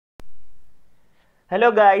Hello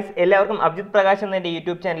guys, എല്ലാവർക്കും അഭിജിത്ത് പ്രകാശ് എന്ന എൻ്റെ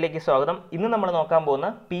യൂട്യൂബ് ചാനലിലേക്ക് സ്വാഗതം. ഇന്ന് നമ്മൾ നോക്കാൻ പോകുന്ന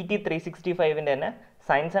PT365 തന്നെ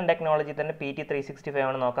സയൻസ് ആൻഡ് ടെക്നോളജി തന്നെ PT365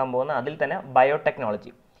 ആണ് നോക്കാൻ പോകുന്നത്. അതിൽ തന്നെ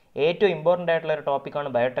ബയോടെക്നോളജി ഏറ്റവും ഇമ്പോർട്ടൻ്റ് ആയിട്ടുള്ള ഒരു ടോപ്പിക്കാണ്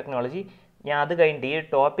ബയോടെക്നോളജി. ഞാൻ അത് കഴിഞ്ഞിട്ട് ഈ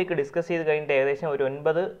ടോപ്പിക്ക് ഡിസ്കസ് ചെയ്ത് കഴിഞ്ഞിട്ട് ഏകദേശം ഒരു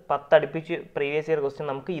 9-10 അടുപ്പിച്ച് പ്രീവിയസ് ഇയർ ക്വസ്റ്റ്യൻ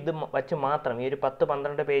നമുക്ക് ഇത് വെച്ച് മാത്രം ഈ ഒരു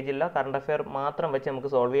 10-12 പേജിലുള്ള കറണ്ട് അഫെയർ മാത്രം വെച്ച്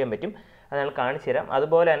നമുക്ക് സോൾവ് ചെയ്യാൻ പറ്റും. അത് ഞാൻ കാണിച്ചു തരാം.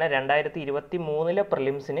 അതുപോലെ തന്നെ 2023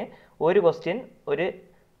 പ്രിലിംസിന് ഒരു ക്വസ്റ്റ്യൻ ഒരു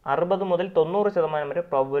 60 മുതൽ 90% വരെ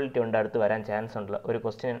പ്രോബബിലിറ്റി ഉണ്ട് അടുത്ത് വരാൻ ചാൻസ് ഉള്ള ഒരു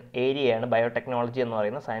ക്വസ്റ്റ്യൻ ഏരിയയാണ് ബയോടെക്നോളജി എന്ന്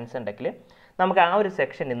പറയുന്ന സയൻസ് ആൻഡ് ടെക്കിൽ. നമുക്ക് ആ ഒരു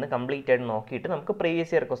സെക്ഷൻ ഇന്ന് കംപ്ലീറ്റ് ആയിട്ട് നോക്കിയിട്ട് നമുക്ക്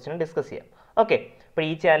പ്രീവിയസ് ഇയർ ക്വസ്റ്റ്യൻ ഡിസ്കസ് ചെയ്യാം. ഓക്കെ, അപ്പോൾ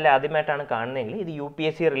ഈ ചാനൽ ആദ്യമായിട്ടാണ് കാണുന്നതെങ്കിൽ ഇത്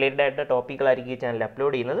UPSC റിലേറ്റഡ് ആയിട്ട് ടോപ്പിക്കുകളായിരിക്കും ഈ ചാനൽ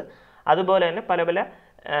അപ്ലോഡ് ചെയ്യുന്നത്. അതുപോലെ തന്നെ പല പല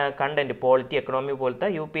കണ്ടൻറ്റ് പോളിറ്റി എക്കണോമി പോലത്തെ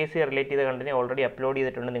UPSC റിലേറ്റ് ചെയ്ത കണ്ടൻറ്റ് ഓൾറെഡി അപ്ലോഡ്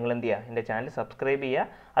ചെയ്തിട്ടുണ്ട്. നിങ്ങൾ എന്ത് ചെയ്യുക, എൻ്റെ ചാനൽ സബ്സ്ക്രൈബ്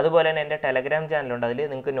ചെയ്യുക. അതുപോലെ തന്നെ എൻ്റെ ടെലഗ്രാം ചാനലുണ്ട്, അതിൽ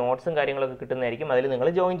നിങ്ങൾക്ക് നോട്ട്സും കാര്യങ്ങളൊക്കെ കിട്ടുന്നതായിരിക്കും, അതിൽ നിങ്ങൾ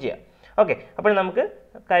ജോയിൻ ചെയ്യുക. ഓക്കെ, അപ്പോൾ നമുക്ക്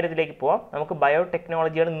കാര്യത്തിലേക്ക് പോവാം. നമുക്ക്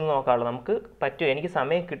ബയോടെക്നോളജിയാണ് ഇന്ന് നോക്കാനുള്ളത്. നമുക്ക് പറ്റും, എനിക്ക്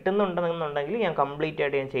സമയം കിട്ടുന്നുണ്ടെന്നുണ്ടെങ്കിൽ ഞാൻ കംപ്ലീറ്റ്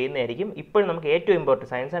ആയിട്ട് ഞാൻ ചെയ്യുന്നതായിരിക്കും. ഇപ്പോഴും നമുക്ക് ഏറ്റവും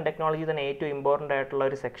ഇമ്പോർട്ടൻറ്റ് സയൻസ് ആൻഡ് ടെക്നോളജി തന്നെ ഏറ്റവും ഇമ്പോർട്ടൻ്റ് ആയിട്ടുള്ള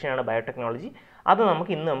ഒരു സെക്ഷനാണ് ബയോടെക്നോളജി. അത്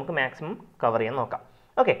നമുക്ക് മാക്സിമം കവർ ചെയ്യാൻ നോക്കാം.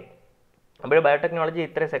 ഓക്കെ, അപ്പോൾ ബയോടെക്നോളജി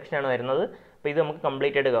ഇത്രയും സെക്ഷനാണ് വരുന്നത്. അപ്പോൾ ഇത് നമുക്ക്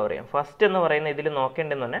കംപ്ലീറ്റ് ആയിട്ട് കവർ ചെയ്യാം. ഫസ്റ്റ് എന്ന് പറയുന്നത് ഇതിൽ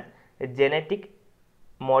നോക്കേണ്ടതെന്ന് പറഞ്ഞാൽ ജനറ്റിക്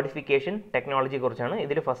മോഡിഫിക്കേഷൻ ടെക്നോളജിയെ കുറിച്ചാണ്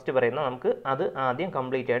ഇതിൽ ഫസ്റ്റ് പറയുന്നത്. നമുക്ക് അത് ആദ്യം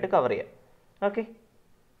കംപ്ലീറ്റ് ആയിട്ട് കവർ ചെയ്യാം.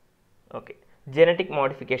 ഓക്കെ, ജനറ്റിക്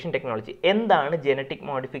മോഡിഫിക്കേഷൻ ടെക്നോളജി എന്താണ്? ജനറ്റിക്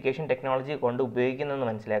മോഡിഫിക്കേഷൻ ടെക്നോളജി കൊണ്ട് ഉപയോഗിക്കുന്നതെന്ന്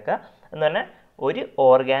മനസ്സിലാക്കുക. എന്ന് പറഞ്ഞാൽ ഒരു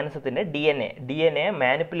ഓർഗാനിസത്തിൻ്റെ DNA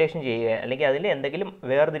മാനിപ്പുലേഷൻ ചെയ്യുക, അല്ലെങ്കിൽ അതിൽ എന്തെങ്കിലും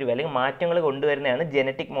വേർതിരിവ് അല്ലെങ്കിൽ മാറ്റങ്ങൾ കൊണ്ടുവരുന്നതാണ്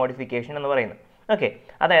ജനറ്റിക് മോഡിഫിക്കേഷൻ എന്ന് പറയുന്നത്. ഓക്കെ,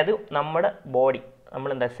 അതായത് നമ്മുടെ ബോഡി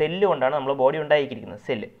നമ്മളെന്താ സെല്ല് കൊണ്ടാണ് നമ്മുടെ ബോഡി ഉണ്ടായിരിക്കുന്നത്,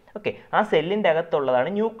 സെല്ല്. ഓക്കെ, ആ സെല്ലിൻ്റെ അകത്തുള്ളതാണ്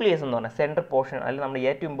ന്യൂക്ലിയസ് എന്ന് പറഞ്ഞാൽ സെൻട്രൽ പോർഷൻ, അല്ലെങ്കിൽ നമ്മൾ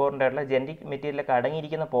ഏറ്റവും ഇമ്പോർട്ടൻ്റ് ആയിട്ടുള്ള ജനറ്റിക് മെറ്റീരിയലൊക്കെ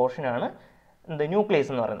അടങ്ങിയിരിക്കുന്ന പോർഷനാണ് ന്യൂക്ലിയസ്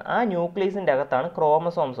എന്ന് പറയുന്നത്. ആ ന്യൂക്ലിയസിൻ്റെ അകത്താണ്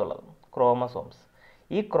ക്രോമസോംസ് ഉള്ളത്.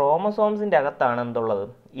 ഈ ക്രോമസോംസിൻ്റെ അകത്താണ് എന്തുള്ളത്,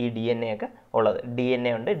 ഈ DNA ഒക്കെ ഉള്ളത്.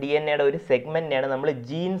 DNA ഉണ്ട്. DNAയുടെ ഒരു സെഗ്മെൻറ്റിനെയാണ് നമ്മൾ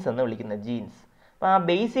ജീൻസ് എന്ന് വിളിക്കുന്നത്, ജീൻസ്. അപ്പോൾ ആ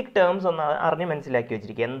ബേസിക് ടേംസ് ഒന്ന് അറിഞ്ഞ് മനസ്സിലാക്കി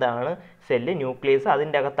വെച്ചിരിക്കുക. എന്താണ് സെല്ല്, ന്യൂക്ലിയസ്,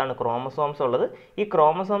 അതിൻ്റെ അകത്താണ് ക്രോമസോംസ് ഉള്ളത്. ഈ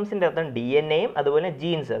ക്രോമസോംസിൻ്റെ അകത്താണ് DNAയും അതുപോലെ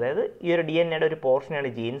ജീൻസ്, അതായത് ഈ ഒരു DNAയുടെ ഒരു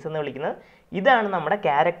പോർഷനാണ് ജീൻസ് എന്ന് വിളിക്കുന്നത്. ഇതാണ് നമ്മുടെ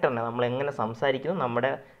ക്യാരക്ടറിനെ, നമ്മൾ എങ്ങനെ സംസാരിക്കുന്നു,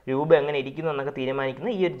 നമ്മുടെ രൂപം എങ്ങനെ ഇരിക്കുന്നു എന്നൊക്കെ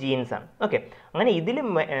തീരുമാനിക്കുന്നത് ഈ ഒരു ജീൻസാണ്. ഓക്കെ, അങ്ങനെ ഇതിൽ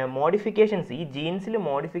മോഡിഫിക്കേഷൻസ്, ഈ ജീൻസിൽ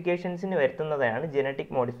മോഡിഫിക്കേഷൻസിന് വരുത്തുന്നതാണ്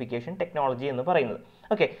ജനറ്റിക് മോഡിഫിക്കേഷൻ ടെക്നോളജി എന്ന് പറയുന്നത്.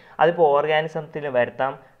 ഓക്കെ, അതിപ്പോൾ ഓർഗാനിസത്തിൽ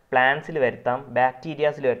വരുത്താം, പ്ലാന്റ്സിൽ വരുത്താം,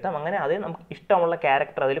 ബാക്ടീരിയാസിൽ വരുത്താം, അങ്ങനെ അത് നമുക്ക് ഇഷ്ടമുള്ള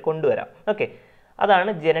ക്യാരക്ടർ അതിൽ കൊണ്ടുവരാം. ഓക്കെ,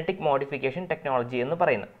 അതാണ് ജനറ്റിക് മോഡിഫിക്കേഷൻ ടെക്നോളജി എന്ന്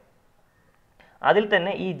പറയുന്നത്. അതിൽ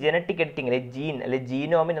തന്നെ ഈ ജനറ്റിക് എഡിറ്റിങ്ങിലെ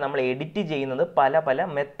ജീനോമിനെ നമ്മൾ എഡിറ്റ് ചെയ്യുന്നത് പല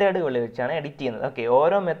മെത്തേഡുകൾ വെച്ചാണ് എഡിറ്റ് ചെയ്യുന്നത്. ഓക്കെ,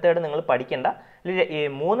 ഓരോ മെത്തേഡ് നിങ്ങൾ പഠിക്കേണ്ട. ഈ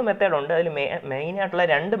 3 മെത്തേഡ് ഉണ്ട്. അതിൽ മെയിനായിട്ടുള്ള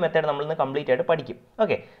 2 മെത്തേഡ് നമ്മളിന്ന് കംപ്ലീറ്റ് ആയിട്ട് പഠിക്കും.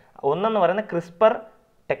 ഓക്കെ, ഒന്നെന്ന് പറയുന്നത് ക്രിസ്പർ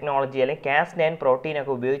ടെക്നോളജി, അല്ലെങ്കിൽ Cas9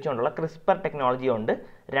 പ്രോട്ടീനൊക്കെ ഉപയോഗിച്ചുകൊണ്ടുള്ള ക്രിസ്പർ ടെക്നോളജി ഉണ്ട്.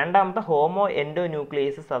 രണ്ടാമത്തെ ഹോമോ എൻഡോ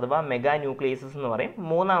ന്യൂക്ലിയസസ് അഥവാ മെഗാ ന്യൂക്ലിയസസ് എന്ന് പറയും.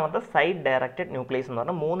 മൂന്നാമത്തെ സൈഡ് ഡയറക്റ്റഡ് ന്യൂക്ലിയസ് എന്ന്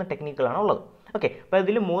പറഞ്ഞാൽ 3 ടെക്നിക്കുകളാണ് ഉള്ളത്. ഓക്കെ, അപ്പോൾ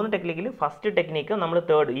ഇതിൽ 3 ടെക്നിക്കിൽ ഫസ്റ്റ് ടെക്നിക്ക് നമ്മൾ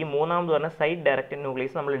തേർഡ്, ഈ മൂന്നാമത് പറഞ്ഞ സൈഡ് ഡയറക്റ്റഡ്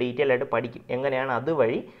ന്യൂക്ലിയസ് നമ്മൾ ഡീറ്റെയിൽ ആയിട്ട് പഠിക്കും. എങ്ങനെയാണ്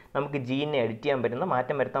അതുവഴി നമുക്ക് ജീനിനെ എഡിറ്റ് ചെയ്യാൻ പറ്റുന്ന,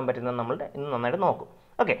 മാറ്റം വരുത്താൻ പറ്റുന്നത് നമ്മൾ ഇന്ന് നന്നായിട്ട് നോക്കും.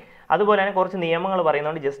 ഓക്കെ, അതുപോലെ തന്നെ കുറച്ച് നിയമങ്ങൾ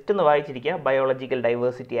പറയുന്നതുകൊണ്ട് ജസ്റ്റ് ഒന്ന് വായിച്ചിരിക്കുക. Biological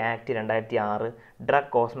diversity act 2006,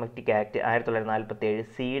 drug cosmetic act 1947,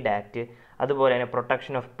 seed act, അതുപോലെ തന്നെ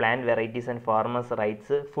protection of plant varieties and farmers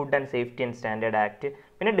rights, food and safety and standard act,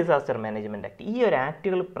 പിന്നെ ഡിസാസ്റ്റർ മാനേജ്മെൻറ്റ് ആക്ട്. ഈ ഒരു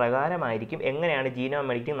ആക്ടുകൾ പ്രകാരമായിരിക്കും എങ്ങനെയാണ്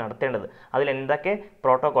ജീനോം എഡിറ്റിംഗ് നടത്തേണ്ടത്, അതിൽ എന്തൊക്കെ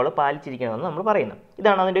പ്രോട്ടോക്കോൾ പാലിച്ചിരിക്കണമെന്ന് നമ്മൾ പറയുന്നത്.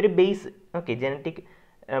 ഇതാണ് അതിൻ്റെ ഒരു ബേസ്. ഓക്കെ, ജനറ്റിക്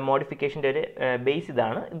മോഡിഫിക്കേഷൻ്റെ ഒരു ബേസ്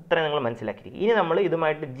ഇതാണ്. ഇത്ര നിങ്ങൾ മനസ്സിലാക്കിയിരിക്കും. ഇനി നമ്മൾ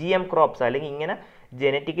ഇതുമായിട്ട് GM ക്രോപ്സ്, അല്ലെങ്കിൽ ഇങ്ങനെ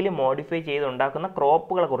ജനറ്റിക്കലി മോഡിഫൈ ചെയ്തുണ്ടാക്കുന്ന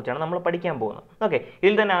ക്രോപ്പുകളെ കുറിച്ചാണ് നമ്മൾ പഠിക്കാൻ പോകുന്നത്. ഓക്കെ,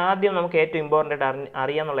 ഇതിൽ തന്നെ ആദ്യം നമുക്ക് ഏറ്റവും ഇമ്പോർട്ടൻ്റ് ആയിട്ട്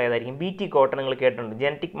അറിയാമെന്നുള്ള ഏതായിരിക്കും, BT കോട്ടൺ. നിങ്ങൾ കേട്ടിട്ടുണ്ട്,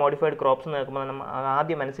 ജനറ്റിക് മോഡിഫൈഡ് ക്രോപ്സ് എന്ന് കേൾക്കുമ്പോൾ നമ്മൾ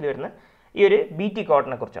ആദ്യം മനസ്സിൽ വരുന്ന ഈ ഒരു BT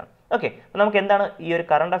കോട്ടനെ കുറിച്ചാണ്. ഓക്കെ, അപ്പോൾ നമുക്ക് എന്താണ് ഈ ഒരു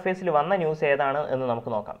കറണ്ട് അഫയേഴ്സിൽ വന്ന ന്യൂസ് ഏതാണ് എന്ന്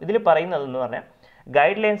നമുക്ക് നോക്കാം. ഇതിൽ പറയുന്നതെന്ന് പറഞ്ഞാൽ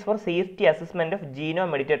guide lines for safety assessment of genome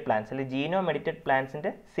edited plants, അല്ലെങ്കിൽ ജീനോം എഡിറ്റഡ് പ്ലാന്റ്സിൻ്റെ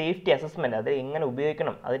സേഫ്റ്റി അസസ്മെൻറ്റ്, അത് എങ്ങനെ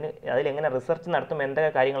ഉപയോഗിക്കണം, അതിലെങ്ങനെ റിസർച്ച് നടത്തും,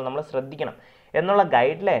 എന്തൊക്കെ കാര്യങ്ങൾ നമ്മൾ ശ്രദ്ധിക്കണം എന്നുള്ള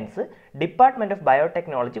guide lines department of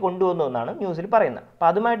biotechnology കൊണ്ടുവന്നു എന്നാണ് ന്യൂസിൽ പറയുന്നത്. അപ്പോൾ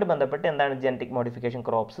അതുമായിട്ട് ബന്ധപ്പെട്ട് എന്താണ് ജനറ്റിക് മോഡിഫിക്കേഷൻ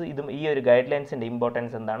ക്രോപ്സ്, ഇതും ഈ ഒരു ഗൈഡ് ലൈൻസിൻ്റെ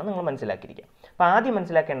ഇമ്പോർട്ടൻസ് എന്താണ് നിങ്ങൾ മനസ്സിലാക്കിയിരിക്കുക. അപ്പോൾ ആദ്യം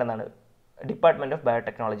മനസ്സിലാക്കേണ്ടതാണ് ഡിപ്പാർട്ട്മെൻറ്റ് ഓഫ്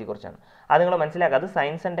ബയോടെക്നോളജിയെ കുറിച്ചാണ്. അത് നിങ്ങൾ മനസ്സിലാക്കുക, അത്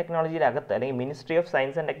സയൻസ് ആൻഡ് ടെക്നോളജിയുടെ അകത്ത്, അല്ലെങ്കിൽ മിനിസ്ട്രി ഓഫ്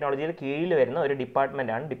സയൻസ് ആൻഡ് ടെക്നോളജിയുടെ കീഴിൽ വരുന്ന ഒരു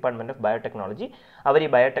ഡിപ്പാർട്ട്മെൻറ്റാണ് ഡിപ്പാർട്ട്മെൻറ്റ് ഓഫ് ബയോടെക്നോളജി. അവർ ഈ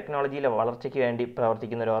ബയോടെക്നോളജിയിലെ വളർച്ചയ്ക്ക് വേണ്ടി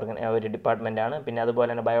പ്രവർത്തിക്കുന്ന ഒരു ഡിപ്പാർട്ട്മെൻറ്റാണ്. പിന്നെ അതുപോലെ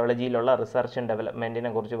തന്നെ ബയോളജിയിലുള്ള റിസർച്ച് ആൻഡ്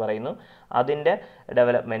ഡെവലപ്മെൻറ്റിനെ കുറിച്ച് പറയുന്നു, അതിൻ്റെ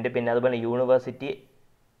ഡെവലപ്മെൻറ്റ്, പിന്നെ അതുപോലെ യൂണിവേഴ്സിറ്റി,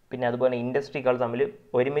 പിന്നെ അതുപോലെ ഇൻഡസ്ട്രികൾ തമ്മിൽ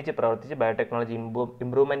ഒരുമിച്ച് പ്രവർത്തിച്ച് ബയോടെക്നോളജി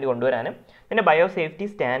ഇമ്പ്രൂവ്മെൻറ്റ് കൊണ്ടുവരാനും, പിന്നെ ബയോസേഫ്റ്റി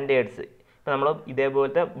സ്റ്റാൻഡേർഡ്സ്, ഇപ്പോൾ നമ്മൾ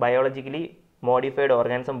ഇതേപോലത്തെ ബയോളജിക്കലി മോഡിഫൈഡ്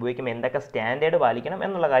ഓർഗാനിസം ഉപയോഗിക്കുമ്പോൾ എന്തൊക്കെ സ്റ്റാൻഡേർഡ് പാലിക്കണം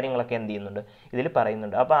എന്നുള്ള കാര്യങ്ങളൊക്കെ എന്ത് ചെയ്യുന്നുണ്ട് ഇതിൽ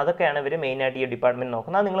പറയുന്നുണ്ട്. അപ്പോൾ അതൊക്കെയാണ് ഇവർ മെയിനായിട്ട് ഈ ഡിപ്പാർട്ട്മെൻറ്റ്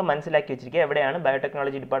നോക്കുന്നത്. അത് നിങ്ങൾ മനസ്സിലാക്കി വെച്ചിരിക്കുക, എവിടെയാണ്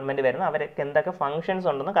ബയോടെക്നോളജി ഡിപ്പാർട്ട്മെൻറ്റ് വരുന്നത്, അവരൊക്കെ എന്തൊക്കെ ഫംഗ്ഷൻസ്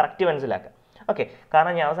ഉണ്ടെന്ന് കറക്റ്റ് മനസ്സിലാക്കുക. ഓക്കെ,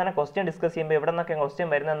 കാരണം ഞാൻ അവസാനം ക്വസ്റ്റ്യൻ ഡിസ്കസ് ചെയ്യുമ്പോൾ എവിടെ നിന്നൊക്കെ ക്വസ്റ്റ്യൻ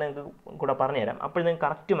വരുന്നതെന്ന് നിങ്ങൾക്ക് കൂടെ പറഞ്ഞുതരാം. അപ്പോൾ നിങ്ങൾക്ക്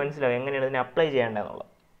കറക്റ്റ് മനസ്സിലാവും എങ്ങനെയാണ് ഇതിനെ അപ്ലൈ ചെയ്യേണ്ടതെന്നുള്ളത്.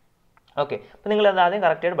 ഓക്കെ, അപ്പോൾ നിങ്ങളത് ആദ്യം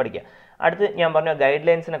കറക്റ്റായിട്ട് പഠിക്കുക. അടുത്ത് ഞാൻ പറഞ്ഞ ഗൈഡ്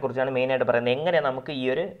ലൈൻസിനെ കുറിച്ചാണ് മെയിനായിട്ട് പറയുന്നത്. എങ്ങനെ നമുക്ക് ഈ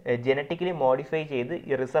ഒരു ജനറ്റിക്കലി മോഡിഫൈ ചെയ്ത്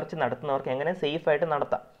ഈ റിസർച്ച് നടത്തുന്നവർക്ക് എങ്ങനെ സേഫായിട്ട്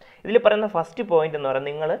നടത്താം. ഇതിൽ പറയുന്ന ഫസ്റ്റ് പോയിന്റ് എന്ന്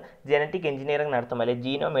പറയുന്നത്, നിങ്ങൾ ജനറ്റിക് എഞ്ചിനീയറിംഗ് നടത്തുമ്പോൾ അല്ലെങ്കിൽ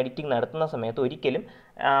ജീനോം എഡിറ്റിംഗ് നടത്തുന്ന സമയത്ത്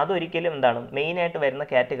അതൊരിക്കലും എന്താണ് മെയിനായിട്ട് വരുന്ന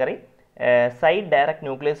category side direct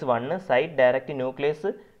nucleus 1, side direct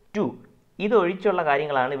nucleus 2 ഇതൊഴിച്ചുള്ള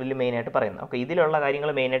കാര്യങ്ങളാണ് ഇതിൽ മെയിനായിട്ട് പറയുന്നത്. ഓക്കെ, ഇതിലുള്ള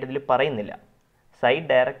കാര്യങ്ങൾ മെയിനായിട്ട് ഇതിൽ പറയുന്നില്ല. സൈഡ്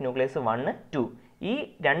ഡയറക്റ്റ് ന്യൂക്ലിയസ് 1, 2 ഈ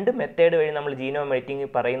രണ്ട് മെത്തേഡ് വഴി നമ്മൾ ജീനോം എഡിറ്റിംഗ്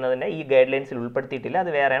പറയുന്നതിൻ്റെ ഈ ഗൈഡ് ലൈൻസിൽ ഉൾപ്പെടുത്തിയിട്ടില്ല, അത്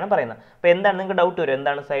വേറെയാണ് പറയുന്നത്. അപ്പോൾ എന്താണ് നിങ്ങൾക്ക് ഡൗട്ട് വരും,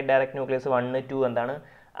 എന്താണ് സൈഡ് ഡയറക്റ്റ് ന്യൂക്ലിയസ് 1, 2 എന്താണ്,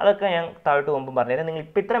 അതൊക്കെ ഞാൻ താഴോട്ട് പോകുമ്പോൾ പറഞ്ഞുതരാം. നിങ്ങൾ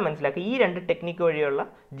ഇപ്പോൾ ഇത്ര മനസ്സിലാക്കുക, ഈ രണ്ട് ടെക്നിക്ക് വഴിയുള്ള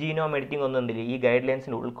ജീനോം എഡിറ്റിംഗ് ഒന്നും എന്തില്ല ഈ ഗൈഡ്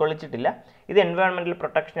ലൈൻസിൽ ഉൾക്കൊള്ളിച്ചിട്ടില്ല. ഇത് എൻവയോൺമെൻറ്റൽ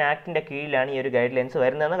പ്രൊട്ടക്ഷൻ ആക്ടിൻ്റെ കീഴിലാണ് ഈ ഒരു ഗൈഡ് ലൈൻസ്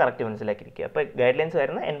വരുന്നതെന്ന് കറക്റ്റ് മനസ്സിലാക്കിയിരിക്കുക. അപ്പോൾ ഗൈഡ് ലൈൻസ്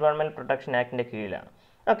വരുന്നത് എൻവയോൺമെൻറ്റൽ പ്രൊട്ടക്ഷൻ ആക്ടിൻ്റെ കീഴിലാണ്.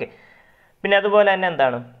 ഓക്കെ, പിന്നെ അതുപോലെ തന്നെ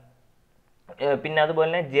എന്താണ്,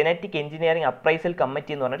 ജനറ്റിക് എഞ്ചിനീയറിംഗ് അപ്രൈസൽ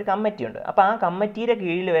കമ്മിറ്റി എന്ന് പറഞ്ഞൊരു കമ്മിറ്റി ഉണ്ട്. അപ്പോൾ ആ കമ്മിറ്റിയുടെ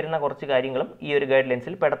കീഴിൽ വരുന്ന കുറച്ച് കാര്യങ്ങളും ഈ ഒരു ഗൈഡ്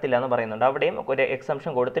ലൈൻസിൽ പെടത്തില്ല എന്ന് പറയുന്നുണ്ട്. അവിടെയും ഒരു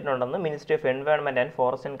exemption കൊടുത്തിട്ടുണ്ടെന്ന് ministry of environment and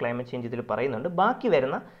forest and climate change ഇതിൽ പറയുന്നുണ്ട്. ബാക്കി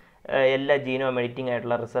വരുന്ന എല്ലാ ജീനോം എഡിറ്റിംഗ്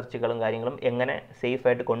ആയിട്ടുള്ള റിസർച്ചുകളും കാര്യങ്ങളും എങ്ങനെ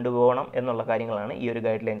സേഫായിട്ട് കൊണ്ടുപോകണം എന്നുള്ള കാര്യങ്ങളാണ് ഈ ഒരു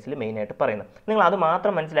ഗൈഡ് ലൈൻസിൽ മെയിനായിട്ട് പറയുന്നത്. നിങ്ങൾ അത്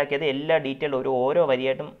മാത്രം മനസ്സിലാക്കിയത് എല്ലാ ഡീറ്റെയിൽ ഓരോ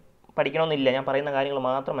വരിയായിട്ടും പഠിക്കണമെന്നില്ല, ഞാൻ പറയുന്ന കാര്യങ്ങൾ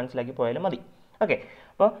മാത്രം മനസ്സിലാക്കി പോയാലും മതി. ഓക്കെ,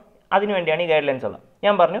 അപ്പോൾ അതിനുവേണ്ടിയാണ് ഈ ഗൈഡ് ലൈൻസ് ഉള്ളത്.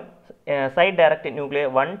 ഞാൻ പറഞ്ഞു സൈഡ് ഡയറക്റ്റ് ന്യൂക്ലിയർ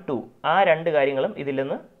 1, 2 ആ രണ്ട് കാര്യങ്ങളും ഇതിൽ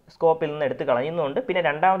നിന്ന് സ്കോപ്പിൽ നിന്ന് എടുത്ത് കളയുന്നുണ്ട്. പിന്നെ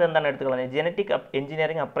രണ്ടാമത് എന്താണ് എടുത്ത് കളഞ്ഞത്, ജനറ്റിക്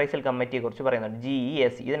എഞ്ചിനീയറിംഗ് അപ്രൈസൽ കമ്മിറ്റിയെ കുറിച്ച് പറയുന്നുണ്ട്,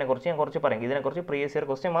 GES. ഇതിനെക്കുറിച്ച് ഞാൻ കുറച്ച് പറയും, ഇതിനെക്കുറിച്ച് പ്രീവിയസ് ഇയർ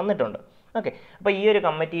ക്വസ്റ്റ്യൻ വന്നിട്ടുണ്ട്. ഓക്കെ, അപ്പോൾ ഈ ഒരു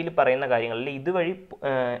കമ്മിറ്റിയിൽ പറയുന്ന കാര്യങ്ങളിൽ ഇതുവഴി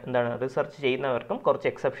റിസർച്ച് ചെയ്യുന്നവർക്കും കുറച്ച്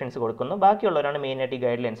എക്സെപ്ഷൻസ് കൊടുക്കുന്നു. ബാക്കിയുള്ളവരാണ് മെയിനായിട്ട് ഈ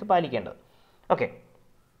ഗൈഡ് ലൈൻസ് പാലിക്കേണ്ടത്. ഓക്കെ,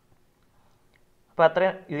 അപ്പോൾ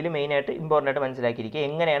അത്ര ഇതിൽ മെയിനായിട്ട് ഇമ്പോർട്ടൻ്റ് ആയിട്ട് മനസ്സിലാക്കിയിരിക്കുക,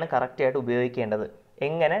 എങ്ങനെയാണ് കറക്റ്റായിട്ട് ഉപയോഗിക്കേണ്ടത്,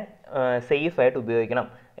 എങ്ങനെ സേഫായിട്ട് ഉപയോഗിക്കണം,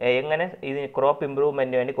 എങ്ങനെ ഇത് ക്രോപ്പ്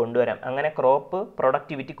ഇമ്പ്രൂവ്മെൻറ്റിന് വേണ്ടി കൊണ്ടുവരാം, അങ്ങനെ ക്രോപ്പ്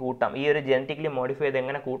പ്രൊഡക്ടിവിറ്റി കൂട്ടാം, ഈ ഒരു ജനറ്റിക്കലി മോഡിഫൈ ചെയ്ത്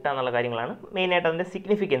എങ്ങനെ കൂട്ടാം എന്നുള്ള കാര്യങ്ങളാണ് മെയിനായിട്ട് അതിൻ്റെ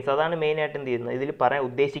സിഗ്നിഫിക്കൻസ്. അതാണ് മെയിനായിട്ട് എന്ത് ചെയ്യുന്നത് ഇതിൽ പറയാൻ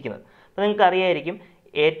ഉദ്ദേശിക്കുന്നത്. അപ്പോൾ നിങ്ങൾക്ക് അറിയായിരിക്കും,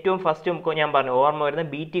 ഏറ്റവും ഫസ്റ്റ് ഞാൻ പറഞ്ഞു ഓർമ്മ വരുന്ന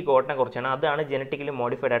BT കോട്ടനെ കുറിച്ചാണ്. അതാണ് ജനറ്റിക്കലി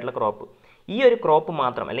മോഡിഫൈഡ് ആയിട്ടുള്ള ക്രോപ്പ്. ഈ ഒരു ക്രോപ്പ്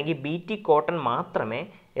മാത്രം അല്ലെങ്കിൽ BT കോട്ടൺ മാത്രമേ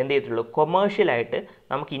എന്ത് ചെയ്തിട്ടുള്ളൂ, കൊമേഴ്ഷ്യലായിട്ട്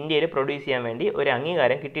നമുക്ക് ഇന്ത്യയിൽ പ്രൊഡ്യൂസ് ചെയ്യാൻ വേണ്ടി ഒരു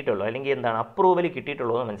അംഗീകാരം കിട്ടിയിട്ടുള്ളൂ, അല്ലെങ്കിൽ എന്താണ് അപ്രൂവൽ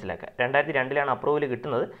കിട്ടിയിട്ടുള്ളൂ എന്ന് മനസ്സിലാക്കുക. 2002 അപ്രൂവൽ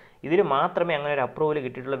കിട്ടുന്നത്. ഇതിൽ മാത്രമേ അങ്ങനെ ഒരു അപ്രൂവൽ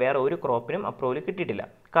കിട്ടിയിട്ടുള്ളൂ, വേറെ ഒരു ക്രോപ്പിനും അപ്രൂവൽ കിട്ടിയിട്ടില്ല.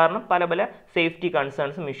 കാരണം പല സേഫ്റ്റി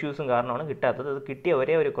കൺസേൺസും ഇഷ്യൂസും കാരണമാണ് കിട്ടാത്തത്. അത് കിട്ടിയ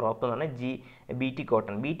ഒരേ ഒരു ക്രോപ്പ് എന്ന് പറഞ്ഞാൽ BT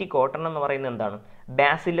കോട്ടൺ. BT കോട്ടൺ എന്ന് പറയുന്നത് എന്താണ്,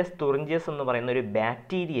 ബാസിലസ് തുറിഞ്ചസ് എന്ന് പറയുന്ന ഒരു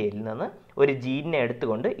ബാക്ടീരിയയിൽ നിന്ന് ഒരു ജീനിനെ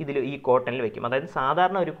എടുത്തുകൊണ്ട് ഈ കോട്ടണിൽ വെക്കും. അതായത്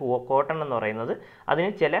സാധാരണ ഒരു കോട്ടൺ എന്ന് പറയുന്നത് അതിന്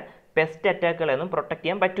ചില പെസ്റ്റ് അറ്റാക്കുകളൊന്നും പ്രൊട്ടക്ട്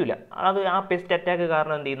ചെയ്യാൻ പറ്റില്ല. ആ പെസ്റ്റ് അറ്റാക്ക്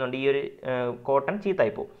കാരണം എന്ത് ചെയ്യുന്നുണ്ട്, ഈ ഒരു കോട്ടൺ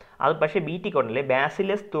ചീത്തായി പോകും. അത് പക്ഷേ BT കോട്ടണിലെ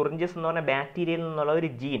ബാസിലസ് തുറിഞ്ചസ് എന്ന് പറഞ്ഞ ബാക്ടീരിയയിൽ നിന്നുള്ള ഒരു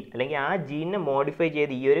ജീൻ, അല്ലെങ്കിൽ ആ ജീനിനെ മോഡിഫൈ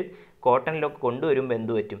ചെയ്ത് ഈ ഒരു കോട്ടണിലൊക്കെ കൊണ്ടുവരുമ്പോൾ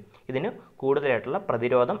എന്ത് പറ്റും, ഇതിന് കൂടുതലായിട്ടുള്ള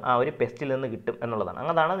പ്രതിരോധം ആ ഒരു പെസ്റ്റിൽ നിന്ന് കിട്ടും എന്നുള്ളതാണ്.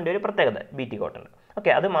 അതാണ് അതിൻ്റെ ഒരു പ്രത്യേകത BT കോട്ടൺ.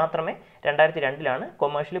 ഓക്കെ, അത് മാത്രമേ 2002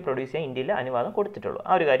 കൊമേഴ്ഷ്യലി പ്രൊഡ്യൂസ് ചെയ്യാൻ ഇന്ത്യയിൽ അനുവാദം കൊടുത്തിട്ടുള്ളൂ.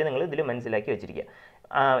 ആ ഒരു കാര്യം നിങ്ങൾ ഇതിൽ മനസ്സിലാക്കി വെച്ചിരിക്കുക.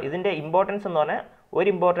 ഇതിൻ്റെ ഇമ്പോർട്ടൻസ് എന്ന്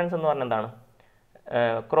പറഞ്ഞാൽ എന്താണ്,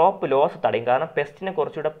 ക്രോപ്പ് ലോസ് തടയും. കാരണം പെസ്റ്റിനെ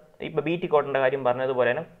കുറച്ചുകൂടെ ഇപ്പോൾ BT കോട്ടൻ്റെ കാര്യം പറഞ്ഞതുപോലെ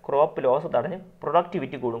തന്നെ ക്രോപ്പ് ലോസ് തടഞ്ഞ്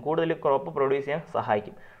പ്രൊഡക്ടിവിറ്റി കൂടും, കൂടുതൽ ക്രോപ്പ് പ്രൊഡ്യൂസ് ചെയ്യാൻ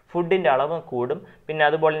സഹായിക്കും, ഫുഡിൻ്റെ അളവ് കൂടും, പിന്നെ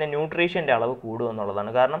അതുപോലെ തന്നെ ന്യൂട്രീഷൻ്റെ അളവ് കൂടും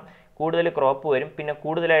എന്നുള്ളതാണ്. കാരണം കൂടുതൽ ക്രോപ്പ് വരും, പിന്നെ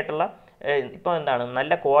കൂടുതലായിട്ടുള്ള ഇപ്പോൾ എന്താണ്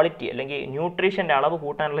നല്ല ക്വാളിറ്റി അല്ലെങ്കിൽ ന്യൂട്രീഷൻ്റെ അളവ്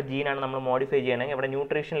കൂട്ടാനുള്ള ജീനാണ് നമ്മൾ മോഡിഫൈ ചെയ്യണമെങ്കിൽ ഇവിടെ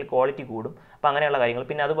ന്യൂട്രീഷണൽ ക്വാളിറ്റി കൂടും. അപ്പോൾ അങ്ങനെയുള്ള കാര്യങ്ങൾ,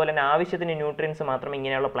 പിന്നെ അതുപോലെ തന്നെ ആവശ്യത്തിന് ന്യൂട്രിയൻസ് മാത്രമേ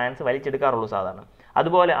ഇങ്ങനെയുള്ള പ്ലാന്റ്സ് വലിച്ചെടുക്കാറുള്ളൂ സാധാരണ.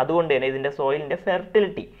 അതുകൊണ്ട് തന്നെ ഇതിൻ്റെ സോയിലിൻ്റെ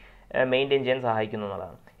ഫെർട്ടിലിറ്റി മെയിൻറ്റെയിൻ ചെയ്യാൻ സഹായിക്കുന്നു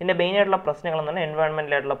എന്നുള്ളതാണ്. ഇതിൻ്റെ മെയിനായിട്ടുള്ള പ്രശ്നങ്ങളെന്ന് പറഞ്ഞാൽ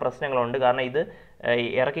എൻവയോൺമെൻറ്റലായിട്ടുള്ള പ്രശ്നങ്ങളുണ്ട്. കാരണം ഇത്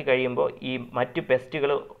ഇറക്കി കഴിയുമ്പോൾ ഈ മറ്റ്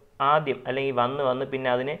പെസ്റ്റുകൾ ആദ്യം അല്ലെങ്കിൽ വന്ന് പിന്നെ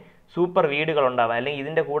അതിന് സൂപ്പർ വീടുകളുണ്ടാവാം, അല്ലെങ്കിൽ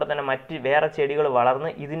ഇതിൻ്റെ കൂടെ തന്നെ മറ്റ് വേറെ ചെടികൾ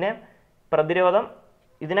വളർന്ന്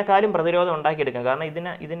ഇതിനേക്കാളും പ്രതിരോധം ഉണ്ടാക്കിയെടുക്കാം. കാരണം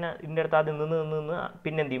ഇതിൻ്റെ അടുത്ത് ആദ്യം നിന്ന്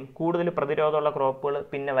പിന്നെ എന്ത് ചെയ്യും, കൂടുതൽ പ്രതിരോധമുള്ള ക്രോപ്പുകൾ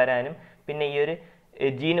പിന്നെ വരാനും പിന്നെ ഈ ഒരു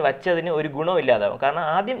ജീൻ വച്ചതിന് ഒരു ഗുണമില്ലാതാവും. കാരണം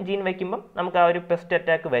ആദ്യം ജീൻ വയ്ക്കുമ്പം നമുക്ക് ആ ഒരു പെസ്റ്റ്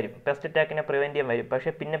അറ്റാക്ക് വരും, പെസ്റ്റ് അറ്റാക്കിനെ പ്രിവെൻറ്റ് ചെയ്യാൻ വരും.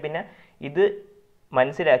 പക്ഷേ പിന്നെ ഇത്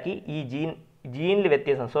മനസ്സിലാക്കി ഈ ജീനിൽ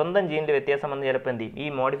വ്യത്യാസം, സ്വന്തം ജീനിൽ വ്യത്യാസം വന്ന് ചിലപ്പോൾ എന്ത് ചെയ്യും, ഈ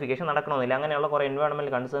മോഡിഫിക്കേഷൻ നടക്കണമെന്നില്ല. അങ്ങനെയുള്ള കുറേ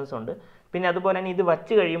എൻവയോൺമെൻറ്റൽ കൺസേൺസ് ഉണ്ട്. പിന്നെ അതുപോലെ തന്നെ ഇത്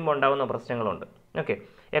വച്ച് കഴിയുമ്പോൾ ഉണ്ടാകുന്ന പ്രശ്നങ്ങളുണ്ട്. Okay,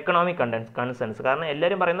 economic concerns. കാരണം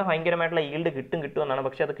എല്ലാവരും പറയുന്നത് ഭയങ്കരമായിട്ടുള്ള ഈൽഡ് കിട്ടുമെന്നാണ്,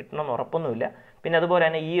 പക്ഷേ അത് കിട്ടണമെന്ന് ഉറപ്പൊന്നുമില്ല. പിന്നെ അതുപോലെ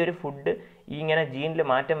തന്നെ ഈ ഒരു ഫുഡ് ഇങ്ങനെ ജീനിൽ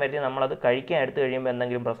മാറ്റം വരുത്തി നമ്മളത് കഴിക്കാൻ എടുത്തു കഴിയുമ്പോൾ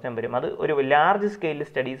എന്തെങ്കിലും പ്രശ്നം വരും. അത് ഒരു ലാർജ് സ്കെയിലിൽ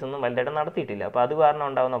സ്റ്റഡീസ് ഒന്നും വലുതായിട്ട് നടത്തിയിട്ടില്ല. അപ്പോൾ അത് കാരണം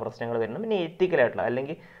ഉണ്ടാകുന്ന പ്രശ്നങ്ങൾ വരുന്നു. പിന്നെ എത്തിക്കലായിട്ടുള്ള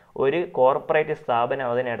അല്ലെങ്കിൽ ഒരു കോർപ്പറേറ്റ് സ്ഥാപനം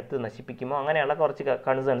അതിനെടുത്ത് നശിപ്പിക്കുമോ അങ്ങനെയുള്ള കുറച്ച്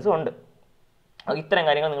കൺസേൺസും ഉണ്ട്. ഇത്തരം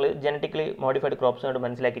കാര്യങ്ങൾ നിങ്ങൾ ജനറ്റിക്കലി മോഡിഫൈഡ് ക്രോപ്സ് കൊണ്ട്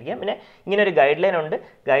മനസ്സിലാക്കിയിരിക്കുക. പിന്നെ ഇങ്ങനെ ഒരു ഗൈഡ് ലൈൻ ഉണ്ട്.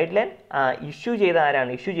 ഗൈഡ് ലൈൻ ഇഷ്യൂ ചെയ്ത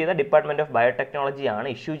ആരാണ്? ഇഷ്യൂ ചെയ്ത ഡിപ്പാർട്ട്മെൻറ്റ് ഓഫ് ബയോടെക്നോളജി ആണ്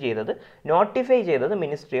ഇഷ്യൂ ചെയ്തത്. നോട്ടിഫൈ ചെയ്തത്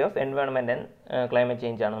ministry of environment and climate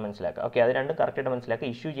change ആണെന്ന് മനസ്സിലാക്കുക. ഓക്കെ, അത് രണ്ടും കറക്റ്റായിട്ട് മനസ്സിലാക്കുക.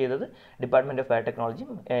 ഇഷ്യൂ ചെയ്തത് ഡിപ്പാർട്ട്മെൻറ്റ് ഓഫ് ബയോടെക്നോളജി,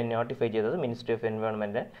 നോട്ടിഫൈ ചെയ്തത് ministry of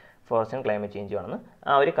environment and forest and climate ചേഞ്ചും ആണെന്ന്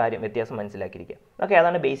ആ ഒരു കാര്യം വ്യത്യാസം മനസ്സിലാക്കിയിരിക്കുക. ഓക്കെ,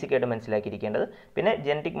 അതാണ് ബേസിക്കായിട്ട് മനസ്സിലാക്കിയിരിക്കേണ്ടത്. പിന്നെ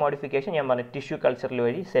ജനറ്റിക് മോഡിഫിക്കേഷൻ ഞാൻ പറഞ്ഞു, ടിഷ്യൂ കൾച്ചറിൽ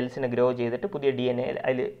വഴി സെൽസിനെ ഗ്രോ ചെയ്തിട്ട് പുതിയ DNA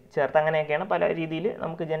അതിൽ ചേർത്ത് അങ്ങനെയൊക്കെയാണ് പല രീതിയിൽ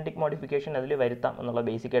നമുക്ക് ജനറ്റിക് മോഡിഫിക്കേഷൻ അതിൽ വരുത്താം എന്നുള്ള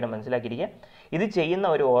ബേസിക്കായിട്ട് മനസ്സിലാക്കിയിരിക്കുക. ഇത് ചെയ്യുന്ന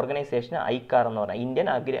ഒരു ഓർഗനൈസേഷൻ ഐക്കാർ എന്ന് പറഞ്ഞാൽ Indian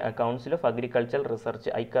council of agricultural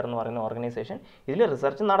research, ഐക്കാർ എന്ന് പറയുന്ന ഓർഗനൈസേഷൻ ഇതിൽ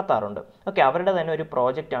റിസർച്ച് നടത്താറുണ്ട്. ഓക്കെ, അവരുടെ തന്നെ ഒരു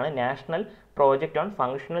പ്രോജക്റ്റാണ് national project on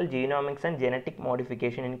functional genomics and genetic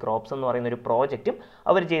modification in crops എന്ന് പറയുന്ന ഒരു പ്രോജക്റ്റും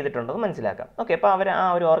അവർ ചെയ്തിട്ടുണ്ടെന്ന് മനസ്സിലാക്കാം. ഓക്കെ, അപ്പോൾ അവർ ആ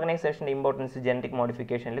ഒരു ഓർഗനൈസേഷൻ്റെ ഇമ്പോർട്ടൻസ് ജനറ്റിക്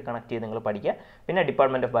മോഡിഫിക്കേഷനിൽ കണക്ട് ചെയ്ത് നിങ്ങൾ പഠിക്കുക. പിന്നെ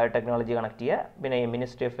ഡിപ്പാർട്ട്മെൻറ്റ് ഓഫ് ബയോടെക്നോളജി കണക്ട് ചെയ്യുക, പിന്നെ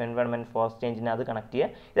മിനിസ്ട്രി ഓഫ് എൻവയോൺമെൻറ്റ് ഫോറസ്റ്റ് ചേഞ്ചിനെ അത് കണക്ട്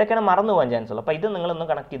ചെയ്യുക. ഇതൊക്കെയാണ് മറന്നു പോകാൻ ചാൻസ് ഉള്ളത്. അപ്പോൾ ഇത് നിങ്ങളൊന്ന്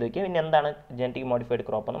കണക്ട് ചെയ്ത് വയ്ക്കുക. പിന്നെ എന്താണ് ജനറ്റിക് മോഡിഫൈഡ്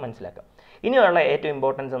ക്രോപ്പ് എന്ന് മനസ്സിലാക്കാം. ഇനിയുള്ള ഏറ്റവും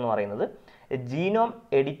ഇമ്പോർട്ടൻസ് എന്ന് പറയുന്നത് ജീനോം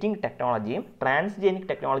എഡിറ്റിംഗ് ടെക്നോളജിയും ട്രാൻസ്ജെനിക്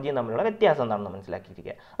ടെക്നോളജിയും തമ്മിലുള്ള വ്യത്യാസം എന്താണെന്ന്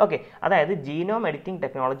മനസ്സിലാക്കിയിരിക്കുക. ഓക്കെ, അതായത് ജീനോം എഡിറ്റിംഗ്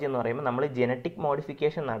ടെക്നോളജി എന്ന് പറയുമ്പോൾ നമ്മൾ ജനറ്റിക്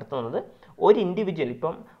മോഡിഫിക്കേഷൻ നടത്തുന്നത് ഒരു ഇൻഡിവിജ്വൽ,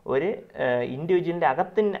 ഇപ്പം ഒരു ഇൻഡിവിജ്വലിൻ്റെ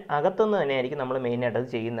അകത്തുനിന്ന് തന്നെയായിരിക്കും നമ്മൾ മെയിനായിട്ട് അത്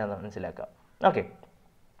ചെയ്യുന്നതെന്ന് മനസ്സിലാക്കുക. ഓക്കെ,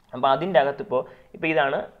 അപ്പോൾ അതിൻ്റെ അകത്ത് ഇപ്പോൾ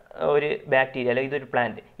ഇതാണ് ഒരു ബാക്ടീരിയ അല്ലെങ്കിൽ ഇതൊരു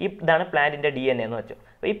പ്ലാന്റ്, ഇതാണ് പ്ലാന്റിൻ്റെ DNA എന്ന് വെച്ചോ.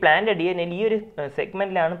 അപ്പോൾ ഈ പ്ലാന്റിൻ്റെ DNAയിൽ ഈ ഒരു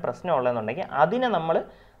സെഗ്മെൻറ്റിലാണ് പ്രശ്നം ഉള്ളതെന്നുണ്ടെങ്കിൽ അതിനെ നമ്മൾ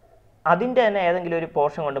അതിൻ്റെ തന്നെ ഏതെങ്കിലും ഒരു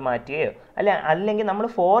പോർഷൻ കൊണ്ട് മാറ്റുകയോ അല്ലെങ്കിൽ നമ്മൾ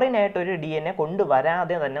ഫോറിനായിട്ട് ഒരു DNA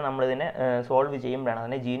കൊണ്ടുവരാതെ തന്നെ നമ്മളിതിനെ സോൾവ് ചെയ്യുമ്പോഴാണ്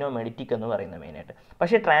അതിനെ ജീനോം എഡിറ്റിക് എന്ന് പറയുന്നത് മെയിനായിട്ട്.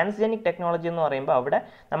 പക്ഷേ ട്രാൻസ്ജെനിക് ടെക്നോളജി എന്ന് പറയുമ്പോൾ അവിടെ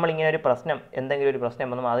നമ്മളിങ്ങനെ ഒരു പ്രശ്നം, എന്തെങ്കിലും ഒരു പ്രശ്നം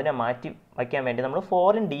വന്നാൽ അതിനെ മാറ്റി വയ്ക്കാൻ വേണ്ടി നമ്മൾ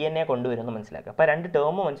ഫോറിൻ DNA കൊണ്ടുവരുമെന്ന് മനസ്സിലാക്കുക. അപ്പോൾ രണ്ട്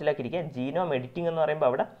ടേം മനസ്സിലാക്കിയിരിക്കുക. ജീനോം എഡിറ്റിംഗ് എന്ന് പറയുമ്പോൾ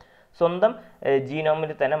അവിടെ സ്വന്തം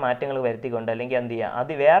ജീനോമിൽ തന്നെ മാറ്റങ്ങൾ വരുത്തിക്കൊണ്ട് അല്ലെങ്കിൽ എന്ത് ചെയ്യുക,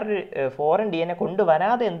 അത് വേറൊരു ഫോറിൻ DNA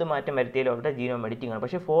കൊണ്ടുവരാതെ എന്ത് മാറ്റം വരുത്തിയാലും അവിടെ ജീനോം എഡിറ്റിംഗ് ആണ്.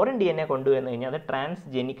 പക്ഷേ ഫോറിൻ DNA കൊണ്ടുവന്നു കഴിഞ്ഞാൽ അത്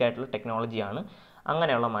ട്രാൻസ്ജെനിക് ആയിട്ടുള്ള ടെക്നോളജിയാണ്.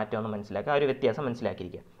 അങ്ങനെയുള്ള മാറ്റമൊന്ന് മനസ്സിലാക്കുക, ആ ഒരു വ്യത്യാസം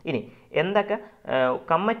മനസ്സിലാക്കിയിരിക്കുക. ഇനി എന്തൊക്കെ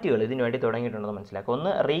കമ്മിറ്റികൾ ഇതിനു വേണ്ടി തുടങ്ങിയിട്ടുണ്ടെന്ന് മനസ്സിലാക്കുക.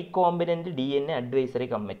 ഒന്ന് recombinant DNA advisory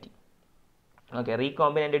committee. Okay,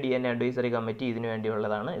 recombinant DNA advisory committee ഇതിനു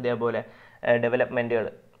വേണ്ടിയുള്ളതാണ്. ഇതേപോലെ ഡെവലപ്മെൻറ്റുകൾ,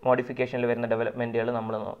 മോഡിഫിക്കേഷനിൽ വരുന്ന ഡെവലപ്മെൻറ്റുകൾ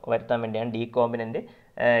നമ്മൾ വരുത്താൻ വേണ്ടിയാണ് ഡീകോമ്പിനൻ്റ്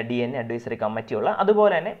DNA അഡ്വൈസറി കമ്മിറ്റിയുള്ള.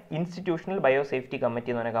 അതുപോലെ തന്നെ ഇൻസ്റ്റിറ്റ്യൂഷണൽ ബയോസേഫ്റ്റി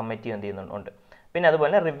കമ്മിറ്റി എന്ന് പറഞ്ഞ കമ്മിറ്റി എന്ത് ചെയ്യുന്നുണ്ട്. പിന്നെ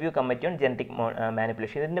അതുപോലെ review committee on genetic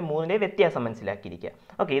manipulation. ഇതിൻ്റെ മൂന്നിലെ വ്യത്യാസം മനസ്സിലാക്കിയിരിക്കുക.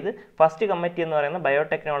 ഓക്കെ, ഇത് ഫസ്റ്റ് കമ്മിറ്റി എന്ന് പറയുന്നത്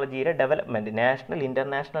ബയോടെക്നോളജിയുടെ ഡെവലപ്മെൻറ്റ്, നാഷണൽ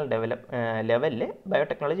ഇൻ്റർനാഷണൽ ലെവലിൽ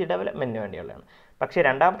ബയോടെക്നോളജി ഡെവലപ്മെൻറ്റിന് വേണ്ടിയുള്ളതാണ്. പക്ഷേ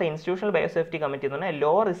രണ്ടാമത്തെ ഇൻസ്റ്റിറ്റ്യൂഷണൽ ബയോസേഫ്റ്റി കമ്മിറ്റി എന്ന് പറഞ്ഞാൽ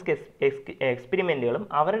ലോ റിസ്ക് എക്സ്പെരിമെൻറ്റുകളും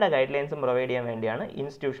അവരുടെ ഗൈഡ് ലൈൻസും പ്രൊവൈഡ് ചെയ്യാൻ വേണ്ടിയാണ്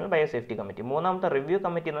ഇൻസ്റ്റിറ്റ്യൂഷണൽ ബയോസേഫ്റ്റി കമ്മിറ്റി. മൂന്നാമത്തെ റിവ്യൂ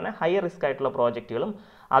കമ്മിറ്റി എന്ന് പറഞ്ഞാൽ ഹൈ റിസ്ക് ആയിട്ടുള്ള പ്രോജക്റ്റുകളും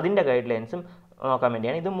അതിൻ്റെ ഗൈഡ് ലൈൻസും നോക്കാൻ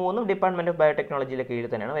വേണ്ടിയാണ്. ഇത് മൂന്നും ഡിപ്പാർട്ട്മെൻറ്റ് ഓഫ് ബയോടെക്നോളജിയിലെ കീഴിൽ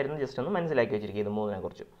തന്നെയാണ് വരുന്നത്. ജസ്റ്റ് ഒന്ന് മനസ്സിലാക്കി വെച്ചിരിക്കുക ഇത് മൂന്നിനെ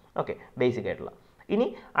കുറിച്ച്. ഓക്കെ, ബേസിക് ആയിട്ടുള്ള. ഇനി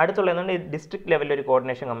അടുത്തുള്ള എന്താണ്, ഡിസ്ട്രിക്ട് ലെവലിൽ ഒരു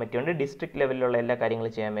കോർഡിനേഷൻ കമ്മിറ്റി ഉണ്ട്, ഡിസ്ട്രിക്ട് ലെവലിലുള്ള എല്ലാ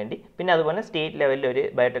കാര്യങ്ങളും ചെയ്യാൻ വേണ്ടി. പിന്നെ അതുപോലെ സ്റ്റേറ്റ് ലെവലിൽ ഒരു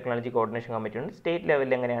ബയോടെക്നോളജി കോർഡിനേഷൻ കമ്മിറ്റി ഉണ്ട്. സ്റ്റേറ്റ്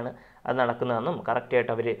ലെവലിൽ എങ്ങനെയാണ് അത് നടക്കുന്നതെന്നും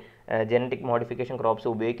കറക്റ്റായിട്ട് അവർ ജനറ്റിക് മോഡിഫിക്കേഷൻ ക്രോപ്സ്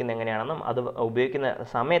ഉപയോഗിക്കുന്നത് എങ്ങനെയാണെന്നും അത് ഉപയോഗിക്കുന്ന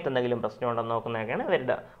സമയത്ത് എന്തെങ്കിലും പ്രശ്നമുണ്ടെന്ന് നോക്കുന്നതൊക്കെയാണ്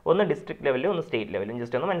അവരുടെ ഒന്ന് ഡിസ്ട്രിക്ട് ലെവലിലും ഒന്ന് സ്റ്റേറ്റ് ലെവലിലും.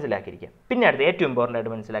 ജസ്റ്റ് ഒന്ന് മനസ്സിലാക്കിയിരിക്കുക. പിന്നെ അടുത്ത് ഏറ്റവും ഇമ്പോർട്ടൻ്റ്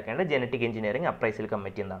ആയിട്ട് മനസ്സിലാക്കേണ്ടത് ജനറ്റിക് എഞ്ചിനീയറിംഗ് അപ്രൈസൽ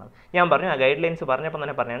കമ്മിറ്റി എന്താണ്. ഞാൻ പറഞ്ഞു ആ ഗൈഡ് ലൈൻസ് പറഞ്ഞപ്പോൾ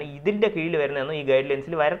തന്നെ പറഞ്ഞാണ് ഇതിൻ്റെ കീഴിൽ വരുന്നതെന്നും ഈ ഗൈഡ്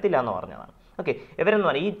ലൈൻസിൽ വരത്തില്ല എന്ന് പറഞ്ഞതാണ്. ഓക്കെ, ഇവരെന്ന്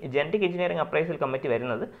പറഞ്ഞാൽ ഈ ജനറ്റിക് എഞ്ചിനീയറിംഗ് അപ്രൈസൽ കമ്മിറ്റി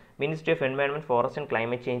വരുന്നത് ministry of environment forest and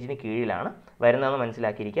climate ചേഞ്ചിന് കീഴിലാണ് വരുന്നതെന്ന്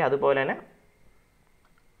മനസ്സിലാക്കിയിരിക്കുക. അതുപോലെ തന്നെ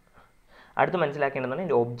അടുത്ത് മനസ്സിലാക്കേണ്ടതാണ്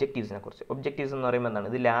ഇതിൻ്റെ ഒബ്ജക്റ്റീവ്സിനെ കുറിച്ച്. ഒബ്ജക്റ്റീവ്സ് എന്ന് പറയുമ്പോൾ എന്താണ്,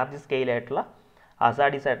 ഇത് ലാർജ് സ്കെയിലായിട്ടുള്ള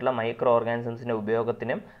ഹസാഡിയസ് ആയിട്ടുള്ള മൈക്രോ ഓർഗാനിസംസിൻ്റെ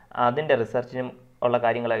ഉപയോഗത്തിനും അതിൻ്റെ റിസർച്ചിനും ഉള്ള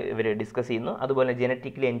കാര്യങ്ങൾ ഇവർ ഡിസ്കസ് ചെയ്യുന്നു. അതുപോലെ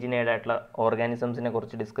ജനറ്റിക്കലി എഞ്ചിനീയർഡ് ആയിട്ടുള്ള ഓർഗാനിസംസിനെ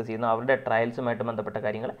കുറിച്ച് ഡിസ്കസ് ചെയ്യുന്നു, അവരുടെ ട്രയൽസുമായിട്ട് ബന്ധപ്പെട്ട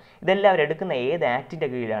കാര്യങ്ങൾ. ഇതെല്ലാം അവരെടുക്കുന്ന ഏത് ആക്ടിൻ്റെ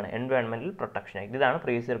കീഴിലാണ്? Environmental protection act. ഇതാണ്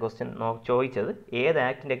പ്രീവിയസ് ഇയർ ക്വസ്റ്റ്യൻ ചോദിച്ചത്, ഏത്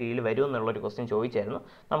ആക്ടിൻ്റെ കീഴിൽ വരും എന്നുള്ളൊരു ക്വസ്റ്റ്യൻ ചോദിച്ചായിരുന്നു.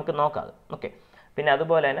 നമുക്ക് നോക്കാം അത്. ഓക്കെ, പിന്നെ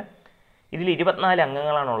അതുപോലെ തന്നെ ഇതിൽ 24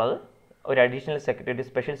 അംഗങ്ങളാണുള്ളത്. ഒരു അഡീഷണൽ സെക്രട്ടറി, ഒരു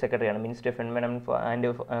സ്പെഷ്യൽ സെക്രട്ടറിയാണ്. Ministry of environment and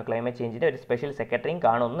climate ചേഞ്ചിൻ്റെ ഒരു സ്പെഷ്യൽ സെക്രട്ടറിയും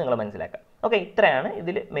കാണുമെന്ന് നിങ്ങൾ മനസ്സിലാക്കാം. ഓക്കെ, ഇത്രയാണ്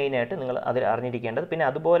ഇതിൽ മെയിനായിട്ട് നിങ്ങൾ അതിൽ അറിഞ്ഞിരിക്കേണ്ടത്. പിന്നെ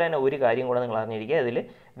അതുപോലെ തന്നെ ഒരു കാര്യം കൂടെ നിങ്ങൾ അറിഞ്ഞിരിക്കുക, ഇതിൽ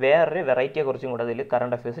വേറൊരു വെറൈറ്റിയെക്കുറിച്ചും കൂടെ ഇതിൽ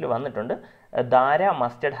കറണ്ട് അഫയേഴ്സിൽ വന്നിട്ടുണ്ട്. ധാര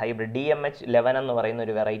മസ്റ്റർഡ് ഹൈബ്രിഡ്, DMH11 എന്ന് പറയുന്ന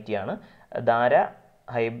ഒരു വെറൈറ്റിയാണ്. ധാര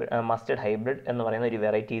മസ്റ്റർഡ് ഹൈബ്രിഡ് എന്ന് പറയുന്ന ഒരു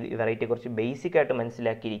വെറൈറ്റിയെക്കുറിച്ച് ബേസിക്കായിട്ട്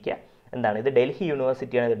മനസ്സിലാക്കിയിരിക്കുക. എന്താണ് ഇത്? ഡൽഹി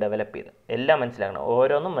യൂണിവേഴ്സിറ്റിയാണ് ഇത് ഡെവലപ്പ് ചെയ്തത്. എല്ലാം മനസ്സിലാക്കണം,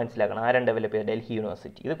 ഓരോന്നും മനസ്സിലാക്കണം. ആരാണ് ഡെവലപ്പ് ചെയ്തത്? ഡൽഹി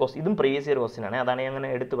യൂണിവേഴ്സിറ്റി. ഇതും പ്രീവിയസ് ഇയർ ക്വസ്റ്റ്യൻ ആണ്, അതാണ് ഞാൻ അങ്ങനെ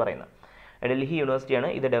എടുത്ത് പറയുന്നത്. ഡൽഹി യൂണിവേഴ്സിറ്റിയാണ്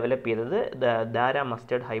ഇത് ഡെവലപ്പ് ചെയ്തത്. ധാര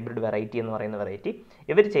മസ്റ്റർഡ് ഹൈബ്രിഡ് വെറൈറ്റി എന്ന് പറയുന്ന വെറൈറ്റി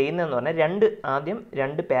ഇവർ ചെയ്യുന്നതെന്ന് പറഞ്ഞാൽ ആദ്യം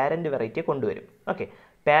രണ്ട് പാരൻറ്റ് വെറൈറ്റിയെ കൊണ്ടുവരും. ഓക്കെ,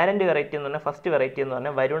 പാരൻറ്റ് വെറൈറ്റി എന്ന് പറഞ്ഞാൽ ഫസ്റ്റ് വെറൈറ്റി എന്ന്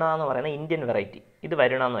പറഞ്ഞാൽ വരുണ എന്ന് പറയുന്ന ഇന്ത്യൻ വെറൈറ്റി. ഇത്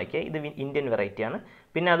വരുണ എന്ന് വയ്ക്കുക, ഇത് ഇന്ത്യൻ വെറൈറ്റിയാണ്.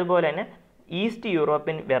 പിന്നെ അതുപോലെ തന്നെ ഈസ്റ്റ്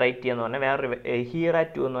യൂറോപ്യൻ വെറൈറ്റി എന്ന് പറഞ്ഞാൽ വേറൊരു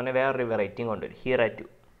ഹീറ2 എന്ന് പറഞ്ഞാൽ വേറൊരു വെറൈറ്റിയും കൊണ്ടുവരും, ഹീറ2.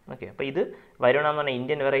 ഓക്കെ, അപ്പോൾ ഇത് വരുണ എന്ന് പറഞ്ഞാൽ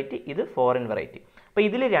ഇന്ത്യൻ വെറൈറ്റി, ഇത് ഫോറിൻ വെറൈറ്റി. അപ്പോൾ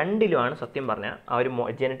ഇതിൽ രണ്ടിലുമാണ് സത്യം പറഞ്ഞാൽ ആ ഒരു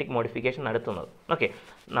ജനറ്റിക് മോഡിഫിക്കേഷൻ നടത്തുന്നത്. ഓക്കെ,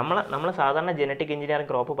 നമ്മൾ സാധാരണ ജനറ്റിക് എഞ്ചിനീയറിംഗ്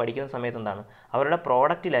ക്രോപ്പ് പഠിക്കുന്ന സമയത്ത് എന്താണ്, അവരുടെ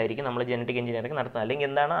പ്രോഡക്റ്റിലായിരിക്കും നമ്മൾ ജനറ്റിക് എഞ്ചിനീയറിംഗ് നടത്തുന്നത്, അല്ലെങ്കിൽ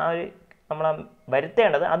എന്താണ് ആ ഒരു നമ്മൾ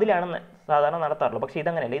വരുത്തേണ്ടത് അതിലാണ് സാധാരണ നടത്താറുള്ളത്. പക്ഷേ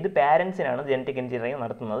ഇതങ്ങനെയല്ല, ഇത് പാരൻസിനാണ് ജനറ്റിക് എഞ്ചിനീയറിംഗ്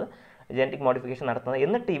നടത്തുന്നത്, ജനറ്റിക് മോഡിഫിക്കേഷൻ നടത്തുന്നത്.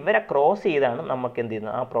 എന്നിട്ട് ഇവരെ ക്രോസ് ചെയ്താണ് നമുക്ക് എന്ത്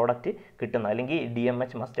ചെയ്യുന്നത്, ആ പ്രോഡക്റ്റ് കിട്ടുന്നത്, അല്ലെങ്കിൽ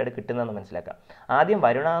DMH മസ്റ്റേർഡ് കിട്ടുന്നതെന്ന് മനസ്സിലാക്കാം. ആദ്യം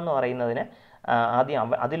വരുണ എന്ന് പറയുന്നതിന്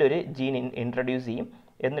ആദ്യം അതിലൊരു ജീൻ ഇൻട്രൊഡ്യൂസ് ചെയ്യും,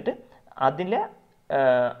 എന്നിട്ട് അതിൽ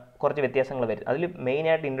കുറച്ച് വ്യത്യാസങ്ങൾ വരും. അതിൽ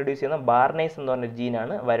മെയിനായിട്ട് ഇൻട്രൊഡ്യൂസ് ചെയ്യുന്ന ബാർനൈസ് എന്ന് പറഞ്ഞൊരു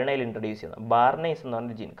ജീനാണ് വരുണയിൽ ഇൻട്രൊഡ്യൂസ് ചെയ്യുന്നത്. ബാർനൈസ് എന്ന്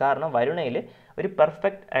പറഞ്ഞൊരു ജീൻ, കാരണം വരുണയിൽ ഒരു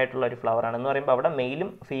പെർഫെക്റ്റ് ആയിട്ടുള്ള ഒരു ഫ്ലവർ ആണെന്ന് പറയുമ്പോൾ അവിടെ മെയിലും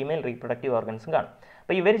ഫീമെയിൽ റീപ്രൊഡക്റ്റീവ് ഓർഗൻസും കാണും.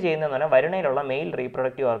 അപ്പോൾ ഇവർ ചെയ്യുന്നതെന്ന് പറഞ്ഞാൽ വരുണയിലുള്ള മെയിൽ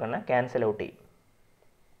റീപ്രൊഡക്റ്റീവ് ഓർഗനെ ക്യാൻസൽ ഔട്ട് ചെയ്യും.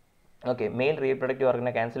 Okay, mail reproductive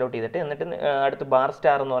ഓർഗനെ cancel out ചെയ്തിട്ട് എന്നിട്ട് അടുത്ത് ബാർ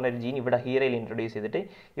സ്റ്റാർ എന്ന് പറഞ്ഞൊരു ജീൻ ഇവിടെ ഹീറയിൽ ഇൻട്രൊഡ്യൂസ് ചെയ്തിട്ട്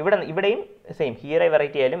ഇവിടെയും സെയിം ഹീറ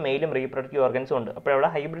വെറൈറ്റി ആയാലും മെയിലും റീപ്രൊഡക്റ്റീവ് ഓർഗൻസും ഉണ്ട്. അപ്പോൾ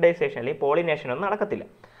അവിടെ ഹൈബ്രിഡൈസേഷൻ അല്ലെങ്കിൽ പോളിനേഷൻ ഒന്നും നടക്കത്തില്ല.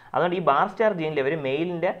 അതുകൊണ്ട് ഈ ബാർ സ്റ്റാർ ജീനിൽ അവർ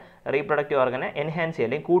മെയിലിൻ്റെ റീപ്രൊഡക്റ്റീവ് ഓർഗനെ എൻഹാൻസ് ചെയ്യും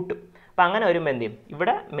അല്ലെങ്കിൽ കൂട്ടും. അപ്പോൾ അങ്ങനെ വരുമ്പോൾ എന്ത് ചെയ്യും,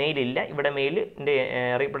 ഇവിടെ മെയിലില്ല, ഇവിടെ മെയിലിൻ്റെ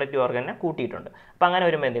റീപ്രൊഡക്റ്റീവ് ഓർഗനെ കൂട്ടിയിട്ടുണ്ട്. അപ്പോൾ അങ്ങനെ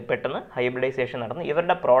വരുമ്പോൾ എന്ത് ചെയ്യും, പെട്ടെന്ന് ഹൈബ്രിഡൈസേഷൻ നടന്ന്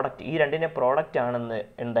ഇവരുടെ പ്രോഡക്റ്റ്, ഈ രണ്ടിൻ്റെ പ്രോഡക്റ്റ് ആണെന്ന്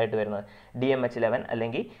എന്തായിട്ട് വരുന്നത്, DMH11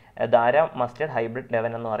 അല്ലെങ്കിൽ ധാര മസ്റ്റേർഡ് ഹൈബ്രിഡ്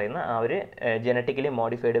 11 എന്ന് പറയുന്ന ആ ഒരു ജനറ്റിക്കലി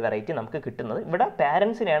മോഡിഫൈഡ് വെറൈറ്റി നമുക്ക് കിട്ടുന്നത്. ഇവിടെ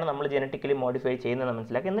പാരൻസിനെയാണ് നമ്മൾ ജനറ്റിക്കലി മോഡിഫൈ ചെയ്യുന്നത്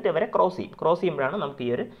മനസ്സിലാക്കി, എന്നിട്ട് ഇവരെ ക്രോസ് ചെയ്യുമ്പോഴാണ് നമുക്ക്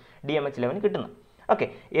ഈ ഒരു DMH11 കിട്ടുന്നത്. ഓക്കെ,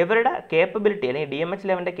 ഇവരുടെ കേപ്പബിലിറ്റി അല്ലെങ്കിൽ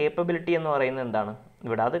DMH11ൻ്റെ കേപ്പബിലിറ്റി എന്ന് പറയുന്നത് എന്താണ്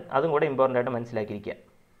ഇവിടെ, അതും കൂടെ ഇമ്പോർട്ടൻ്റ് ആയിട്ട് മനസ്സിലാക്കിയിരിക്കുക.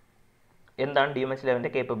 എന്താണ്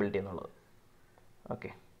DMH11ൻ്റെ കേപ്പബിലിറ്റി എന്നുള്ളത്? ഓക്കെ,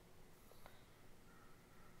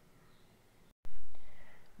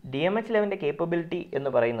 DMH11ൻ്റെ കേപ്പബിലിറ്റി എന്ന്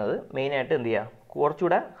പറയുന്നത് മെയിനായിട്ട് എന്ത് ചെയ്യുക,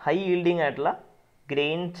 കുറച്ചുകൂടെ ഹൈ ഈൽഡിങ് ആയിട്ടുള്ള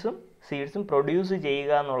ഗ്രെയിൻസും സീഡ്സും പ്രൊഡ്യൂസ്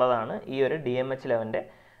ചെയ്യുക എന്നുള്ളതാണ് ഈ ഒരു DMH11ൻ്റെ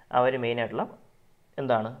അവർ മെയിനായിട്ടുള്ള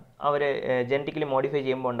എന്താണ് അവർ ജനറ്റിക്കലി മോഡിഫൈ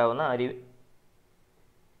ചെയ്യുമ്പോൾ ഉണ്ടാകുന്ന ഒരു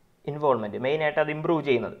ഇൻവോൾവ്മെൻറ്റ്, മെയിനായിട്ട് അത് ഇമ്പ്രൂവ്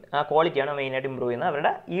ചെയ്യുന്നത്, ആ ക്വാളിറ്റിയാണ് മെയിനായിട്ട് ഇമ്പ്രൂവ് ചെയ്യുന്നത്.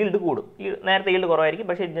 അവരുടെ ഈൽഡ് കൂടും, നേരത്തെ ഈൽഡ് കുറവായിരിക്കും,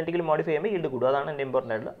 പക്ഷേ ജനറ്റിക്കലി മോഡിഫൈ ചെയ്യുമ്പോൾ ഈൽഡ് കൂടും. അതാണ് എൻ്റെ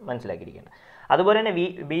ഇമ്പോർട്ടൻ്റ് ആയിട്ട് മനസ്സിലാക്കിയിരിക്കേണ്ടത്. അതുപോലെ തന്നെ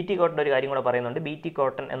BT കോട്ടൻ്റെ ഒരു കാര്യം കൂടെ പറയുന്നുണ്ട്. BT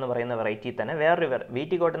കോട്ടൺ എന്ന് പറയുന്ന വെറൈറ്റി തന്നെ വേറൊരു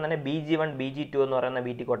BT കോട്ടൺ തന്നെ BG1 BG2 എന്ന് പറയുന്ന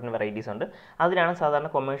BT കോട്ടൺ വെറൈറ്റീസ് ഉണ്ട്. അതിലാണ് സാധാരണ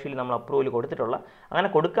കൊമേഴ്ഷ്യലി നമ്മൾ അപ്രൂവൽ കൊടുത്തിട്ടുള്ള. അങ്ങനെ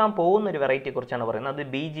കൊടുക്കാൻ പോകുന്ന ഒരു വെറൈറ്റിയെ കുറിച്ചാണ് പറയുന്നത്. അത്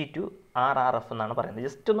BG2 RRF എന്നാണ് പറയുന്നത്.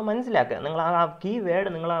 ജസ്റ്റ് ഒന്ന് മനസ്സിലാക്കുക, നിങ്ങൾ ആ കീ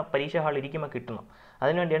വേർഡ് നിങ്ങൾ ആ പരീക്ഷാ ഹാളിൽ ഇരിക്കുമ്പോൾ കിട്ടണം.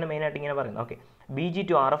 അതിനുവേണ്ടിയാണ് മെയിനായിട്ട് ഇങ്ങനെ പറയുന്നത്. ഓക്കെ,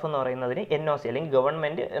 BG2 RF എന്ന് പറയുന്നതിന് NOC അല്ലെങ്കിൽ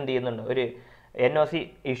ഗവൺമെൻറ് എന്ത് ചെയ്യുന്നുണ്ട്, ഒരു NOC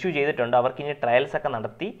ഇഷ്യൂ ചെയ്തിട്ടുണ്ട്. അവർക്ക് ഇനി ട്രയൽസ് ഒക്കെ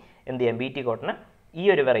നടത്തി എന്ത് ചെയ്യാം, BT കോട്ടന് ഈ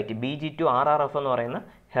ഒരു വെറൈറ്റി BG2 RRF എന്ന് പറയുന്ന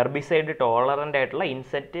ഹെർബിസൈഡ് ടോളറൻ്റ് ആയിട്ടുള്ള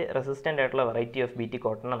ഇൻസെക്റ്റ് റെസിസ്റ്റൻ്റ് ആയിട്ടുള്ള വെറൈറ്റി ഓഫ് BT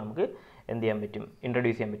കോട്ടനെ നമുക്ക് എന്ത് ചെയ്യാൻ പറ്റും,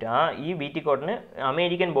 ഇൻട്രൊഡ്യൂസ് ചെയ്യാൻ പറ്റും. ഈ BT കോട്ടന്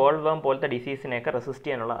അമേരിക്കൻ ബോൾവേം പോലത്തെ ഡിസീസിനെയൊക്കെ റെസിസ്റ്റ്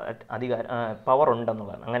ചെയ്യാനുള്ള പവർ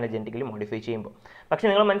ഉണ്ടെന്നുള്ളതാണ് അങ്ങനെ ജനറ്റിക്കലി മോഡിഫൈ ചെയ്യുമ്പോൾ. പക്ഷേ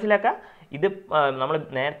നിങ്ങൾ മനസ്സിലാക്കുക, ഇത് നമ്മൾ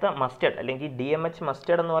നേരത്തെ മസ്റ്റേർഡ് അല്ലെങ്കിൽ DMH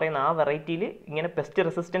മസ്റ്റേർഡ് എന്ന് പറയുന്ന ആ വെറൈറ്റിയിൽ ഇങ്ങനെ പെസ്റ്റ്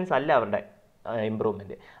റെസിസ്റ്റൻസ് അല്ല അവരുടെ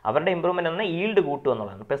ഇമ്പ്രൂവ്മെൻറ്റ്. അവരുടെ ഇമ്പ്രൂവ്മെൻറ്റ് എന്നാൽ ഈൽഡ് കൂട്ടുക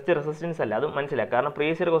എന്നുള്ളതാണ്, പെസ്റ്റ് റെസിസ്റ്റൻസ് അല്ല. അത് മനസ്സിലാക്കുക, കാരണം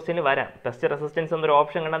പ്രീവിയസ് ഇയർ ക്വസ്റ്റ്യന് വരാം പെസ്റ്റ് റെസിസ്റ്റൻസ് എന്നൊരു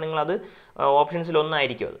ഓപ്ഷൻ കണ്ടാൽ നിങ്ങളത് ഓപ്ഷൻസിൽ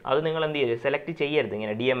ഒന്നായിരിക്കും. അത് നിങ്ങൾ എന്ത് ചെയ്യരുത്, സെലക്ട് ചെയ്യരുത്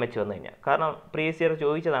ഇങ്ങനെ DMH വന്നു കഴിഞ്ഞാൽ, കാരണം പ്രീവിയസ് ഇയർ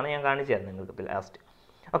ചോദിച്ചതാണ്, ഞാൻ കാണിച്ചു തരാം നിങ്ങൾക്ക് ലാസ്റ്റ്.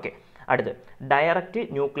 ഓക്കെ, അടുത്ത് direct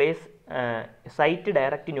nucleus site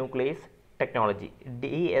direct nucleus technology,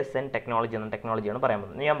 DSN technology എന്ന ടെക്നോളജിയാണ് പറയാൻ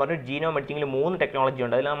പോകുന്നത്. ഞാൻ പറഞ്ഞു ജീനോം എഡിറ്റിങ്ങിൽ 3 ടെക്നോളജി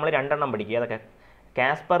ഉണ്ട്, അതിൽ നമ്മൾ 2 പഠിക്കുക. അതൊക്കെ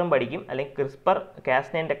കാസ്പറും പഠിക്കും, അല്ലെങ്കിൽ ക്രിസ്പർ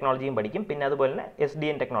Cas9 ടെക്നോളജിയും പഠിക്കും, പിന്നെ അതുപോലെ തന്നെ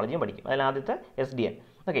SDN ടെക്നോളജിയും പഠിക്കും. അതിൽ ആദ്യത്തെ SDN.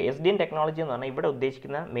 ഓക്കെ, SDN ടെക്നോളജി എന്ന് പറഞ്ഞാൽ ഇവിടെ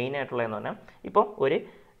ഉദ്ദേശിക്കുന്ന മെയിനായിട്ടുള്ളതെന്ന് പറഞ്ഞാൽ ഇപ്പോൾ ഒരു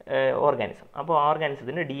ഓർഗാനിസം, അപ്പോൾ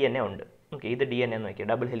ഓർഗാനിസത്തിന് DNA ഉണ്ട്. ഓക്കെ, ഇത് DNA എന്ന് വയ്ക്കുക,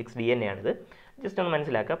 ഡബിൾ ഹെലിക്സ് DNA ആണിത്. ജസ്റ്റ് ഒന്ന്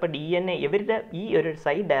മനസ്സിലാക്കുക. അപ്പോൾ DNA ഇവരുടെ ഈ ഒരു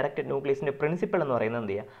സൈഡ് ഡയറക്റ്റഡ് ന്യൂക്ലിയസിൻ്റെ പ്രിൻസിപ്പിൾ എന്ന് പറയുന്നത്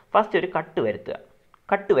എന്ത് ചെയ്യുക, ഫസ്റ്റ് ഒരു കട്ട് വരുത്തുക.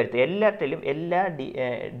 എല്ലാത്തിലും എല്ലാ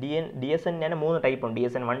DSN 3 ടൈപ്പ് ഉണ്ട്,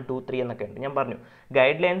 DSN 1, 2, 3 എന്നൊക്കെ ഉണ്ട്. ഞാൻ പറഞ്ഞു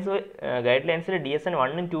ഗൈഡ് ലൈൻസിൽ DSN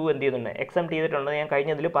 1ഉം 2 എന്ത് ചെയ്യുന്നുണ്ട്, എക്സംപ്റ്റ് ചെയ്തിട്ടുണ്ടെന്ന് ഞാൻ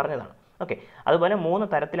കഴിഞ്ഞതിൽ പറഞ്ഞതാണ്. ഓക്കെ, അതുപോലെ 3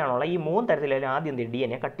 തരത്തിലാണുള്ള. ഈ 3 തരത്തിലായാലും ആദ്യം എന്ത് ചെയ്യും,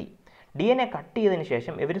 DNA കട്ട് ചെയ്യും. DNA കട്ട് ചെയ്തതിന്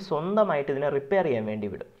ശേഷം ഇവർ സ്വന്തമായിട്ട് ഇതിനെ റിപ്പയർ ചെയ്യാൻ വേണ്ടി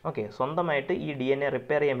വിടും. ഓക്കെ, സ്വന്തമായിട്ട് ഈ DNA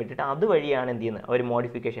റിപ്പയർ ചെയ്യാൻ വേണ്ടിയിട്ട് അതുവഴിയാണ് എന്ത് ചെയ്യുന്നത്, ഒരു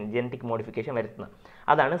മോഡിഫിക്കേഷൻ, ജനറ്റിക് മോഡിഫിക്കേഷൻ വരുത്തുന്നത്.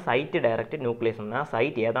 അതാണ് സൈറ്റ് ഡയറക്റ്റഡ് ന്യൂക്ലിയസ് എന്ന്. ആ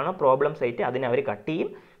സൈറ്റ് ഏതാണോ പ്രോബ്ലം സൈറ്റ് അതിനെ അവർ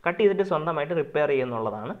കട്ട് ചെയ്തിട്ട് സ്വന്തമായിട്ട് റിപ്പയർ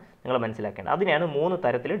ചെയ്യുന്നുള്ളതാണ് നിങ്ങൾ മനസ്സിലാക്കേണ്ടത്. അതിനെയാണ് 3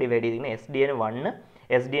 തരത്തിൽ ഡിവൈഡ് ചെയ്തിരിക്കുന്നത്, SDN 1,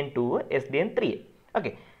 SDN 2, SDN 3.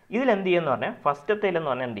 ഓക്കെ, ഇതിലെന്ത് ചെയ്യുമെന്ന് പറഞ്ഞാൽ ഫസ്റ്റത്തേലെന്ന്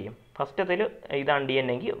പറഞ്ഞാൽ എന്ത് ചെയ്യും, ഫസ്റ്റത്തേൽ ഇതാണ്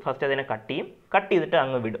DNA എങ്കിൽ ഫസ്റ്റ് അതിനെ കട്ട് ചെയ്തിട്ട്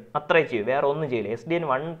അങ്ങ് വിടും, അത്രേ ചെയ്യും, വേറെ ഒന്നും ചെയ്യില്ല. SDN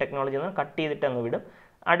 1 ടെക്നോളജി എന്ന് കട്ട് ചെയ്തിട്ട് അങ്ങ് വിടും.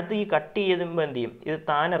 അടുത്ത് ഈ കട്ട് ചെയ്യുമ്പോൾ എന്ത് ചെയ്യും, ഇത്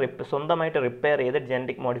താനെ സ്വന്തമായിട്ട് റിപ്പയർ ചെയ്ത്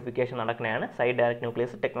ജനറ്റിക് മോഡിഫിക്കേഷൻ നടക്കുന്നതാണ് സൈഡ് ഡയറക്റ്റ്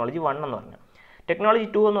ന്യൂക്ലിയസ് ടെക്നോളജി 1 എന്ന് പറഞ്ഞാൽ. ടെക്നോളജി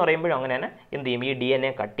 2 എന്ന് പറയുമ്പോഴും അങ്ങനെ തന്നെ എന്ത് ചെയ്യും, ഈ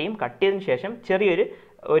DNA കട്ട് ചെയ്തതിന് ശേഷം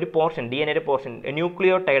ചെറിയൊരു പോർഷൻ, DNA പോർഷൻ,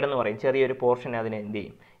 ന്യൂക്ലിയോടൈഡ് എന്ന് പറയും, ചെറിയൊരു പോർഷൻ അതിനെ എന്ത്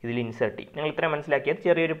ചെയ്യും, ഇതിൽ ഇൻസേർട്ട് ചെയ്യും. നിങ്ങൾ ഇത്രയും മനസ്സിലാക്കിയത്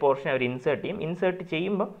ചെറിയൊരു പോർഷൻ അവർ ഇൻസേർട്ട്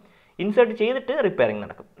ചെയ്യും. ഇൻസേർട്ട് ചെയ്തിട്ട് റിപ്പയറിംഗ്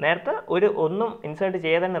നടക്കും. നേരത്തെ ഒന്നും ഇൻസേർട്ട്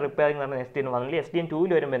ചെയ്ത് തന്നെ റിപ്പയറിംഗ് നടന്ന SDN1 SDN2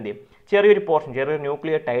 വരുമ്പോൾ എന്ത് ചെയ്യും, ചെറിയൊരു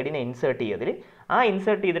ന്യൂക്ലിയർ ടൈഡിനെ ഇൻസേർട്ട് ചെയ്തതിൽ ആ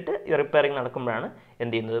ഇൻസേർട്ട് ചെയ്തിട്ട് റിപ്പയറിംഗ് നടക്കുമ്പോഴാണ്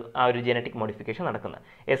എന്ത് ചെയ്യുന്നത്, ആ ഒരു ജനറ്റിക് മോഡിഫിക്കേഷൻ നടക്കുന്നത്.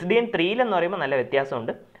 SDN3 എന്ന് പറയുമ്പോൾ നല്ല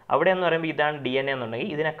വ്യത്യാസമുണ്ട്. അവിടെ എന്ന് പറയുമ്പോൾ ഇതാണ് DNA എന്നുണ്ടെങ്കിൽ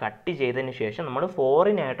ഇതിനെ കട്ട് ചെയ്തതിന് ശേഷം നമ്മൾ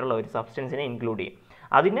ഫോറിൻ ആയിട്ടുള്ള ഒരു സബ്സ്റ്റൻസിനെ ഇൻക്ലൂഡ് ചെയ്യും,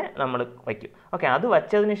 അതിനെ നമ്മൾ വയ്ക്കും. ഓക്കെ, അത്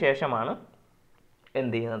വച്ചതിന് ശേഷമാണ്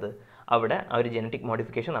എന്ത് ചെയ്യുന്നത്, അവിടെ ആ ഒരു ജനറ്റിക്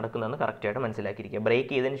മോഡിഫിക്കേഷൻ നടക്കുന്നതെന്ന് കറക്റ്റായിട്ട് മനസ്സിലാക്കിയിരിക്കുക. ബ്രേക്ക്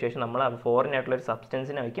ചെയ്തതിന് ശേഷം നമ്മൾ ഫോറിൻ ആയിട്ടുള്ള ഒരു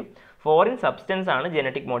സബ്സ്റ്റൻസിനെ വയ്ക്കും. ഫോറിൻ സബ്സ്റ്റൻസ് ആണ്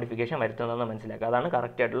ജനറ്റിക് മോഡിഫിക്കേഷൻ വരുത്തുന്നതെന്ന് മനസ്സിലാക്കുക. അതാണ്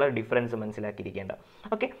കറക്റ്റായിട്ടുള്ള ഡിഫറൻസ് മനസ്സിലാക്കിയിരിക്കേണ്ടത്.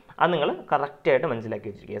 ഓക്കെ, അത് നിങ്ങൾ കറക്റ്റായിട്ട് മനസ്സിലാക്കി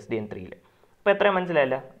വെച്ചിരിക്കുക SDN3. അപ്പോൾ എത്രയും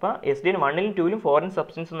മനസ്സിലായില്ല. അപ്പോൾ SDN1 2 ഫോറിൻ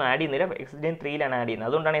സബ്സ്റ്റൻസ് ഒന്നും ആഡ് ചെയ്യുന്നില്ല, SDN3 ആഡ് ചെയ്യുന്നത്.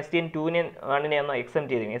 അതുകൊണ്ടാണ് SDN2 ഒന്നും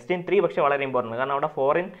എക്സെപ്റ്റ് ചെയ്തത്. SDN3 പക്ഷേ വളരെ ഇമ്പോർട്ടൻ്റ്, കാരണം അവിടെ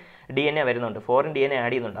ഫോറിൻ DNA വരുന്നുണ്ട്, ഫോറിൻ DNA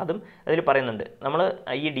ആഡ് ചെയ്യുന്നുണ്ട്. അതും അതിൽ പറയുന്നുണ്ട്. നമ്മൾ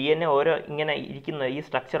ഈ DNA ഓരോ ഇങ്ങനെ ഇരിക്കുന്ന ഈ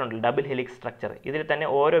സ്ട്രക്ചർ ഉണ്ട്, ഡബിൾ ഹെലിക്സ് സ്ട്രക്ചർ, ഇതിൽ തന്നെ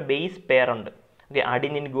ഓരോ ബേസ് പെയർ ഉണ്ട്. ഓക്കെ,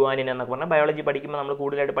 അഡിനിൻ ഗുവാനിൻ എന്നൊക്കെ പറഞ്ഞാൽ ബയോളജി പഠിക്കുമ്പോൾ നമ്മൾ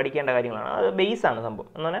കൂടുതലായിട്ട് പഠിക്കേണ്ട കാര്യങ്ങളാണ്. അത് ബേസ് ആണ് സംഭവം.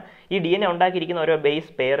 എന്ന് പറഞ്ഞാൽ ഈ DNA ഉണ്ടാക്കിയിരിക്കുന്ന ഓരോ ബേസ്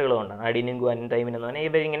പെയറുകളുണ്ടാണ്. അഡിനിൻ ഗുവാനിൻ തൈമിൻ എന്ന് പറഞ്ഞാൽ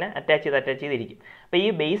ഇവരിങ്ങനെ അറ്റാച്ച് ചെയ്തിരിക്കും. അപ്പോൾ ഈ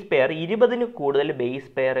ബേസ് പെയർ 20 കൂടുതൽ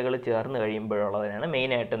ബേസ് പെയറുകൾ ചേർന്ന് കഴിയുമ്പോഴുള്ളതിനാണ്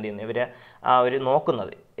മെയിനായിട്ട് എന്ത് ചെയ്യുന്നത്, ഇവർ ആ ഒരു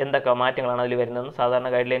നോക്കുന്നത് എന്തൊക്കെ മാറ്റങ്ങളാണ് അതിൽ വരുന്നതെന്ന്. സാധാരണ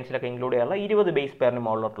ഗൈഡ് ലൈൻസിലൊക്കെ ഇൻക്ലൂഡ് ചെയ്യാറുള്ള 20 ബേസ് പെയറിന്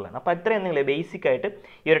മുകളിലോട്ടുള്ളതാണ്. അപ്പോൾ ഇത്രയും നിങ്ങൾ ബേസിക്കായിട്ട്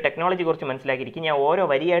ഈ ഒരു ടെക്നോളജി കുറിച്ച് മനസ്സിലാക്കിയിരിക്കും. ഞാൻ ഓരോ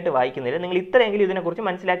വരിയായിട്ട് വായിക്കുന്നില്ല, നിങ്ങൾ ഇത്രയെങ്കിലും ഇതിനെക്കുറിച്ച്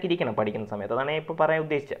മനസ്സിലാക്കിയിരിക്കണം പഠിക്കുന്ന സമയത്ത്. അതാണ് ഞാൻ ഇപ്പോൾ പറയാൻ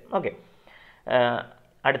ഉദ്ദേശിച്ചത്. ഓക്കെ,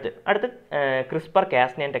 അടുത്ത് ക്രിസ്പർ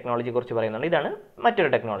കാസ്9 ടെക്നോളജിയെ കുറിച്ച് പറയുന്നുണ്ട്. ഇതാണ് മറ്റൊരു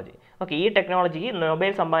ടെക്നോളജി. ഓക്കെ, ഈ ടെക്നോളജിക്ക്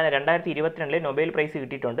നൊബേൽ സമ്മാനം 2022 നൊബേൽ പ്രൈസ്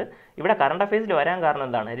കിട്ടിയിട്ടുണ്ട്. ഇവിടെ കറണ്ട് അഫയേഴ്സിൽ വരാൻ കാരണം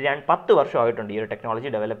എന്താണ്, 10 വർഷമായിട്ടുണ്ട് ഈ ഒരു ടെക്നോളജി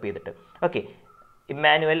ഡെവലപ്പ് ചെയ്തിട്ട്. ഓക്കെ,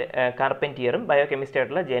 ഇമ്മാനുവൽ കാർപ്പൻറ്റിയറും ബയോകെമിസ്റ്റ്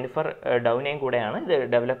ആയിട്ടുള്ള ജെനിഫർ ഡൗനയും കൂടെയാണ് ഇത്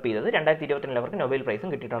ഡെവലപ്പ് ചെയ്തത്. 2022 അവർക്ക് നൊബേൽ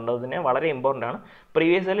പ്രൈസും കിട്ടിയിട്ടുണ്ട്. അതിന് വളരെ ഇമ്പോർട്ടൻ്റ് ആണ്.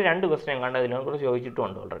 പ്രീവിയസിൽ 2 ക്വസ്റ്റ്യൻ കണ്ട് അതിനെക്കുറിച്ച്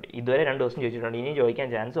ചോദിച്ചിട്ടുണ്ട് ഓൾറെഡി. ഇതുവരെ 2 ക്വസ്റ്റ്യൻ ചോദിച്ചിട്ടുണ്ട്, ഇനിയും ചോദിക്കാൻ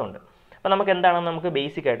ചാൻസും ഉണ്ട്. അപ്പോൾ നമുക്ക് എന്താണെന്ന് നമുക്ക്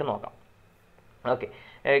ബേസിക്കായിട്ട് നോക്കാം. ഓക്കെ,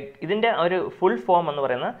 ഇതിൻ്റെ ഒരു ഫുൾ ഫോം എന്ന്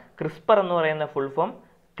പറയുന്ന ക്രിസ്പർ എന്ന് പറയുന്ന full form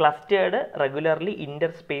clustered regularly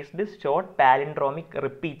ഇൻ്റർസ്പേസ്ഡ് short palindromic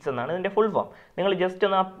repeats എന്നാണ് ഇതിൻ്റെ ഫുൾ ഫോം. നിങ്ങൾ ജസ്റ്റ്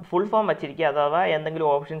ഒന്ന് ആ ഫുൾ ഫോം വെച്ചിരിക്കുക, അഥവാ എന്തെങ്കിലും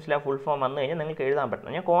ഓപ്ഷൻസിൽ ആ ഫുൾ ഫോം വന്നു കഴിഞ്ഞാൽ നിങ്ങൾക്ക് എഴുതാൻ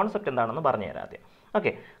പറ്റണം. ഞാൻ കോൺസെപ്റ്റ് എന്താണെന്ന് പറഞ്ഞുതരാം ആദ്യം.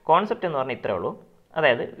 ഓക്കെ, കോൺസെപ്റ്റ് എന്ന് പറഞ്ഞാൽ ഇത്രേ ഉള്ളൂ.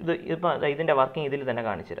 അതായത് ഇപ്പോൾ ഇതിൻ്റെ വർക്കിംഗ് ഇതിൽ തന്നെ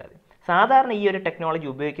കാണിച്ചു തരാം. സാധാരണ ഈ ഒരു ടെക്നോളജി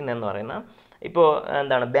ഉപയോഗിക്കുന്നതെന്ന് പറയുന്നത് ഇപ്പോൾ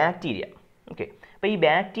എന്താണ്, ബാക്ടീരിയ. ഓക്കെ, അപ്പോൾ ഈ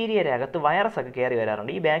ബാക്ടീരിയയുടെ അകത്ത് വൈറസ് ഒക്കെ കയറി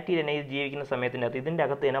വരാറുണ്ട്. ഈ ബാക്ടീരിയ തന്നെ ജീവിക്കുന്ന സമയത്തിൻ്റെ അകത്ത് ഇതിൻ്റെ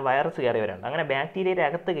അകത്ത് തന്നെ വൈറസ് കയറി വരാറുണ്ട്. അങ്ങനെ ബാക്ടീരിയയുടെ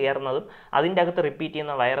അകത്ത് കയറുന്നതും അതിൻ്റെ അകത്ത് റിപ്പീറ്റ്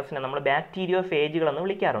ചെയ്യുന്ന വൈറസിനെ നമ്മൾ ബാക്ടീരിയോഫേജുകളെന്ന്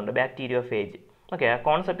വിളിക്കാറുണ്ട്. ബാക്ടീരിയോഫേജ്. ഓക്കെ, ആ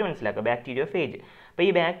കോൺസെപ്റ്റ് മനസ്സിലാക്കുക, ബാക്ടീരിയോഫേജ്. അപ്പോൾ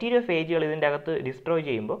ഈ ബാക്ടീരിയോഫേജുകൾ ഇതിൻ്റെ അകത്ത് ഡിസ്ട്രോയ്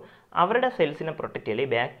ചെയ്യുമ്പോൾ അവരുടെ സെൽസിനെ പ്രൊട്ടക്റ്റ് ചെയ്യില്ല. ഈ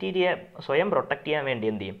ബാക്ടീരിയ സ്വയം പ്രൊട്ടക്റ്റ് ചെയ്യാൻ വേണ്ടി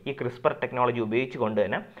എന്ത് ചെയ്യും, ഈ ക്രിസ്പർ ടെക്നോളജി ഉപയോഗിച്ചുകൊണ്ട്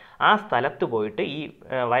തന്നെ ആ സ്ഥലത്ത് പോയിട്ട് ഈ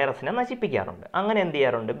വൈറസിനെ നശിപ്പിക്കാറുണ്ട്. അങ്ങനെ എന്ത്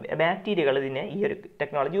ചെയ്യാറുണ്ട്, ബാക്ടീരിയകൾ ഇതിനെ ഈ ഒരു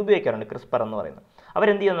ടെക്നോളജി ഉപയോഗിക്കാറുണ്ട്, ക്രിസ്പർ എന്ന് പറയുന്നത്.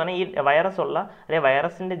 അവരെന്ത് ചെയ്യുമെന്ന് പറഞ്ഞാൽ ഈ വൈറസ് ഉള്ള അല്ലെങ്കിൽ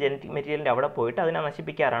വൈറസിൻ്റെ ജനറ്റിക് മെറ്റീരിയലിൻ്റെ അവിടെ പോയിട്ട് അതിനെ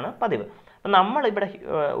നശിപ്പിക്കാറാണ് പതിവ്. അപ്പം നമ്മളിവിടെ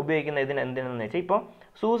ഉപയോഗിക്കുന്ന ഇതിന് എന്തിനെന്ന് വെച്ചാൽ, ഇപ്പോൾ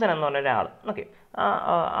സൂസൻ എന്ന് പറഞ്ഞ ഒരാൾ, ഓക്കെ,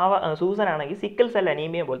 സൂസൻ ആണെങ്കിൽ സിക്കിൾ സെൽ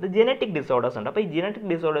അനീമിയ പോലത്തെ ജനറ്റിക് ഡിസോർഡേഴ്സ് ഉണ്ട്. അപ്പോൾ ഈ ജനറ്റിക്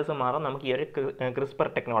ഡിസോർഡേഴ്സ് മാറാൻ നമുക്ക് ഈ ഒരു ക്രിസ്പർ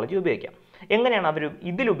ടെക്നോളജി ഉപയോഗിക്കാം. എങ്ങനെയാണ് അവർ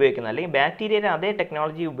ഇതിൽ ഉപയോഗിക്കുന്നത്, അല്ലെങ്കിൽ ബാക്ടീരിയയുടെ അതേ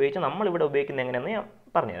ടെക്നോളജി ഉപയോഗിച്ച് നമ്മളിവിടെ ഉപയോഗിക്കുന്നത് എങ്ങനെയാണെന്ന് ഞാൻ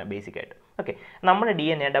പറഞ്ഞുതരാം ബേസിക്കായിട്ട്. ഓക്കെ, നമ്മുടെ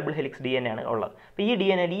DNA ഡബിൾ ഹെലിക്സ് DNA ആണ് ഉള്ളത്. അപ്പോൾ ഈ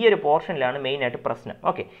DNA ഈ ഒരു പോർഷനിലാണ് മെയിനായിട്ട് പ്രശ്നം.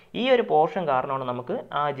 ഓക്കെ, ഈ ഒരു പോർഷൻ കാരണമാണ് നമുക്ക്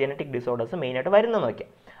ആ ജനറ്റിക് ഡിസോർഡേഴ്സ് മെയിനായിട്ട് വരുന്നത്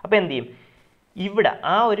നോക്കിയാൽ. അപ്പോൾ എന്ത് ചെയ്യും, ഇവിടെ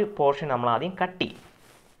ആ ഒരു പോർഷൻ നമ്മൾ ആദ്യം കട്ട് ചെയ്യും.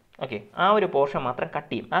 ഓക്കെ, ആ ഒരു പോർഷൻ മാത്രം കട്ട്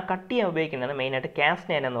ചെയ്യും. ആ കട്ട് ചെയ്യാൻ ഉപയോഗിക്കുന്നതാണ് മെയിനായിട്ട്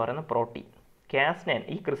Cas9 എന്ന് പറയുന്ന പ്രോട്ടീൻ. Cas9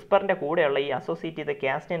 ഈ ക്രിസ്പറിൻ്റെ കൂടെയുള്ള ഈ അസോസിയേറ്റ് ചെയ്ത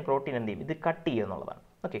Cas9 പ്രോട്ടീൻ എന്ത് ചെയ്യും, ഇത് കട്ട് ചെയ്യുക എന്നുള്ളതാണ്.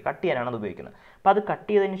 ഓക്കെ, കട്ട് ചെയ്യാനാണ് അത് ഉപയോഗിക്കുന്നത്. അപ്പോൾ അത് കട്ട്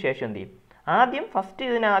ചെയ്തതിന് ശേഷം എന്ത് ചെയ്യും, ഫസ്റ്റ്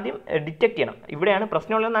ഇതിനാദ്യം ഡിറ്റക്ട് ചെയ്യണം. ഇവിടെയാണ്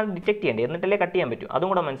പ്രശ്നമുള്ളതെന്നാണ് ഡിറ്റക്ട് ചെയ്യേണ്ടത്, എന്നിട്ടല്ലേ കട്ട് ചെയ്യാൻ പറ്റും. അതും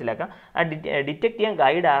കൂടെ മനസ്സിലാക്കാം. ആ ഡിറ്റക്ട് ചെയ്യാൻ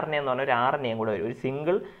ഗൈഡ് RNA എന്ന് പറഞ്ഞ ഒരു RNA കൂടെ വരും, ഒരു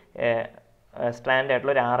സിംഗിൾ സ്ട്രാൻഡ്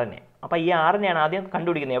ആയിട്ടുള്ള ഒരു RNA. അപ്പോൾ ഈ RNA ആണ് ആദ്യം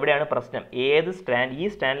കണ്ടുപിടിക്കുന്നത് എവിടെയാണ് പ്രശ്നം, ഏത് സ്ട്രാൻഡ്, ഈ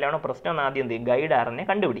സ്ട്രാൻഡിലാണോ പ്രശ്നം എന്ന് ആദ്യം എന്ത് ചെയ്യും, ഗൈഡ് RNA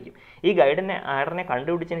കണ്ടുപിടിക്കും. ഈ RNA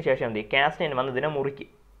കണ്ടുപിടിച്ചതിന് ശേഷം എന്ത് ചെയ്യും, Cas9 വന്ന് ഇതിനെ മുറിക്കും.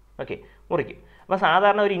 ഓക്കെ, മുറിക്കും. അപ്പോൾ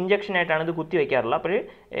സാധാരണ ഒരു ഇഞ്ചക്ഷനായിട്ടാണ് ഇത് കുത്തി വയ്ക്കാറുള്ളത്. അപ്പോൾ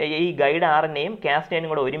ഈ ഗൈഡ് RNAയും Cas9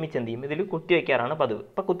 കൂടെ ഒരുമിച്ച് എന്ത് ചെയ്യും, ഇതിൽ കുത്തി വയ്ക്കാറാണ് പതിവ്.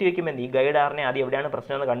 അപ്പോൾ കുത്തി വയ്ക്കുമ്പോൾ എന്ത് ചെയ്യും, ഗൈഡ് RNA ആദ്യം എവിടെയാണ്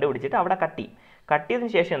പ്രശ്നം എന്ന് കണ്ടുപിടിച്ചിട്ട് അവിടെ കട്ട് ചെയ്യും. കട്ട്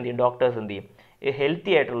ചെയ്തതിന് ശേഷം എന്ത് ചെയ്യും, ഡോക്ടേഴ്സ് എന്ത് ചെയ്യും,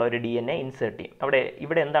 ഹെൽത്തി ആയിട്ടുള്ള ഒരു DNA ഇൻസേർട്ട് ചെയ്യും.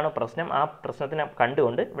 ഇവിടെ എന്താണ് പ്രശ്നം, ആ പ്രശ്നത്തിനെ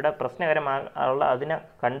കണ്ടുകൊണ്ട് ഇവിടെ പ്രശ്നകരമായുള്ള അതിനെ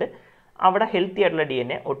കണ്ട് അവിടെ ഹെൽത്തി ആയിട്ടുള്ള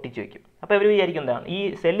DNA ഒട്ടിച്ച് വയ്ക്കും. അപ്പോൾ ഇവർ വിചാരിക്കും എന്താണ്, ഈ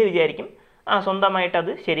സെല്ല് വിചാരിക്കും സ്വന്തമായിട്ട്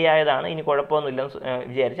അത് ശരിയായതാണ്, ഇനി കുഴപ്പമൊന്നുമില്ലെന്ന്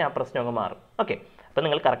വിചാരിച്ച് ആ പ്രശ്നം അങ്ങ് മാറും. ഓക്കെ, അപ്പോൾ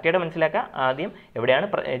നിങ്ങൾ കറക്റ്റായിട്ട് മനസ്സിലാക്കുക, ആദ്യം എവിടെയാണ്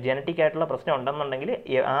ജനറ്റിക് ആയിട്ടുള്ള പ്രശ്നം ഉണ്ടെന്നുണ്ടെങ്കിൽ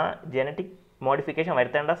ആ ജനറ്റിക് മോഡിഫിക്കേഷൻ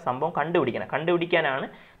വരുത്തേണ്ട സംഭവം കണ്ടുപിടിക്കാനാണ്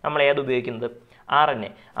നമ്മൾ ഉപയോഗിക്കുന്നത്, RNA,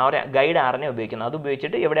 our guide RNA ഉപയോഗിക്കുന്നത്. അത്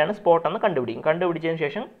ഉപയോഗിച്ചിട്ട് എവിടെയാണ് സ്പോട്ട് എന്ന് കണ്ടുപിടിക്കും. കണ്ടുപിടിച്ചതിന്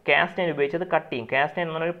ശേഷം കാസ്റ്റൈൻ ഉപയോഗിച്ചത് കട്ട് ചെയ്യും. കാസ്റ്റൈൻ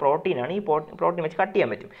എന്ന് പറഞ്ഞൊരു പ്രോട്ടീനാണ്. ഈ പ്രോട്ടീൻ വെച്ച് കട്ട്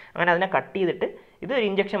ചെയ്യാൻ പറ്റും. അങ്ങനെ അതിനെ കട്ട് ചെയ്തിട്ട് ഇത് ഒരു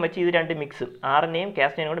ഇഞ്ചക്ഷൻ വെച്ച് ഇത് രണ്ട് മിക്സ് RNAയും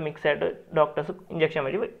കാസ്റ്റൈനും കൂടെ മിക്സ് ആയിട്ട് ഡോക്ടേഴ്സ് ഇഞ്ചക്ഷൻ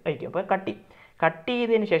വഴി വയ്ക്കും. അപ്പോൾ കട്ട്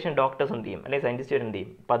ചെയ്തതിന് ശേഷം ഡോക്ടേഴ്സ് എന്ത് ചെയ്യും, അല്ലെങ്കിൽ സയൻറ്റിസ്റ്റ് എന്ത്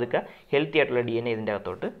ചെയ്യും, പതുക്കെ ഹെൽത്തി ആയിട്ടുള്ള DNA ഇതിൻ്റെ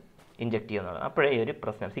അകത്തോട്ട് ഇഞ്ചക്ട് ചെയ്യുന്നതാണ്. അപ്പോഴേ ഈ ഒരു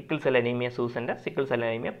പ്രശ്നം sickle cell anaemia, സൂസൻ്റെ sickle cell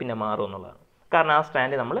anaemia പിന്നെ മാറും എന്നുള്ളതാണ്. കാരണം ആ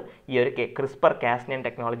സ്ട്രാൻഡ് നമ്മൾ ഈ ഒരു ക്രിസ്പർ കാസ്നിയൻ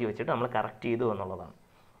ടെക്നോളജി വെച്ചിട്ട് നമ്മൾ കറക്റ്റ് ചെയ്തു എന്നുള്ളതാണ്.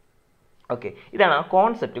 ഓക്കെ, ഇതാണ് ആ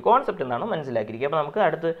കോൺസെപ്റ്റ് എന്താണോ മനസ്സിലാക്കിയിരിക്കുക. അപ്പോൾ നമുക്ക്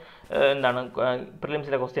അടുത്ത് എന്താണ്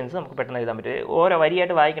പ്രിലിംസിലെ ക്വസ്റ്റ്യൻസ് നമുക്ക് പെട്ടെന്ന് എഴുതാൻ പറ്റും. ഓരോ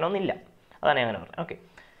വരിയായിട്ട് വായിക്കണമെന്നില്ല, അതാണ് ഞാൻ അങ്ങനെ പറഞ്ഞത്. ഓക്കെ,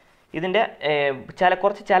 ഇതിൻ്റെ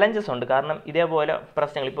കുറച്ച് ചലഞ്ചസ് ഉണ്ട്. കാരണം ഇതേപോലെ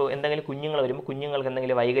പ്രശ്നങ്ങൾ ഇപ്പോൾ എന്തെങ്കിലും കുഞ്ഞുങ്ങൾ വരുമ്പോൾ കുഞ്ഞുങ്ങൾക്ക്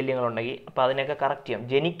എന്തെങ്കിലും വൈകല്യങ്ങളുണ്ടെങ്കിൽ അപ്പോൾ അതിനൊക്കെ കറക്റ്റ് ചെയ്യാം.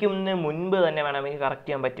 ജനിക്കുന്നതിന് മുൻപ് തന്നെ വേണമെങ്കിൽ കറക്റ്റ്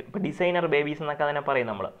ചെയ്യാൻ പറ്റും. ഇപ്പോൾ ഡിസൈനർ ബേബീസ് എന്നൊക്കെ അതിനെ പറയും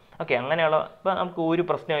നമ്മൾ. ഓക്കെ, അങ്ങനെയുള്ള ഇപ്പോൾ നമുക്ക് ഒരു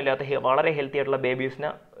പ്രശ്നമില്ലാത്ത വളരെ ഹെൽത്തി ആയിട്ടുള്ള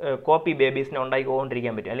ബേബീസിനെ കോപ്പി ബേബീസിനെ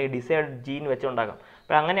ഉണ്ടാക്കിക്കൊണ്ടിരിക്കാൻ പറ്റും, അല്ലെങ്കിൽ ഡിസൈഡ് ജീൻ വെച്ചുണ്ടാക്കാം.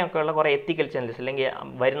 അപ്പോൾ അങ്ങനെയൊക്കെയുള്ള കുറേ എത്തിക്കൽ ചലഞ്ചസ്, അല്ലെങ്കിൽ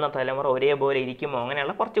വരുന്ന തലമുറ ഒരേപോലെ ഇരിക്കുമോ,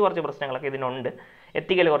 അങ്ങനെയുള്ള കുറച്ച് പ്രശ്നങ്ങളൊക്കെ ഇതിനുണ്ട്.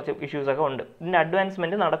 എത്തിക്കൽ കുറച്ച് ഇഷ്യൂസൊക്കെ ഉണ്ട്. ഇതിൻ്റെ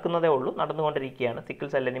അഡ്വാൻസ്മെൻറ്റ് നടക്കുന്നതേ ഉള്ളൂ, നടന്നുകൊണ്ടിരിക്കുകയാണ്. സിക്കിൾ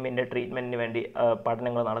സെൽ അനീമിയൻ്റെ ട്രീറ്റ്മെൻറ്റിന് വേണ്ടി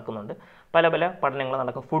പഠനങ്ങൾ നടക്കുന്നുണ്ട്. പല പഠനങ്ങൾ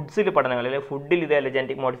നടക്കും. ഫുഡ്സിൽ പഠനങ്ങൾ, അല്ലെങ്കിൽ ഫുഡിൽ ഇതേ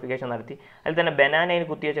ജനറ്റിക് മോഡിഫിക്കേഷൻ നടത്തി അതിൽ തന്നെ ബനാനയിൽ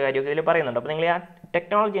കുത്തിവെച്ച കാര്യമൊക്കെ ഇതിൽ പറയുന്നുണ്ട്. അപ്പോൾ നിങ്ങൾ ആ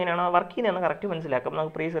ടെക്നോളജി എങ്ങനെയാണ് വർക്ക് ചെയ്യുന്നതെന്ന് കറക്റ്റ് മനസ്സിലാക്കാം.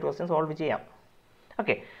 നമുക്ക് പ്രീവിയസ് ക്വസ്റ്റ്യൻ സോൾവ് ചെയ്യാം.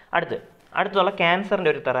 ഓക്കെ, അടുത്തുള്ള ക്യാൻസറിൻ്റെ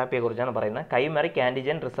ഒരു തെറാപ്പിയെക്കുറിച്ചാണ് പറയുന്നത്. കൈമറിക്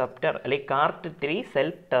ആൻറ്റിജൻ റിസപ്റ്റർ അല്ലെങ്കിൽ CAR-T സെൽ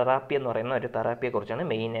തെറാപ്പി എന്ന് പറയുന്ന ഒരു തെറാപ്പിയെക്കുറിച്ചാണ്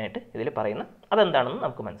മെയിനായിട്ട് ഇതിൽ പറയുന്നത്. അതെന്താണെന്ന്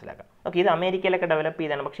നമുക്ക് മനസ്സിലാക്കാം. ഓക്കെ, ഇത് അമേരിക്കയിലൊക്കെ ഡെവലപ്പ്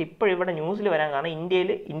ചെയ്താണ്. പക്ഷേ ഇപ്പോൾ ഇവിടെ ന്യൂസിൽ വരാൻ കാരണം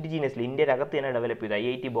ഇന്ത്യയുടെ അകത്ത് തന്നെ ഡെവലപ്പ് ചെയ്തു.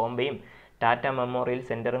 IIT ബോംബെയും ടാറ്റ മെമ്മോറിയൽ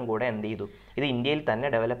സെൻറ്ററും കൂടെ എന്ത് ചെയ്തു, ഇത് ഇന്ത്യയിൽ തന്നെ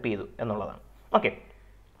ഡെവലപ്പ് ചെയ്തു എന്നുള്ളതാണ്. ഓക്കെ,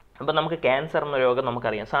 അപ്പോൾ നമുക്ക് ക്യാൻസർ എന്ന രോഗം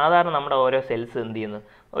നമുക്കറിയാം. സാധാരണ നമ്മുടെ ഓരോ സെൽസ് എന്ത് ചെയ്യുന്നു,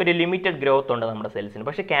 ഒരു ലിമിറ്റഡ് ഗ്രോത്ത് ഉണ്ട് നമ്മുടെ സെൽസിന്.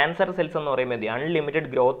 പക്ഷേ ക്യാൻസർ സെൽസ് എന്ന് പറയുമ്പോൾ അൺലിമിറ്റഡ്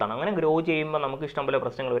ഗ്രോത്ത് ആണ്. അങ്ങനെ ഗ്രോ ചെയ്യുമ്പോൾ നമുക്ക് ഇഷ്ടംപോലെ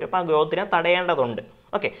പ്രശ്നങ്ങൾ വരും. അപ്പോൾ ആ ഗ്രോത്തിനെ തടയേണ്ടതുണ്ട്.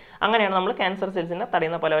 ഓക്കെ, അങ്ങനെയാണ് നമ്മൾ ക്യാൻസർ സെൽസിനെ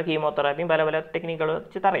തടയുന്ന പല കീമോതെറാപ്പിയും പല ടെക്നിക്കുകൾ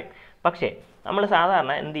വെച്ച് തടയും. പക്ഷേ നമ്മൾ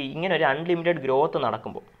സാധാരണ ഇങ്ങനെ ഒരു അൺലിമിറ്റഡ് ഗ്രോത്ത്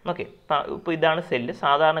നടക്കുമ്പോൾ, ഓക്കെ, ഇപ്പോൾ ഇതാണ് സെല്ല്,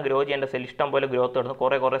 സാധാരണ ഗ്രോ ചെയ്യേണ്ട സെല്ല് ഇഷ്ടംപോലെ ഗ്രോത്ത് നടന്ന്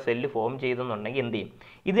കുറേ സെല്ല് ഫോം ചെയ്തെന്നുണ്ടെങ്കിൽ എന്ത് ചെയ്യും,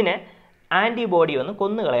 ഇതിനെ ആൻറ്റിബോഡി ഒന്ന്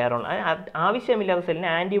കൊന്നു കളയാറുണ്ട്. ആവശ്യമില്ലാത്ത സെല്ലിനെ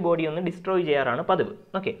ആൻറ്റിബോഡി ഒന്ന് ഡിസ്ട്രോയ് ചെയ്യാറാണ് പതിവ്.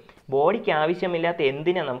 ഓക്കെ, ബോഡിക്ക് ആവശ്യമില്ലാത്ത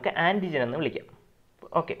എന്തിനെ നമുക്ക് ആൻറ്റിജൻ എന്ന് വിളിക്കാം.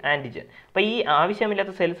 Okay, antigen. അപ്പോൾ ഈ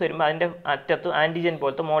ആവശ്യമില്ലാത്ത സെൽസ് വരുമ്പോൾ അതിൻ്റെ അറ്റത്ത് ആൻറ്റിജൻ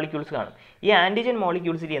പോലത്തെ മോളിക്യൂൾസ് കാണും. ഈ ആൻറ്റിജൻ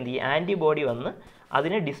മോളിക്യൂൾസിൽ എന്ത് ചെയ്യും, ആൻറ്റിബോഡി വന്ന്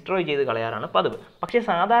അതിനെ ഡിസ്ട്രോയ് ചെയ്ത് കളയാറാണ് പതിവ്. പക്ഷേ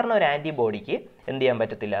സാധാരണ ഒരു ആൻറ്റിബോഡിക്ക് എന്ത് ചെയ്യാൻ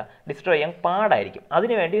പറ്റത്തില്ല, ഡിസ്ട്രോയ് ചെയ്യാൻ പാടായിരിക്കും.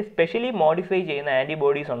 അതിനുവേണ്ടി സ്പെഷ്യലി മോഡിഫൈ ചെയ്യുന്ന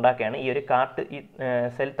ആൻറ്റിബോഡീസ് ഉണ്ടാക്കുകയാണ് ഈ ഒരു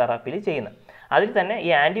സെൽ തെറാപ്പിയിൽ ചെയ്യുന്നത്. അതിൽ തന്നെ ഈ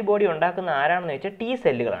ആൻറ്റിബോഡി ഉണ്ടാക്കുന്ന ആരാണെന്ന് വെച്ചാൽ T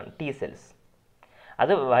സെല്ലുകളാണ്. T സെൽസ്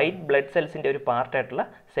അത് വൈറ്റ് ബ്ലഡ് സെൽസിൻ്റെ ഒരു പാർട്ടായിട്ടുള്ള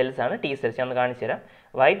സെൽസാണ് T സെൽസ്. ഞാൻ ഒന്ന് കാണിച്ചു തരാം.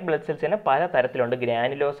 വൈറ്റ് ബ്ലഡ് സെൽസിന് പല തരത്തിലുണ്ട്.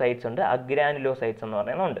 ഗ്രാനുലോസൈറ്റ്സ് ഉണ്ട്, അഗ്രാനുലോസൈറ്റ്സ് എന്ന്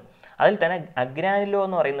പറയുന്നുണ്ട്. അതിൽ തന്നെ അഗ്രാനുലോ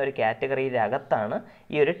എന്ന് പറയുന്ന ഒരു കാറ്റഗറിയുടെ അകത്താണ്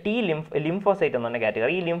ഈ ഒരു ലിംഫോസൈറ്റ് എന്ന് പറഞ്ഞ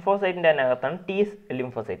കാറ്റഗറി. ഈ ലിംഫോസൈറ്റിൻ്റെ തന്നെ അകത്താണ്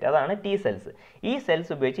ലിംഫോസൈറ്റ്, അതാണ് T സെൽസ്. ഈ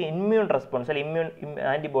സെൽസ് ഉപയോഗിച്ച് ഇമ്മ്യൂൺ റെസ്പോൺസ്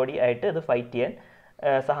ആൻറ്റിബോഡി ആയിട്ട് ഇത് ഫൈറ്റ് ചെയ്യാൻ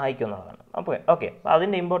സഹായിക്കുന്നതാണ്. അപ്പോൾ ഓക്കെ,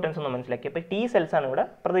 അതിൻ്റെ ഇമ്പോർട്ടൻസ് ഒന്ന് മനസ്സിലാക്കി. അപ്പോൾ T സെൽസാണ് ഇവിടെ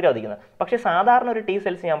പ്രതിരോധിക്കുന്നത്. പക്ഷേ സാധാരണ ഒരു T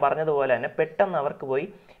സെൽസ് ഞാൻ പറഞ്ഞതുപോലെ തന്നെ പെട്ടെന്ന് അവർക്ക് പോയി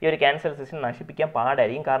ഈ ഒരു ക്യാൻസർ സെൽസിനെ നശിപ്പിക്കാൻ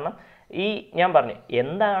പാടായിരിക്കും. കാരണം ഞാൻ പറഞ്ഞു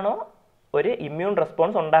എന്താണോ ഒരു ഇമ്മ്യൂൺ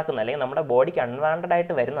റെസ്പോൺസ് ഉണ്ടാക്കുന്നത്, അല്ലെങ്കിൽ നമ്മുടെ ബോഡിക്ക് അൺവാണ്ടഡ്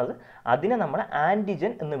ആയിട്ട് വരുന്നത്, അതിനെ നമ്മൾ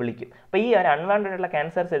ആൻറ്റിജൻ എന്ന് വിളിക്കും. അപ്പോൾ ഈ ഒരു അൺവാണ്ടഡ് ആയിട്ടുള്ള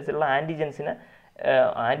ക്യാൻസർ സെൽസിലുള്ള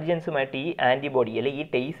ആൻറ്റിജൻസുമായിട്ട് ഈ ആൻറ്റിബോഡി അല്ലെങ്കിൽ ഈ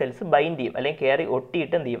T സെൽസ് ബൈൻഡ് ചെയ്യും, അല്ലെങ്കിൽ കയറി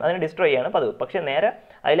ഒട്ടിയിട്ട് എന്ത് ചെയ്യും, അതിനെ ഡിസ്ട്രോയ് ചെയ്യാണ് പതിവ്. പക്ഷേ നേരെ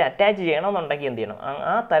അതിൽ അറ്റാച്ച് ചെയ്യണമെന്നുണ്ടെങ്കിൽ എന്ത് ചെയ്യണം,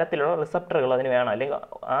 ആ തരത്തിലുള്ള റിസപ്റ്ററുകൾ അതിന് വേണം, അല്ലെങ്കിൽ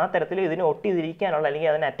ആ തരത്തിൽ ഇതിന് ഒട്ടിയിരിക്കാനുള്ള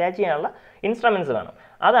അല്ലെങ്കിൽ അതിനെ അറ്റാച്ച് ചെയ്യാനുള്ള ഇൻസ്ട്രുമെൻറ്റ്സ് വേണം.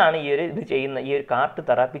 അതാണ് ഈ ഒരു CAR-T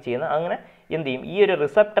തെറാപ്പി ചെയ്യുന്നത്. അങ്ങനെ എന്ത് ചെയ്യും, ഈ ഒരു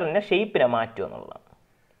റിസപ്റ്ററിൻ്റെ ഷേപ്പിനെ മാറ്റുക എന്നുള്ളതാണ്.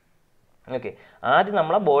 ഓക്കെ, ആദ്യം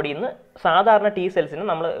നമ്മളെ ബോഡിയിൽ നിന്ന് സാധാരണ T സെൽസിനെ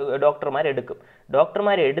നമ്മൾ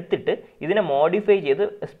ഡോക്ടർമാർ എടുത്തിട്ട് ഇതിനെ മോഡിഫൈ ചെയ്ത്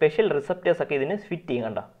സ്പെഷ്യൽ റിസപ്റ്റേഴ്സൊക്കെ ഇതിന് ഫിറ്റ് ചെയ്യും.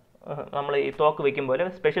 കണ്ടോ, നമ്മൾ ഈ തോക്ക് വയ്ക്കും പോലെ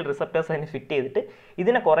സ്പെഷ്യൽ റിസപ്റ്റേഴ്സ് അതിന് ഫിറ്റ് ചെയ്തിട്ട്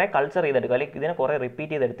ഇതിനെ കുറേ കൾച്ചർ ചെയ്തെടുക്കുക, അല്ലെങ്കിൽ ഇതിനെ കുറേ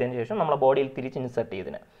റിപ്പീറ്റ് ചെയ്തെടുത്തതിന് ശേഷം നമ്മളെ ബോഡിയിൽ തിരിച്ച് ഇൻസെർട്ട്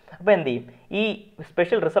ചെയ്തിന്. അപ്പോൾ എന്ത് ചെയ്യും, ഈ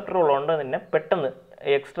സ്പെഷ്യൽ റിസപ്റ്ററുകളുണ്ട് തന്നെ പെട്ടെന്ന്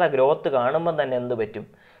എക്സ്ട്രാ ഗ്രോത്ത് കാണുമ്പം തന്നെ എന്ത് പറ്റും,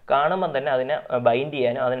 അതിനെ ബൈൻഡ്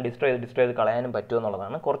ചെയ്യാനും അതിനെ ഡിസ്ട്രോയ് ചെയ്ത് കളയാനും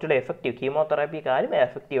പറ്റുമെന്നുള്ളതാണ്. കുറച്ചുകൂടെ എഫക്റ്റീവ്, കീമോതെറാപ്പിക്കാരും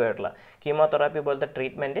എഫക്റ്റീവായിട്ടുള്ള കീമോതെറാപ്പി പോലത്തെ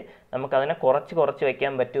ട്രീറ്റ്മെൻറ്റ് നമുക്കതിനെ കുറച്ച്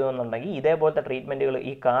വയ്ക്കാൻ പറ്റുമെന്നുണ്ടെങ്കിൽ ഇതേപോലത്തെ ട്രീറ്റ്മെൻറ്റുകൾ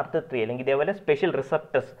ഈ CAR-T അല്ലെങ്കിൽ ഇതേപോലെ സ്പെഷ്യൽ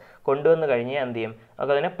റിസപ്റ്റേഴ്സ് കൊണ്ടുവന്ന് കഴിഞ്ഞാൽ എന്ത് ചെയ്യും,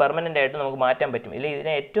 നമുക്ക് അതിനെ പെർമനൻ്റ് ആയിട്ട് നമുക്ക് മാറ്റാൻ പറ്റും. ഇല്ലെങ്കിൽ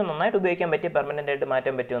ഇതിനെ ഏറ്റവും നന്നായിട്ട് ഉപയോഗിക്കാൻ പറ്റിയ പെർമനൻ്റ് ആയിട്ട്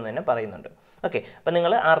മാറ്റാൻ പറ്റുമെന്ന് തന്നെ പറയുന്നുണ്ട്. ഓക്കെ, അപ്പോൾ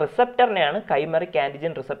നിങ്ങൾ ആ റിസപ്റ്ററിനെയാണ് കൈമറിക്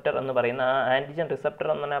ആൻറ്റിജൻ റിസപ്റ്റർ എന്ന് പറയുന്ന ആ ആൻറ്റിജൻ റിസപ്റ്റർ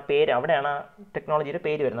എന്ന് പറഞ്ഞ പേര്, അവിടെയാണ് ആ ടെക്നോളജിയുടെ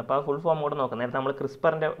പേര് വരുന്നത്. അപ്പോൾ ആ ഫുൾ ഫോം കൂടെ നോക്കാം. നേരത്തെ നമ്മൾ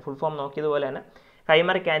ക്രിസ്പറിൻ്റെ ഫുൾ ഫോം നോക്കിയതുപോലെ തന്നെ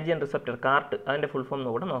കൈമറിക് ആൻറ്റിജൻ റിസപ്റ്റർ CAR-T അതിൻ്റെ ഫുൾ ഫോം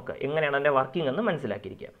കൂടെ നോക്കുക, എങ്ങനെയാണ് അതിൻ്റെ വർക്കിംഗ് എന്ന്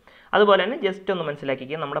മനസ്സിലാക്കിയിരിക്കുക. അതുപോലെ തന്നെ ജസ്റ്റ് ഒന്ന്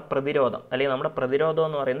മനസ്സിലാക്കിക്കുക, നമ്മുടെ പ്രതിരോധം അല്ലെങ്കിൽ നമ്മുടെ പ്രതിരോധം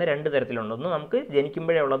എന്ന് പറയുന്നത് 2 തരത്തിലുണ്ട്. ഒന്ന് നമുക്ക്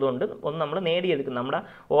ജനിക്കുമ്പോഴേ ഉള്ളതുകൊണ്ട്, ഒന്ന് നമ്മൾ നേടിയെടുക്കുന്ന നമ്മുടെ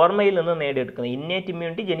ഓർമ്മയിൽ നിന്ന് നേടിയെടുക്കുന്നത് ഇന്നേറ്റ്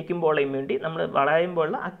ഇമ്മ്യൂണിറ്റി, ജനിക്കുമ്പോഴുള്ള ഇമ്മ്യൂണിറ്റി, നമ്മൾ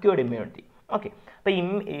വളരുമ്പോഴുള്ള അക്വേർഡ് ഇമ്മ്യൂണിറ്റി. ഓക്കെ, അപ്പോൾ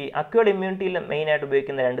ഈ അക്വേർഡ് ഇമ്മ്യൂണിറ്റിയിൽ മെയിനായിട്ട്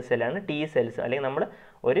ഉപയോഗിക്കുന്ന 2 സെല്ലാണ് ടി സെൽസ്. അല്ലെങ്കിൽ നമ്മൾ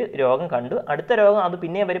ഒരു രോഗം കണ്ടു, അടുത്ത രോഗം അത്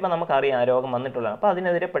പിന്നെ വരുമ്പോൾ നമുക്കറിയാം ആ രോഗം വന്നിട്ടുള്ളതാണ്. അപ്പോൾ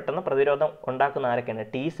അതിനെതിരെ പെട്ടെന്ന് പ്രതിരോധം ഉണ്ടാക്കുന്ന ആരൊക്കെയാണ്?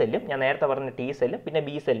 ടി സെല്ലും, ഞാൻ നേരത്തെ പറഞ്ഞ ടി സെല്ലും, പിന്നെ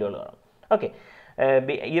ബി സെല്ലുകളാണ്. ഓക്കെ,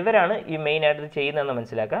 ഇവരാണ് ഈ മെയിനായിട്ട് ചെയ്യുന്നതെന്ന്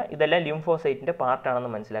മനസ്സിലാക്കുക. ഇതെല്ലാം ലിംഫോസൈറ്റിൻ്റെ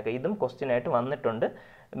പാർട്ടാണെന്ന് മനസ്സിലാക്കുക. ഇതും ക്വസ്റ്റ്യനായിട്ട് വന്നിട്ടുണ്ട്.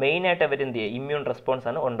 മെയിനായിട്ട് അവരെന്ത് ചെയ്യുക? ഇമ്മ്യൂൺ റെസ്പോൺസ്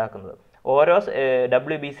ആണ് ഉണ്ടാക്കുന്നത്. ഓരോ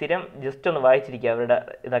WBCയിലും ജസ്റ്റ് ഒന്ന് വായിച്ചിരിക്കുക അവരുടെ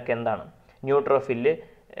ഇതൊക്കെ എന്താണ്. ന്യൂട്രോഫില്,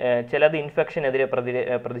 ചിലത് ഇൻഫെക്ഷനെതിരെ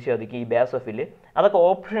പ്രതിഷേധിക്കും, ഈ ബാസോഫില്, അതൊക്കെ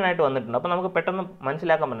ഓപ്ഷനായിട്ട് വന്നിട്ടുണ്ട്. അപ്പോൾ നമുക്ക് പെട്ടെന്ന്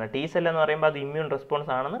മനസ്സിലാക്കാൻ പറ്റണം. ടി സെൽ എന്ന് പറയുമ്പോൾ അത് ഇമ്മ്യൂൺ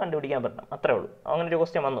റെസ്പോൺസ് ആണെന്ന് കണ്ടുപിടിക്കാൻ പറ്റണം, അത്രേ ഉള്ളൂ. അങ്ങനെ ഒരു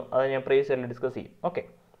ക്വസ്റ്റ്യൻ വന്നു, അത് ഞാൻ പ്രീവിയസ് ഡിസ്കസ് ചെയ്യും. ഓക്കെ,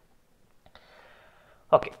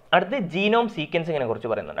 അടുത്ത് ജീനോം സീക്വൻസിങ്ങിനെ കുറിച്ച്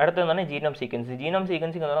പറയുന്നുണ്ട്. അടുത്തെന്താണ് ജീനോം സീക്വൻസിങ്. ജീനോം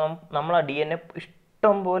സീക്വൻസിങ് എന്ന് പറഞ്ഞാൽ നമ്മളെ DNA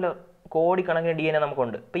ഇഷ്ടം പോലെ കോടിക്കണക്കിന് DNA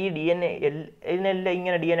നമുക്കുണ്ട്. അപ്പോൾ ഈ DNA ഇതിനെല്ലാം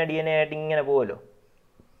ഇങ്ങനെ DNA ആയിട്ട് ഇങ്ങനെ പോകുമല്ലോ,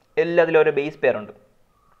 എല്ലാത്തിലും ഓരോ ബേസ് പെയറുണ്ട്.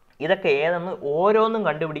 ഇതൊക്കെ ഏതെന്ന് ഓരോന്നും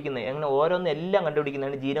കണ്ടുപിടിക്കുന്നത്, അങ്ങനെ ഓരോന്നും എല്ലാം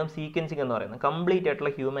കണ്ടുപിടിക്കുന്നതാണ് ജീനോം സീക്വൻസിങ് എന്ന് പറയുന്നത്. കംപ്ലീറ്റ്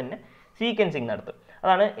ആയിട്ടുള്ള ഹ്യൂമനെ സീക്വൻസിങ് നടത്തും,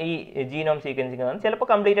 അതാണ് ഈ ജീനോം സീക്വൻസിങ് എന്ന് പറയുന്നത്. ചിലപ്പോൾ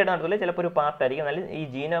കംപ്ലീറ്റ് ആയിട്ട് നടത്തില്ല, ചിലപ്പോൾ ഒരു പാർട്ടായിരിക്കും. എന്നാലും ഈ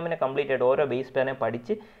ജീനോമിനെ കംപ്ലീറ്റ് ആയിട്ട് ഓരോ ബേസ് പെയറിനെ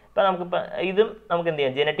പഠിച്ച്, ഇപ്പോൾ നമുക്കിപ്പോൾ ഇതും നമുക്ക് എന്ത്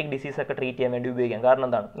ചെയ്യാം, ജനറ്റിക് ഡിസീസൊക്കെ ട്രീറ്റ് ചെയ്യാൻ വേണ്ടി ഉപയോഗിക്കാം. കാരണം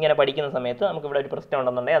എന്താണ്, ഇങ്ങനെ പഠിക്കുന്ന സമയത്ത് നമുക്ക് ഇവിടെ ഒരു പ്രശ്നം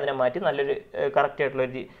ഉണ്ടെന്നുണ്ടെങ്കിൽ അതിനെ മാറ്റി നല്ലൊരു കറക്റ്റ്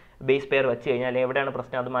ആയിട്ടുള്ളൊരു ബേസ് പെയർ വെച്ച് കഴിഞ്ഞാൽ, അല്ലെങ്കിൽ എവിടെയാണ്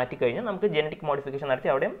പ്രശ്നം അത് മാറ്റി കഴിഞ്ഞാൽ നമുക്ക് ജനറ്റിക് മോഡിഫിക്കേഷൻ നടത്തി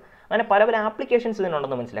അവിടെയും അങ്ങനെ പല പല ആപ്ലിക്കേഷൻസ്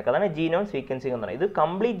ഇതിനുണ്ടെന്ന് മനസ്സിലാക്കുക. അതാണ് ജീനോം സീക്വൻസിങ് എന്ന് പറയുന്നത്. ഇത്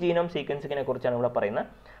കംപ്ലീറ്റ് ജീനോം സീക്വൻസിങ്ങിനെ കുറിച്ചാണ് ഇവിടെ പറയുന്നത്.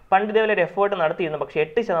 പണ്ട് ഇതേപോലെ ഒരു എഫേർട്ട് നടത്തിയിരുന്നു, പക്ഷേ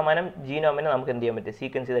 8% ജീനോമിനെ നമുക്ക് എന്ത് ചെയ്യാൻ പറ്റും,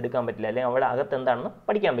 സീക്വൻസ് ചെയ്തെടുക്കാൻ പറ്റില്ല, അല്ലെങ്കിൽ അവിടെ അകത്ത് എന്താണെന്ന്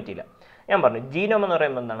പഠിക്കാൻ പറ്റില്ല. ഞാൻ പറഞ്ഞു ജീനോം എന്ന്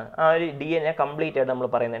പറയുമ്പോൾ എന്താണ്, ആ ഒരു DNA കംപ്ലീറ്റ് ആയിട്ട് നമ്മൾ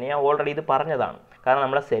പറയുന്നത്. ഞാൻ ഓൾറെഡി ഇത് പറഞ്ഞതാണ്. കാരണം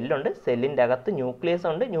നമ്മുടെ സെല്ലുണ്ട്, സെല്ലിൻ്റെ അകത്ത് ന്യൂക്ലിയസ്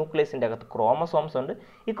ഉണ്ട്, ന്യൂക്ലിയസിൻ്റെ അകത്ത് ക്രോമസോംസ് ഉണ്ട്,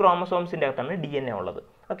 ഈ ക്രോമസോംസിൻ്റെ അകത്താണ് DNA ഉള്ളത്.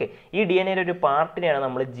 ഓക്കെ, ഈ DNAയുടെ ഒരു പാർട്ടിനെയാണ്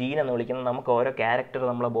നമ്മൾ ജീൻ എന്ന് വിളിക്കുന്നത്. നമുക്ക് ഓരോ ക്യാരക്ടർ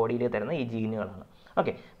നമ്മുടെ ബോഡിയിൽ തരുന്ന ഈ ജീനുകളാണ്.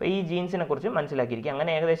 ഓക്കെ, അപ്പോൾ ഈ ജീൻസിനെ കുറിച്ച് മനസ്സിലാക്കിയിരിക്കുക.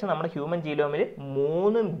 അങ്ങനെ ഏകദേശം നമ്മുടെ ഹ്യൂമൻ ജീനോമിൽ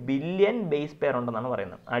 3 ബില്യൺ ബേസ് പെയർ ഉണ്ടെന്നാണ്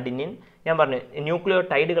പറയുന്നത്. അഡിനിൻ, ഞാൻ പറഞ്ഞു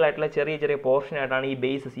ന്യൂക്ലിയോടൈഡുകളായിട്ടുള്ള ചെറിയ ചെറിയ പോർഷനായിട്ടാണ് ഈ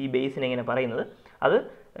ബേസിനെ ഇങ്ങനെ പറയുന്നത്. അത്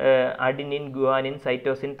അഡിനിൻ, ഗുവാനിൻ,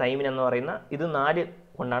 സൈറ്റോസിൻ, തൈമിൻ എന്ന് പറയുന്ന ഇത് 4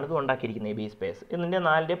 കൊണ്ടാണ് ഇത് ഉണ്ടാക്കിയിരിക്കുന്നത്, ഈ ബേസ് പെയർസ്. ഇതിൻ്റെ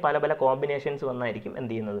 4 പല പല കോമ്പിനേഷൻസ് വന്നായിരിക്കും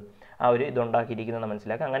എന്ത് ചെയ്യുന്നത്, ആ ഒരു ഇത് ഉണ്ടാക്കിയിരിക്കുന്നത്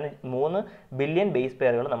മനസ്സിലാക്കുക. അങ്ങനെ 3 ബില്യൺ ബേസ്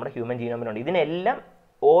പെയറുകൾ നമ്മുടെ ഹ്യൂമൻ ജീനോമിലുണ്ട്. ഇതിനെല്ലാം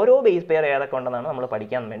ഓരോ ബേസ് പെയർ ഏതൊക്കെ ഉണ്ടെന്നാണ് നമ്മൾ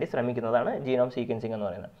പഠിക്കാൻ വേണ്ടി ശ്രമിക്കുന്നതാണ് ജീനോം സീക്വൻസിങ് എന്ന്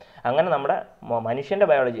പറയുന്നത്. അങ്ങനെ നമ്മുടെ മനുഷ്യൻ്റെ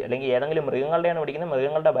ബയോളജി, അല്ലെങ്കിൽ ഏതെങ്കിലും മൃഗങ്ങളുടെയാണ് പഠിക്കുന്നത്,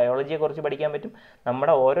 മൃഗങ്ങളുടെ ബയോളജിയെക്കുറിച്ച് പഠിക്കാൻ പറ്റും.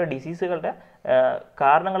 നമ്മുടെ ഓരോ ഡിസീസുകളുടെ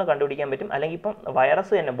കാരണങ്ങൾ കണ്ടുപിടിക്കാൻ പറ്റും. അല്ലെങ്കിൽ ഇപ്പം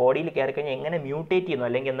വൈറസ് തന്നെ ബോഡിയിൽ കയറി കഴിഞ്ഞാൽ എങ്ങനെ മ്യൂട്ടേറ്റ് ചെയ്യുന്നു,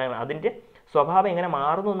 അല്ലെങ്കിൽ എന്താണ് അതിൻ്റെ സ്വഭാവം എങ്ങനെ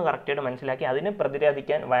മാറുന്നു എന്ന് കറക്റ്റായിട്ട് മനസ്സിലാക്കി അതിന്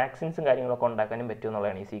പ്രതിരോധിക്കാൻ വാക്സിൻസും കാര്യങ്ങളൊക്കെ ഉണ്ടാക്കാനും പറ്റും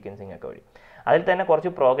എന്നുള്ളതാണ് ഈ സീക്വൻസിങ് ഒക്കെ വഴി. അതിൽ തന്നെ കുറച്ച്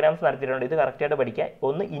പ്രോഗ്രാംസ് നടത്തിയിട്ടുണ്ട്, ഇത് കറക്റ്റായിട്ട് പഠിക്കുക.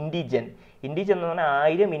 ഒന്ന് ഇൻഡിജൻ എന്ന് പറഞ്ഞാൽ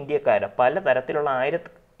 1000 ഇന്ത്യക്കാരുടെ, പല തരത്തിലുള്ള 1000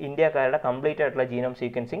 ഇന്ത്യക്കാരുടെ കംപ്ലീറ്റ് ആയിട്ടുള്ള ജീനോം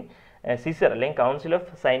സീക്വൻസിങ് സിസർ, അല്ലെങ്കിൽ council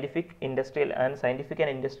of scientific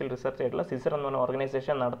industrial research ആയിട്ടുള്ള സിസർ എന്ന് പറഞ്ഞ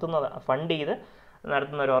ഓർഗനൈസേഷൻ നടത്തുന്നത്, ഫണ്ട് ചെയ്ത്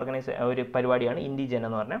നടത്തുന്ന ഒരു പരിപാടിയാണ് ഇൻഡിജൻ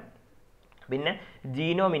എന്ന് പറഞ്ഞാൽ. പിന്നെ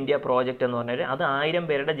ജീനോം ഇന്ത്യ പ്രോജക്റ്റ് എന്ന് പറഞ്ഞാൽ അത് 1000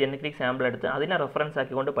 പേരുടെ ജനറ്റിക് സാമ്പിൾ എടുത്ത് അതിനെ റെഫറൻസ്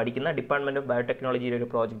ആക്കിക്കൊണ്ട് പഠിക്കുന്ന ഡിപ്പാർട്ട്മെൻറ്റ് ഓഫ് ബയോടെക്നോളജിയുടെ ഒരു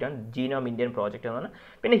പ്രോജക്റ്റാണ് ജീനോം ഇന്ത്യൻ പ്രോജക്റ്റ് എന്ന് പറഞ്ഞാൽ.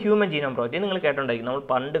 പിന്നെ ഹ്യൂമൻ ജീനോം പ്രോജക്റ്റ് നിങ്ങൾ കേട്ടുണ്ടായിരിക്കും, നമ്മൾ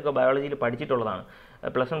പണ്ടൊക്കെ ബയോളജിയിൽ പഠിച്ചിട്ടുള്ളതാണ്.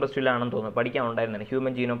 +1 +2 തോന്നുന്നു പഠിക്കാൻ ഉണ്ടായിരുന്നത്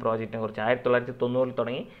ഹ്യൂമൻ ജീനോം പ്രോജക്റ്റിനെ കുറിച്ച്. 1990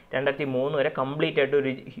 തുടങ്ങി 2003 വരെ കംപ്ലീറ്റ് ആയിട്ട്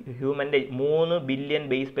ഒരു ഹ്യൂമൻ്റെ 3 ബില്യൺ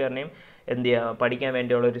ബേസ് പെയറിനെയും എന്ത് ചെയ്യുക പഠിക്കാൻ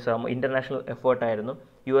വേണ്ടിയുള്ള ഒരു international എഫേർട്ടായിരുന്നു.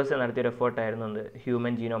 USA നടത്തിയൊരു എഫേർട്ടായിരുന്നു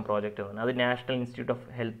human genome project എന്ന് പറഞ്ഞാൽ. അത് national institute of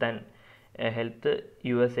health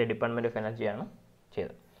USA department of എനർജിയാണ്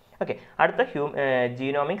ചെയ്തത്. ഓക്കെ, അടുത്ത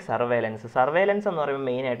ജീനോമിക് സർവേലൻസ് എന്ന് പറയുമ്പോൾ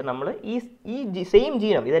മെയിനായിട്ട് നമ്മൾ ഈ സെയിം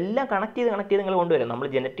ജീനോം ഇതെല്ലാം കണക്ട് ചെയ്ത് നിങ്ങൾ കൊണ്ടുവരും. നമ്മൾ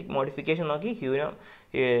ജനറ്റിക് മോഡിഫിക്കേഷൻ നോക്കി,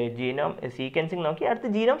 ജീനോം സീക്വൻസിങ് നോക്കി, അടുത്ത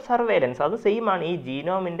ജീനോം സർവേലൻസ്. അത് സെയിം ആണ്. ഈ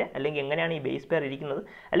ജീനോമിൻ്റെ അല്ലെങ്കിൽ എങ്ങനെയാണ് ഈ ബേസ് പെയർ ഇരിക്കുന്നത്,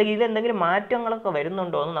 അല്ലെങ്കിൽ ഇതിലെന്തെങ്കിലും മാറ്റങ്ങളൊക്കെ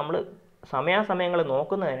വരുന്നുണ്ടോ എന്ന് നമ്മൾ സമയാസമയങ്ങൾ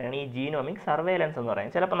നോക്കുന്നതിനാണ് ഈ ജീനോമിക് സർവേലൻസ് എന്ന്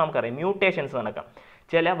പറയുന്നത്. ചിലപ്പോൾ നമുക്കറിയാം മ്യൂട്ടേഷൻസ് നടക്കാം.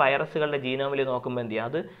 ചില വൈറസുകളുടെ ജീനോമിൽ നോക്കുമ്പോൾ എന്ത് ചെയ്യുക,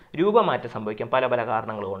 അത് രൂപമാറ്റം സംഭവിക്കാം പല പല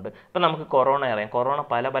കാരണങ്ങൾ കൊണ്ട്. ഇപ്പം നമുക്ക് കൊറോണ അറിയാം, കൊറോണ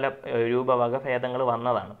പല പല രൂപവകഭേദങ്ങൾ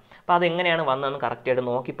വന്നതാണ്. അപ്പോൾ അതെങ്ങനെയാണ് വന്നതെന്ന് കറക്റ്റായിട്ട്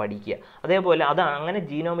നോക്കി പഠിക്കുക. അതേപോലെ അത് അങ്ങനെ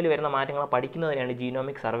ജീനോമിൽ വരുന്ന മാറ്റങ്ങൾ പഠിക്കുന്നതിനാണ്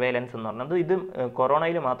ജീനോമിക് സർവേലൻസ് എന്ന് പറയുന്നത്. ഇത്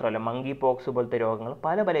കൊറോണയിൽ മാത്രമല്ല, മങ്കി പോക്സ് പോലത്തെ രോഗങ്ങൾ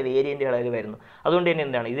പല പല വേരിയൻറ്റുകളിൽ വരുന്നു. അതുകൊണ്ട് തന്നെ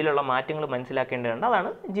എന്താണ് ഇതിലുള്ള മാറ്റങ്ങൾ മനസ്സിലാക്കേണ്ടതുണ്ട്.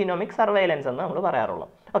 അതാണ് ജീനോമിക് സർവേലൻസ് എന്ന് നമ്മൾ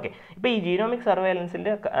പറയാറുള്ളത്. ഓക്കെ, ഇപ്പോൾ ഈ ജീനോമിക്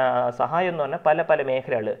സർവേലൻസിൻ്റെ സഹായം എന്ന് പറഞ്ഞാൽ പല പല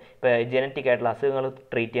മേഖലകൾ, ഇപ്പോൾ ജനറ്റിക് ആയിട്ടുള്ള അസുഖങ്ങൾ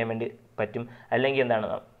ട്രീറ്റ് ചെയ്യാൻ വേണ്ടി പറ്റും. അല്ലെങ്കിൽ എന്താണ്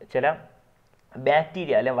ചില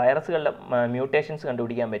ബാക്ടീരിയ അല്ലെങ്കിൽ വൈറസുകളുടെ മ്യൂട്ടേഷൻസ്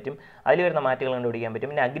കണ്ടുപിടിക്കാൻ പറ്റും, അതിൽ വരുന്ന മാറ്റങ്ങൾ കണ്ടുപിടിക്കാൻ പറ്റും.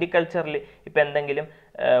 പിന്നെ അഗ്രികൾച്ചറിൽ ഇപ്പോൾ എന്തെങ്കിലും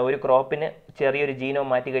ഒരു ക്രോപ്പിന് ചെറിയൊരു ജീനോം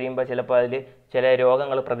മാറ്റി കഴിയുമ്പോൾ ചിലപ്പോൾ അതിൽ ചില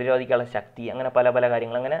രോഗങ്ങൾ പ്രതിരോധിക്കാനുള്ള ശക്തി, അങ്ങനെ പല പല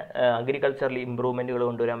കാര്യങ്ങൾ, അങ്ങനെ അഗ്രികൾച്ചറിൽ ഇമ്പ്രൂവ്മെൻറ്റുകൾ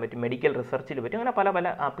കൊണ്ടുവരാൻ പറ്റും, മെഡിക്കൽ റിസർച്ചിൽ പറ്റും, അങ്ങനെ പല പല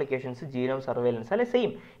ആപ്ലിക്കേഷൻസ് ജീനോം സർവൈലൻസ് അല്ലെ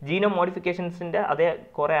സെയിം ജീനോം മോഡിഫിക്കേഷൻസിൻ്റെ അതേ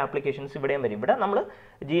കുറേ ആപ്ലിക്കേഷൻസ് ഇവിടെയും വരും. ഇവിടെ നമ്മൾ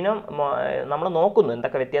ജീനോം നമ്മൾ നോക്കുന്നു,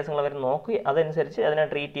 എന്തൊക്കെ വ്യത്യാസങ്ങൾ വരും നോക്കി അതനുസരിച്ച് അതിനെ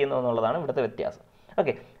ട്രീറ്റ് ചെയ്യുന്നു എന്നുള്ളതാണ് ഇവിടുത്തെ വ്യത്യാസം.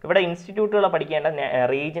 ഓക്കെ, ഇവിടെ ഇൻസ്റ്റിറ്റ്യൂട്ടുകൾ പഠിക്കേണ്ട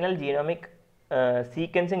റീജിയണൽ ജീനോമിക്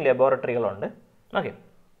സീക്വൻസിങ് ലബോറട്ടറികളുണ്ട്. ഓക്കെ,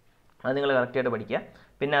 അത് നിങ്ങൾ കറക്റ്റായിട്ട് പഠിക്കുക.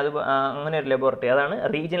 പിന്നെ അത് അങ്ങനെ ഒരു ലബോറട്ടറി, അതാണ്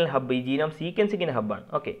റീജിയണൽ ഹബ്ബ്, ഈ ജീനോം സീക്വൻസിങ്ങിൻ്റെ ഹബ്ബാണ്.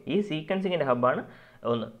 ഓക്കെ, ഈ സീക്വൻസിങ്ങിൻ്റെ ഹബ്ബാണ്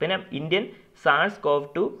ഒന്ന്. പിന്നെ ഇന്ത്യൻ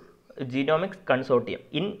SARS-CoV-2 ജീനോമിക്സ് കൺസോർട്ടിയം,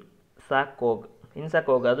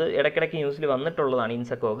 ഇൻസാക്കോഗ്, അത് ഇടയ്ക്കിടയ്ക്ക് ന്യൂസിൽ വന്നിട്ടുള്ളതാണ്.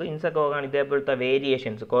 ഇൻസാക്കോഗാണ് ഇതേപോലത്തെ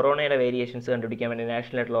വേരിയേഷൻസ്, കൊറോണയുടെ വേരിയേഷൻസ് കണ്ടുപിടിക്കാൻ വേണ്ടി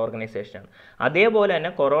നാഷണൽ ആയിട്ടുള്ള ഓർഗനൈസേഷനാണ്. അതേപോലെ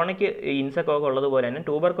തന്നെ കൊറോണയ്ക്ക് ഇൻസാക്കോഗ് ഉള്ളതുപോലെ തന്നെ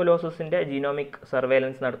ട്യൂബർകുലോസിൻ്റെ ജീനോമിക്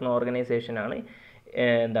സർവൈലൻസ് നടത്തുന്ന ഓർഗനൈസേഷനാണ്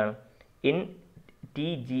എന്താണ്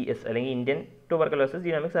TGS അല്ലെങ്കിൽ Indian tuberculosis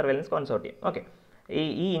genomic surveillance consortium. Okay,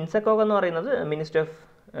 ഈ ഇൻസാക്കോഗ് എന്ന് പറയുന്നത് ministry of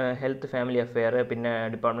health family affair, പിന്നെ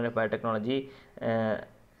department of biotechnology,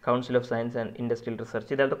 council of science and industrial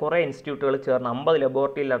research, ഇതേപോലത്തെ കുറേ ഇൻസ്റ്റിറ്റ്യൂട്ടുകൾ ചേർന്ന് 50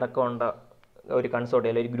 ലബോറട്ടറിയിലടക്കമുള്ള ഒരു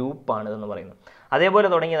കൺസോർട്ടിയം അല്ലെങ്കിൽ ഒരു ഗ്രൂപ്പാണ് ഇതെന്ന് പറയുന്നത്. അതേപോലെ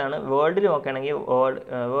തുടങ്ങിയതാണ് വേൾഡിൽ നോക്കുകയാണെങ്കിൽ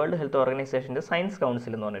വേൾഡ് ഹെൽത്ത് ഓർഗനൈസേഷൻ്റെ സയൻസ്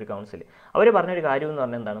കൗൺസിൽ എന്ന് പറഞ്ഞൊരു കൗൺസിൽ. അവർ പറഞ്ഞൊരു കാര്യം എന്ന്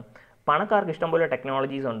പറഞ്ഞാൽ എന്താണ്, പണക്കാർക്ക് ഇഷ്ടംപോലെ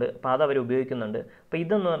ടെക്നോളജീസ് ഉണ്ട്, അപ്പോൾ അത് അവർ ഉപയോഗിക്കുന്നുണ്ട്. അപ്പോൾ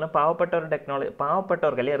ഇതെന്ന് പറഞ്ഞാൽ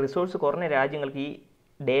പാവപ്പെട്ടവർക്ക് അല്ലെങ്കിൽ റിസോഴ്സ് കുറഞ്ഞ രാജ്യങ്ങൾക്ക് ഈ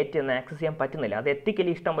ഡേറ്റ ഒന്നും ആക്സസ് ചെയ്യാൻ പറ്റുന്നില്ല, അത്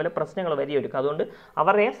എത്തിക്കലി ഇഷ്ടംപോലെ പ്രശ്നങ്ങൾ വരികയൊരുക്കും. അതുകൊണ്ട്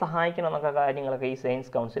അവരെ സഹായിക്കണം എന്നൊക്കെ കാര്യങ്ങളൊക്കെ ഈ സയൻസ്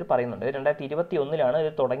കൗൺസിൽ പറയുന്നുണ്ട്. 2021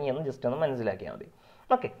 ഇത് തുടങ്ങിയെന്ന് ജസ്റ്റ് ഒന്ന് മനസ്സിലാക്കിയാൽ മതി.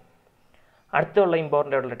 ഓക്കെ, അടുത്തുള്ള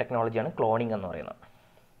ഇമ്പോർട്ടൻ്റ് ആയിട്ടുള്ള ടെക്നോളജിയാണ് ക്ലോണിംഗ് എന്ന് പറയുന്നത്.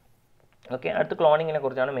 ഓക്കെ, അടുത്ത ക്ലോണിങ്ങിനെ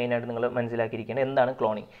കുറിച്ചാണ് മെയിനായിട്ട് നിങ്ങൾ മനസ്സിലാക്കിയിരിക്കേണ്ടത്. എന്താണ്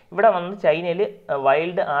ക്ലോണിങ്? ഇവിടെ വന്ന് ചൈനയിൽ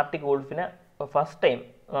wild Arctic വൂൾഫിനെ first time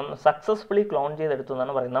successfully clone ചെയ്തെടുത്തു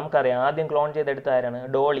എന്നാണ് പറയുന്നത്. നമുക്കറിയാം ആദ്യം ക്ലോൺ ചെയ്തെടുത്ത ആരാണ്?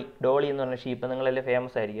 ഡോളി എന്ന് പറഞ്ഞ ഷീപ്പ്, നിങ്ങളെല്ലാം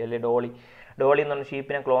ഫേമസ് ആയിരിക്കും അല്ലേ? ഡോളി എന്ന് പറഞ്ഞ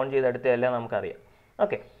ഷീപ്പിനെ ക്ലോൺ ചെയ്തെടുത്തതെല്ലാം നമുക്കറിയാം.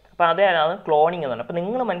 ഓക്കെ, അപ്പോൾ അതാണ് ക്ലോണിങ് എന്ന് പറഞ്ഞത്. അപ്പോൾ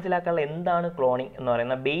നിങ്ങൾ മനസ്സിലാക്കാനുള്ള എന്താണ് ക്ലോണിങ് എന്ന്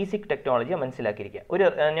പറയുന്ന ബേസിക് ടെക്നോളജി മനസ്സിലാക്കിയിരിക്കുക.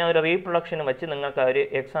 ഞാൻ ഒരു റീപ്രൊഡക്ഷൻ വെച്ച് നിങ്ങൾക്ക് ഒരു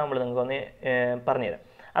എക്സാമ്പിൾ നിങ്ങൾക്ക് ഒന്ന് പറഞ്ഞുതരാം.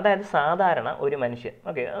 അതായത് സാധാരണ ഒരു മനുഷ്യൻ,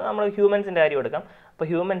 ഓക്കെ, നമ്മൾ ഹ്യൂമൻസിൻ്റെ കാര്യം എടുക്കാം. അപ്പോൾ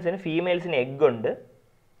ഹ്യൂമൻസിന് ഫീമെയിൽസിന് എഗ്ഗ് ഉണ്ട്,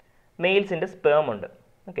 മെയിൽസിൻ്റെ സ്പേം ഉണ്ട്.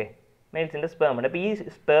 ഓക്കെ, മെയിൽസിൻ്റെ സ്പേം ഉണ്ട്. അപ്പോൾ ഈ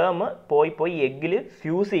സ്പേം പോയി എഗ്ഗിൽ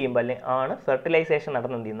ഫ്യൂസ് ചെയ്യുമ്പോൾ അല്ലെങ്കിൽ ആണ് ഫെർട്ടിലൈസേഷൻ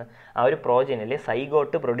നടന്നെന്ത് ചെയ്യുന്നത്, ആ ഒരു പ്രോജനി അല്ലെങ്കിൽ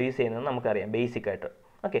സൈഗോട്ട് പ്രൊഡ്യൂസ് ചെയ്യുന്നത് നമുക്കറിയാം ബേസിക്കായിട്ട്.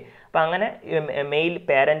 ഓക്കെ, അപ്പോൾ അങ്ങനെ മെയിൽ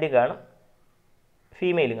പാരൻറ്റ് കാണും,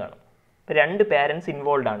 ഫീമെയിലും കാണും. ഇപ്പോൾ 2 പാരൻസ്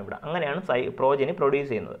ഇൻവോൾവ് ആണ് ഇവിടെ. അങ്ങനെയാണ് പ്രോജനി പ്രൊഡ്യൂസ്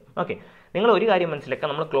ചെയ്യുന്നത്. ഓക്കെ, നിങ്ങൾ ഒരു കാര്യം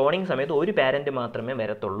മനസ്സിലാക്കുക, നമ്മൾ ക്ലോണിങ് സമയത്ത് ഒരു പാരൻറ്റ് മാത്രമേ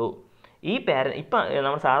വരത്തുള്ളൂ. ഈ ഇപ്പം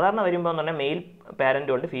നമ്മൾ സാധാരണ വരുമ്പോൾ എന്ന് പറഞ്ഞാൽ മെയിൽ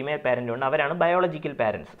പാരൻറ്റും ഉണ്ട്, ഫീമെയിൽ പാരൻറ്റും ഉണ്ട്, അവരാണ് biological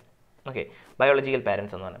parents. Okay, biological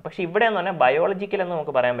parents എന്ന് പറഞ്ഞാൽ. പക്ഷേ ഇവിടെ എന്ന് പറഞ്ഞാൽ ബയോളജിക്കൽ എന്ന്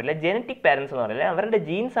നമുക്ക് പറയാൻ പറ്റില്ല, ജനറ്റിക് പാരൻസ് എന്ന് പറഞ്ഞാൽ അവരുടെ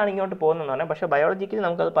ജീൻസ് ആണ് ഇങ്ങോട്ട് പോകുന്നതെന്ന് പറഞ്ഞാൽ, പക്ഷേ ബയോളജിക്കലി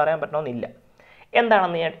നമുക്കത് പറയാൻ പറ്റണമെന്നില്ല.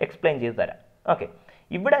 എന്താണെന്ന് ഞാൻ എക്സ്പ്ലെയിൻ ചെയ്ത് തരാം. ഓക്കെ,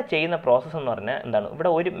 ഇവിടെ ചെയ്യുന്ന പ്രോസസ്സ് എന്ന് പറഞ്ഞാൽ എന്താണ്,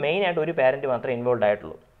 ഇവിടെ മെയിനായിട്ട് ഒരു പാരൻറ്റ് മാത്രമേ ഇൻവോൾവ്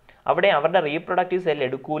ആയിട്ടുള്ളൂ. അവിടെ അവരുടെ റീപ്രൊഡക്റ്റീവ് സെൽ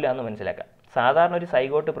എടുക്കൂല എന്ന് മനസ്സിലാക്കാം. സാധാരണ ഒരു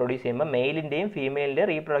സൈഗോട്ട് പ്രൊഡ്യൂസ് ചെയ്യുമ്പോൾ മെയിലിൻ്റെയും ഫീമെയിലിൻ്റെയും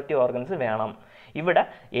റീപ്രൊഡക്റ്റീവ് ഓർഗൻസ് വേണം. ഇവിടെ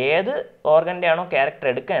ഏത് ഓർഗൻ്റെ ആണോ ക്യാരക്ടർ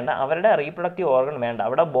എടുക്കേണ്ട അവരുടെ റീപ്രൊഡക്റ്റീവ് ഓർഗൻ വേണ്ട,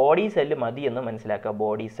 അവിടെ ബോഡി സെല്ല് മതി എന്ന് മനസ്സിലാക്കുക.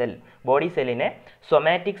 ബോഡി സെല്ലിനെ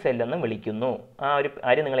സൊമാറ്റിക് സെല്ലെന്ന് വിളിക്കുന്നു. ആ ഒരു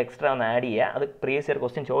കാര്യം നിങ്ങൾ എക്സ്ട്രാ ഒന്ന് ആഡ് ചെയ്യുക. അത് പ്രീവിയസ് ഇയർ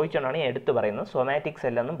ക്വസ്റ്റ്യൻ ചോദിച്ചുകൊണ്ടാണ് ഞാൻ എടുത്ത് പറയുന്നത്. സൊമാറ്റിക്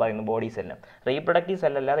സെല്ലെന്നും പറയുന്നു ബോഡി സെല്ലിന്. റീപ്രൊഡക്റ്റീവ്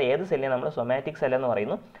സെല്ലല്ലാതെ ഏത് സെല്ലിനെ നമ്മൾ സൊമാറ്റിക് സെല്ലെന്ന്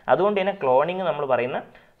പറയുന്നു. അതുകൊണ്ട് തന്നെ ക്ലോണിങ് നമ്മൾ പറയുന്ന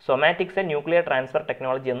somatic cell nuclear transfer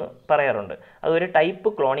technology എന്ന് പറയാറുണ്ട്. അതൊരു ടൈപ്പ്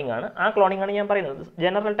ക്ലോണിംഗ് ആണ്. ആ ക്ലോണിംഗ് ആണ് ഞാൻ പറയുന്നത്.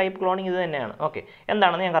 ജനറൽ ടൈപ്പ് ക്ലോണിംഗ് ഇത് തന്നെയാണ്. ഓക്കെ,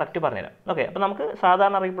 എന്താണെന്ന് ഞാൻ കറക്റ്റ് പറഞ്ഞുതരാം. ഓക്കെ, അപ്പോൾ നമുക്ക്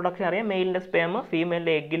സാധാരണ റീപ്രൊഡക്ഷൻ അറിയാം. മെയിലിൻ്റെ സ്പേം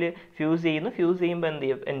ഫീമെയിലിൻ്റെ എഗ്ഗിൽ ഫ്യൂസ് ചെയ്യുമ്പോൾ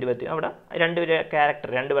എന്ത് പറ്റും, അവിടെ 2 ക്യാരക്ടർ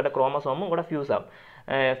 2 ക്രോമസോമും കൂടെ ഫ്യൂസ് ആവും.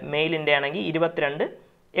 മെയിലിൻ്റെ ആണെങ്കിൽ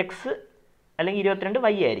 22X അല്ലെങ്കിൽ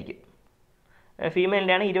 22Y ആയിരിക്കും,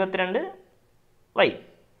 ഫീമെയിലിൻ്റെ ആണെങ്കിൽ 22Y.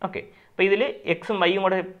 ഓക്കെ, അപ്പോൾ ഇതിൽ എക്സും വൈയും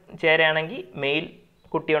കൂടെ ചേരുകയാണെങ്കിൽ മെയിൽ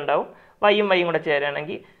കുട്ടി ഉണ്ടാവും, വൈയും കൂടെ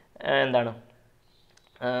ചേരുകയാണെങ്കിൽ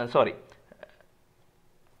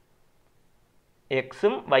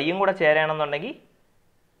എക്സും വൈയും കൂടെ ചേരുകയാണെന്നുണ്ടെങ്കിൽ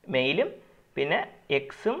മെയിലും, പിന്നെ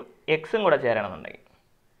എക്സും കൂടെ ചേരുകയാണെന്നുണ്ടെങ്കിൽ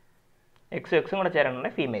എക്സും കൂടെ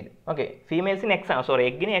ചേരുകയാണെന്നുണ്ടെങ്കിൽ ഫീമെയിലും. ഓക്കെ, ഫീമെയിൽസിന്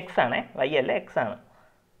എഗ്ഗിന് X ആണ്, വൈ അല്ല X ആണ്.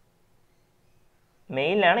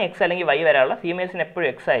 മെയിലിനാണ് X അല്ലെങ്കിൽ Y വരാനുള്ള, ഫീമെയിൽസിന് എപ്പോഴും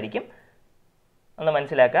X ആയിരിക്കും. ഒന്ന്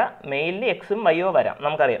മനസ്സിലാക്കുക. മെയിലിന് എക്സും വൈയോ വരാം.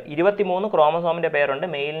 നമുക്കറിയാം 23 ക്രോമസോമിൻ്റെ പേരുണ്ട്,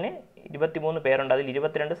 മെയിലിന് 23 പേരുണ്ട്. അതിൽ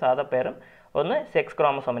 22 സാധാ പേരും 1 സെക്സ്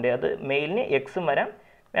ക്രോമസോമിൻ്റെ. അത് മെയിലിന് എക്സും വരാം,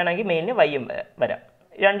 വേണമെങ്കിൽ മെയിലിന് വൈയും വരാം,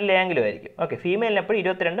 2 ലേങ്കിലും ആയിരിക്കും. ഓക്കെ, ഫീമെയിലിന് എപ്പോഴും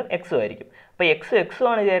 22 എക്സും ആയിരിക്കും. അപ്പോൾ എക്സും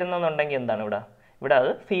ആണ് ചേരുന്നതെന്നുണ്ടെങ്കിൽ എന്താണ് ഇവിടെ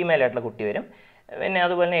അത് ഫീമെയിലായിട്ടുള്ള കുട്ടി വരും. പിന്നെ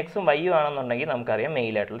അതുപോലെ തന്നെ എക്സും വൈയും ആണെന്നുണ്ടെങ്കിൽ നമുക്കറിയാം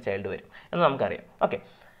മെയിലായിട്ടുള്ള ചൈൽഡ് വരും എന്ന് നമുക്കറിയാം. ഓക്കെ,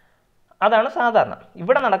 അതാണ് സാധാരണ.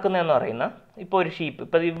 ഇവിടെ നടക്കുന്നതെന്ന് പറയുന്നത് ഇപ്പോൾ ഒരു ഷീപ്പ്,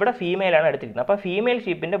 ഇപ്പോൾ ഇവിടെ ഫീമെയിലാണ് എടുത്തിരിക്കുന്നത്. അപ്പോൾ ഫീമെയിൽ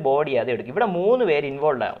ഷീപ്പിൻ്റെ ബോഡി ആദ്യം എടുക്കും. ഇവിടെ 3 പേര്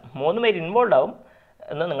ഇൻവോൾവ് ആവും. 3 പേര് ഇൻവോൾവ് ആവും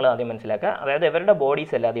എന്ന് നിങ്ങൾ ആദ്യം മനസ്സിലാക്കുക. അതായത് ഇവരുടെ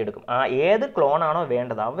ബോഡീസ് എല്ലാം ആദ്യം എടുക്കും. ഏത് ക്ലോണാണോ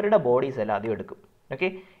വേണ്ടത് അവരുടെ ബോഡീസ് എല്ലാം ആദ്യം എടുക്കും. ഓക്കെ,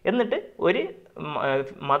 എന്നിട്ട് ഒരു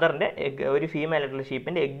മദറിൻ്റെ എഗ്, ഒരു ഫീമെയിൽ ആയിട്ടുള്ള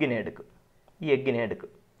ഷീപ്പിൻ്റെ എഗ്ഗിനെ എടുക്കും. ഈ എഗ്ഗിനെ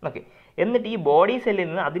എടുക്കും. ഓക്കെ, എന്നിട്ട് ഈ ബോഡി സെല്ലിൽ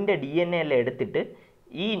നിന്ന് അതിൻ്റെ DNA എല്ലാം എടുത്തിട്ട്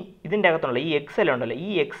ഇതിൻ്റെ അകത്തുള്ള ഈ എക്സെൽ ഉണ്ടല്ലോ, ഈ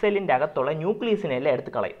എക്സെല്ലിൻ്റെ അകത്തുള്ള ന്യൂക്ലിയസിനെ എല്ലാം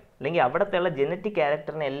എടുത്ത് കളയും. അല്ലെങ്കിൽ അവിടത്തെയുള്ള ജനറ്റിക്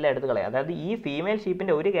ക്യാരക്ടറിനെ എല്ലാം എടുത്ത് കളയും. അതായത് ഈ ഫീമെയിൽ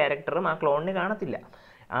ഷീപ്പിൻ്റെ ഒരു ക്യാരക്ടറും ആ ക്ലോണിന് കാണത്തില്ല.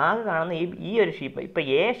 ആകെ കാണുന്ന ഈ ഒരു ഷീപ്പ്, ഇപ്പോൾ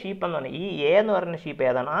ഷീപ്പ് എന്ന് പറഞ്ഞാൽ എന്ന് പറയുന്ന ഷീപ്പ്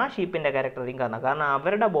ഏതാണ്, ആ ഷീപ്പിൻ്റെ ക്യാരക്ടറിയും കാണുന്നത്. കാരണം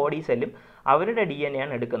അവരുടെ ബോഡി സെല്ലും അവരുടെ DNA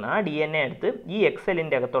ആണ് എടുക്കുന്നത്. ആ DNA എടുത്ത് ഈ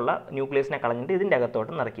എക്സെല്ലിൻ്റെ അകത്തുള്ള ന്യൂക്ലിയസിനെ കളഞ്ഞിട്ട് ഇതിൻ്റെ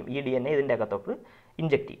അകത്തോട്ട് നിറയ്ക്കും. ഈ DNA ഇതിൻ്റെ അകത്തോട്ട്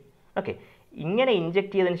ഇഞ്ചെക്ട് ചെയ്യും. ഓക്കെ, ഇങ്ങനെ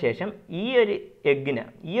ഇഞ്ചെക്ട് ചെയ്തതിന് ശേഷം ഈ ഒരു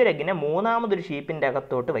എഗ്ഗിനെ മൂന്നാമതൊരു ഷീപ്പിൻ്റെ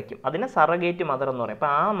അകത്തോട്ട് വയ്ക്കും. അതിനെ സറഗേറ്റ് മദർ എന്ന് പറയും.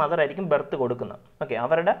 അപ്പോൾ ആ മദർ ആയിരിക്കും ബർത്ത് കൊടുക്കുന്നത്. ഓക്കെ,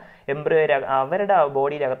 അവരുടെ എംബ്രിയോ അവരുടെ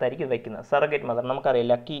ബോഡിയുടെ അകത്തായിരിക്കും വയ്ക്കുന്നത്. സറഗേറ്റ് മദർ നമുക്കറിയാം,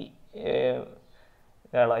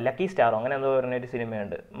 ലക്കി സ്റ്റാറോ അങ്ങനെ എന്തോ പറഞ്ഞൊരു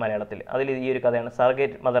സിനിമയുണ്ട് മലയാളത്തിൽ. അതിൽ ഈ ഒരു കഥയാണ്,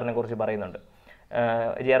 സറഗേറ്റ് മദറിനെ കുറിച്ച് പറയുന്നുണ്ട്.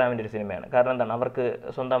 ജയറാമിൻ്റെ ഒരു സിനിമയാണ്. കാരണം എന്താണ്, അവർക്ക്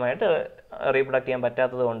സ്വന്തമായിട്ട് റീപ്രൊഡക്റ്റ് ചെയ്യാൻ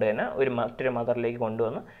പറ്റാത്തത് കൊണ്ട് തന്നെ മറ്റൊരു മദറിലേക്ക്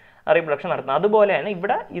കൊണ്ടുവന്ന് റീപ്രൊഡക്ഷൻ നടത്തുന്നത്. അതുപോലെ തന്നെ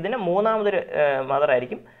ഇവിടെ ഇതിനെ മൂന്നാമതൊരു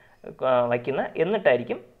മദറായിരിക്കും വയ്ക്കുന്നത്.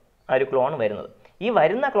 എന്നിട്ടായിരിക്കും ആ ഒരു ക്ലോൺ വരുന്നത്. ഈ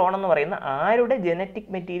വരുന്ന ക്ലോൺ എന്ന് പറയുന്ന ആരുടെ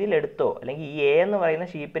ജനറ്റിക് മെറ്റീരിയൽ എടുത്തോ, അല്ലെങ്കിൽ ഈ എന്ന് പറയുന്ന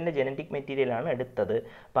ഷീപ്പിൻ്റെ ജനറ്റിക് മെറ്റീരിയലാണ് എടുത്തത്,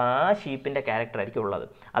 അപ്പോൾ ആ ഷീപ്പിൻ്റെ ക്യാരക്ടർ ആയിരിക്കും ഉള്ളത്.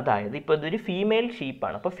 അതായത് ഇപ്പോൾ ഇതൊരു ഫീമെയിൽ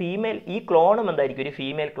ഷീപ്പാണ്. അപ്പോൾ ഈ ക്ലോണും എന്തായിരിക്കും, ഒരു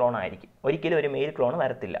ഫീമെയിൽ ക്ലോൺ ആയിരിക്കും. ഒരിക്കലും ഒരു മെയിൽ ക്ലോൺ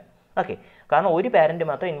വരത്തില്ല. ഓക്കെ, കാരണം ഒരു പാരൻറ്റ്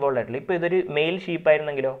മാത്രം ഇൻവോൾവ് ആയിട്ടുള്ളൂ. ഇപ്പോൾ ഇതൊരു മെയിൽ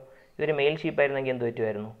ഷീപ്പായിരുന്നെങ്കിലോ, എന്ത്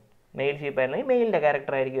പറ്റുമായിരുന്നു, മെയിൽ ഷീപ്പായിരുന്നെങ്കിൽ മെയിലിൻ്റെ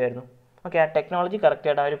ക്യാരക്ടർ ആയിരിക്കുമായിരുന്നു. ഓക്കെ, ആ ടെക്നോളജി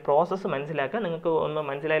കറക്റ്റായിട്ട് ആ ഒരു പ്രോസസ്സ് മനസ്സിലാക്കുക. നിങ്ങൾക്ക് ഒന്നും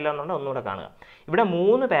മനസ്സിലായില്ല എന്നുണ്ടെങ്കിൽ ഒന്നുകൂടെ കാണുക. ഇവിടെ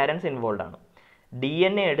 3 പാരൻസ് ഇൻവോൾവ് ആണ്.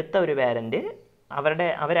 DNA എടുത്ത ഒരു പാരൻറ്റ്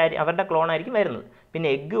അവരുടെ ക്ലോൺ ആയിരിക്കും വരുന്നത്. പിന്നെ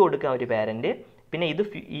എഗ്ഗ് കൊടുക്കുക ഒരു പാരൻറ്റ്. പിന്നെ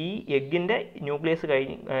ഈ എഗ്ഗിൻ്റെ ന്യൂക്ലിയസ്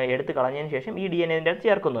എടുത്ത് കളഞ്ഞതിന് ശേഷം ഈ DNA അടുത്ത്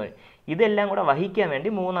ചേർക്കുന്നവർ. ഇതെല്ലാം കൂടെ വഹിക്കാൻ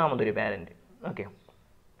വേണ്ടി മൂന്നാമതൊരു പാരൻറ്റ്. ഓക്കെ,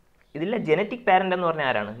 ഇതിലെ ജനറ്റിക് പാരൻ്റ് എന്ന് പറഞ്ഞാൽ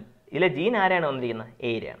ആരാണ്, ഇതിലെ ജീൻ ആരാണ് വന്നിരിക്കുന്നത്,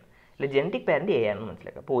 ആണ്. ഇതിലെ ജനറ്റിക് പാരൻ്റ് ആണെന്ന്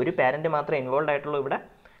മനസ്സിലാക്കുക. അപ്പോൾ ഒരു പാരൻറ്റ് മാത്രമേ ഇൻവോൾവ് ആയിട്ടുള്ളൂ ഇവിടെ.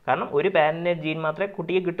 കാരണം ഒരു പാരൻ്റ് ജീൻ മാത്രമേ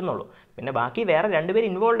കുട്ടിയെ കിട്ടുന്നുള്ളൂ. പിന്നെ ബാക്കി വേറെ 2 പേര്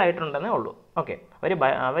ഇൻവോൾവ് ആയിട്ടുണ്ടെന്നേ ഉള്ളൂ. ഓക്കെ,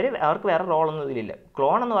 അവർക്ക് വേറെ റോളൊന്നും ഇതിലില്ല.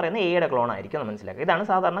 ക്ലോൺ എന്ന് പറയുന്നത് എയുടെ ക്ലോൺ ആയിരിക്കും എന്ന് മനസ്സിലാക്കുക. ഇതാണ്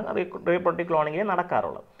സാധാരണ റീപ്രൊഡക്റ്റീവ് ക്ലോണിങ്ങിൽ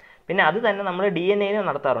നടക്കാറുള്ളത്. പിന്നെ അത് തന്നെ നമ്മൾ DNA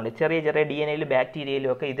നടത്താറുണ്ട്. ചെറിയ DNA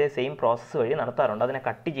ബാക്ടീരിയയിലും ഒക്കെ ഇതേ സെയിം പ്രോസസ്സ് വഴി നടത്താറുണ്ട്. അതിനെ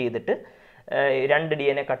കട്ട് ചെയ്തിട്ട് 2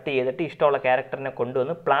 DNA കട്ട് ചെയ്തിട്ട് ഇഷ്ടമുള്ള ക്യാരക്ടറിനെ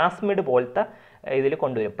കൊണ്ടുവന്ന് പ്ലാസ്മിഡ് പോലത്തെ ഇതിൽ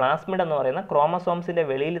കൊണ്ടുവരും. പ്ലാസ്മിഡ് എന്ന് പറയുന്ന ക്രോമസോംസിൻ്റെ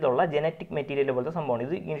വെളിയിലുള്ള ജനറ്റിക് മെറ്റീരിയൽ പോലത്തെ സംഭവമാണ്.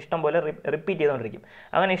 ഇത് ഇഷ്ടം പോലെ റിപ്പീറ്റ് ചെയ്തുകൊണ്ടിരിക്കും.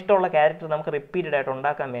 അങ്ങനെ ഇഷ്ടമുള്ള ക്യാരക്ടർ നമുക്ക് റിപ്പീറ്റഡ് ആയിട്ട്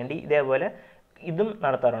ഉണ്ടാക്കാൻ വേണ്ടി ഇതേപോലെ ഇതും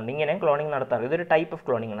നടത്താറുണ്ട്. ഇങ്ങനെ ക്ലോണിങ് നടത്താറുണ്ട്. ഇതൊരു ടൈപ്പ് ഓഫ്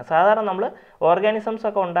ക്ലോണിംഗ് ആണ്. സാധാരണ നമ്മൾ ഓർഗാനിസംസ്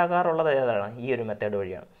ഒക്കെ ഉണ്ടാക്കാറുള്ളത് ഏതാണ്, ഈ ഒരു മെത്തേഡ്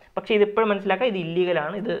വഴിയാണ്. പക്ഷേ ഇതിപ്പോഴും മനസ്സിലാക്കുക, ഇത്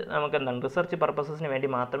ഇല്ലീഗലാണ്. ഇത് നമുക്ക് എന്താണ് റിസർച്ച് പർപ്പസസിന് വേണ്ടി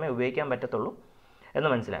മാത്രമേ ഉപയോഗിക്കാൻ പറ്റത്തുള്ളൂ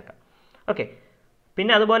എന്ന് മനസ്സിലാക്കാം. ഓക്കെ,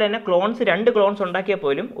 പിന്നെ അതുപോലെ തന്നെ 2 ക്ലോൺസ് ഉണ്ടാക്കിയാൽ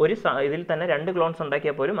പോലും ഇതിൽ തന്നെ 2 ക്ലോൺസ്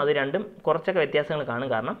ഉണ്ടാക്കിയാൽ പോലും അത് രണ്ടും കുറച്ചൊക്കെ വ്യത്യാസങ്ങൾ കാണും.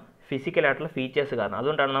 കാരണം ഫിസിക്കലായിട്ടുള്ള ഫീച്ചേഴ്സ് കാരണം.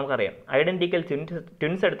 അതുകൊണ്ടാണ് നമുക്കറിയാം ഐഡൻറ്റിക്കൽ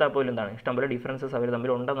ട്വിൻസ് എടുത്താൽ പോലും എന്താണ് ഇഷ്ടംപോലെ ഡിഫറൻസസ് അവർ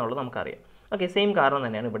തമ്മിൽ ഉണ്ടെന്നുള്ളത് നമുക്കറിയാം. ഓക്കെ, സെയിം കാരണം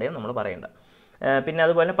തന്നെയാണ് ഇവിടെയും നമ്മൾ പറയേണ്ടത്. പിന്നെ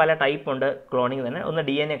അതുപോലെ പല ടൈപ്പ് ഉണ്ട് ക്ലോണിങ് തന്നെ. ഒന്ന്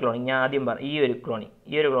DNA ക്ലോണിങ്, ഞാൻ ആദ്യം ഈ ഒരു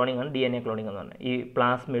ക്ലോണിങ് ആണ് DNA ക്ലോണിങ് എന്ന് പറഞ്ഞാൽ. ഈ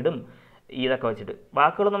പ്ലാസ്മിഡും ഇതൊക്കെ വെച്ചിട്ട്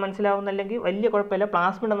വാക്കുകളൊന്നും മനസ്സിലാവുന്നില്ലെങ്കിൽ വലിയ കുഴപ്പമില്ല.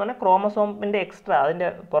 പ്ലാസ്മിഡ് എന്ന് പറഞ്ഞാൽ ക്രോമസോമിൻ്റെ എക്സ്ട്രാ അതിൻ്റെ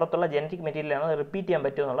പുറത്തുള്ള ജനറ്റിക് മെറ്റീരിയലാണ്, അത് റിപ്പീറ്റ് ചെയ്യാൻ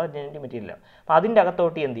പറ്റുമെന്നുള്ള ജനറ്റിക് മെറ്റീരിയലാണ്. അപ്പോൾ അതിൻ്റെ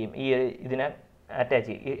അകത്തോട്ട് എന്ത് ചെയ്യും, ഇതിനെ അറ്റാച്ച്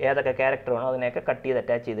ചെയ്യും. ഏതൊക്കെ ക്യാരക്ടർ വേണോ അതിനെയൊക്കെ കട്ട് ചെയ്ത്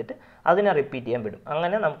അറ്റാച്ച് ചെയ്തിട്ട് അതിനെ റിപ്പീറ്റ് ചെയ്യാൻ പറ്റും.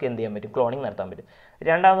 അങ്ങനെ നമുക്ക് എന്ത് ചെയ്യാൻ പറ്റും, ക്ലോണിങ് നടത്താൻ പറ്റും.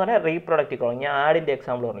 രണ്ടാമത് പറഞ്ഞാൽ റീപ്രൊഡക്റ്റീവ് ക്ലോണിങ്. ഞാൻ ആടിൻ്റെ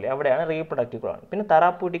എക്സാമ്പിൾ പറഞ്ഞില്ലേ, അവിടെയാണ് റീപ്രൊഡക്റ്റീവ് ക്ലോണിങ്. പിന്നെ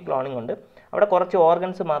തെറാപ്യൂട്ടിക് ക്ലോണിങ് ഉണ്ട്. അവിടെ കുറച്ച്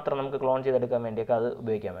ഓർഗൻസ് മാത്രം നമുക്ക് ക്ലോൺ ചെയ്തെടുക്കാൻ വേണ്ടിയൊക്കെ അത്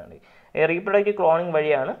ഉപയോഗിക്കാൻ വേണ്ടി. റീപ്രൊഡക്റ്റീവ് ക്ലോണിങ്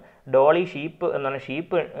വഴിയാണ് ഡോളി ഷീപ്പ് എന്ന് പറഞ്ഞ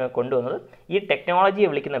ഷീപ്പ് കൊണ്ടുവന്നത്. ഈ ടെക്നോളജിയെ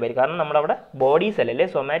വിളിക്കുന്ന പേര്, കാരണം നമ്മളവിടെ ബോഡി സെൽ അല്ലെ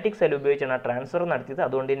സൊമാറ്റിക് സെൽ ഉപയോഗിച്ചാണ് ആ ട്രാൻസ്ഫർ നടത്തിയത്.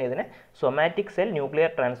 അതുകൊണ്ട് തന്നെ ഇതിനെ സൊമാറ്റിക് സെൽ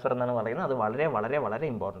ന്യൂക്ലിയർ ട്രാൻസ്ഫർ എന്നാണ് പറയുന്നത്. അത് വളരെ വളരെ വളരെ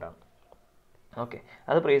ഇമ്പോർട്ടൻ്റ് ആണ്. ഓക്കെ,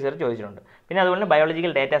 അത് പ്രീവിയസ് ചോദിച്ചിട്ടുണ്ട്. പിന്നെ അതുപോലെ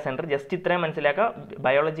ബയോളജിക്കൽ ഡാറ്റാ സെൻറ്റർ, ജസ്റ്റ് ഇത്രയും മനസ്സിലാക്കുക.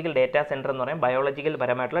 ബയോളജിക്കൽ ഡാറ്റാ സെൻറ്റർ എന്ന് പറയുമ്പോൾ ബയോളജിക്കൽ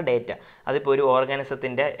പരമായിട്ടുള്ള ഡേറ്റ, അതിപ്പോൾ ഒരു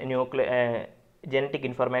ഓർഗാനിസത്തിൻ്റെ ജനറ്റിക്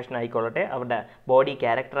ഇൻഫർമേഷൻ ആയിക്കൊള്ളട്ടെ, അവരുടെ ബോഡി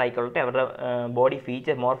ക്യാരക്ടർ ആയിക്കൊള്ളട്ടെ, അവരുടെ ബോഡി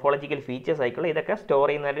ഫീച്ചേഴ്സ്, മോർഫോളജിക്കൽ ഫീച്ചേഴ്സ് ആയിക്കോട്ടെ, ഇതൊക്കെ സ്റ്റോർ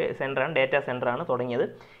ചെയ്യുന്ന ഒരു സെൻറ്ററാണ്, ഡാറ്റാ സെൻറ്ററാണ് തുടങ്ങിയത്.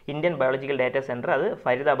 ഇന്ത്യൻ ബയോളജിക്കൽ ഡാറ്റാ സെൻറ്റർ അത്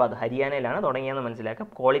ഫരീദാബാദ് ഹരിയാനയിലാണ് തുടങ്ങിയതെന്ന് മനസ്സിലാക്കുക.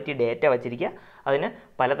 ക്വാളിറ്റി ഡേറ്റ വച്ചിരിക്കുക, അതിന്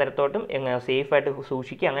പലതരത്തോട്ടും സേഫായിട്ട്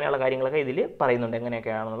സൂക്ഷിക്കുക, അങ്ങനെയുള്ള കാര്യങ്ങളൊക്കെ ഇതിൽ പറയുന്നുണ്ട്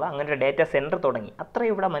എങ്ങനെയൊക്കെയാണെന്നുള്ള. അങ്ങനെ ഒരു ഡാറ്റാ സെൻറ്റർ തുടങ്ങി.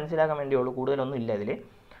 അത്രയും ഇവിടെ മനസ്സിലാക്കാൻ വേണ്ടിയുള്ളൂ, കൂടുതലൊന്നും ഇല്ല ഇതിൽ.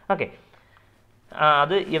 ഓക്കെ,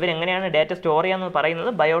 അത് ഇവരെങ്ങനെയാണ് ഡാറ്റ സ്റ്റോർ ചെയ്യാമെന്ന് പറയുന്നത്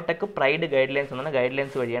ബയോടെക് പ്രൈഡ് ഗൈഡ് ലൈൻസ് എന്നാണ്, ഗൈഡ്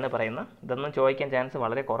ലൈൻസ് വഴിയാണ് പറയുന്നത്. ഇതൊന്നും ചോദിക്കാൻ ചാൻസ്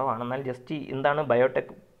വളരെ കുറവാണ്. എന്നാൽ ജസ്റ്റ് എന്താണ്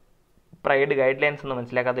ബയോടെക് പ്രൈഡ് ഗൈഡ് ലൈൻസ് എന്ന്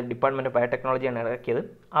മനസ്സിലാക്കാതെ ഡിപ്പാർട്ട്മെൻറ്റ് ഓഫ് ബയോടെക്നോളജിയാണ് ഇറക്കിയത്.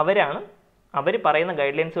 അവരാണ് അവർ പറയുന്ന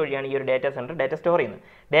ഗൈഡ് ലൈൻസ് വഴിയാണ് ഈ ഒരു ഡാറ്റാ സെൻറ്റർ ഡാറ്റ സ്റ്റോർ ചെയ്യുന്നത്.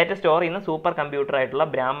 ഡാറ്റ സ്റ്റോർ ചെയ്യുന്ന സൂപ്പർ കമ്പ്യൂട്ടർ ആയിട്ടുള്ള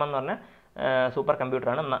ബ്രാഹ്മൺ എന്ന് പറഞ്ഞ സൂപ്പർ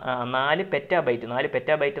കമ്പ്യൂട്ടറാണ്. 4 പെറ്റാബൈറ്റ്. 4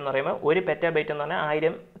 പെറ്റാബൈറ്റ് എന്ന് പറയുമ്പോൾ ഒരു പെറ്റാബൈറ്റ് എന്ന് പറഞ്ഞാൽ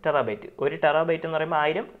 1000 ടെറാബൈറ്റ്. ഒരു ടെറാബൈറ്റ് എന്ന് പറയുമ്പോൾ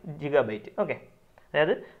 1000 ജിഗാബൈറ്റ്. ഓക്കെ,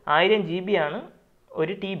 അതായത് 1000 GB ആണ്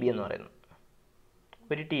ഒരു TB എന്ന് പറയുന്നത്.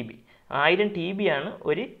 ഒരു TB 1000 TB ആണ്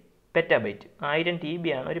ഒരു പെറ്റാബൈറ്റ്. 1000 TB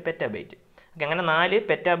ആണ് ഒരു പെറ്റാബൈറ്റ്. ഓക്കെ, അങ്ങനെ 4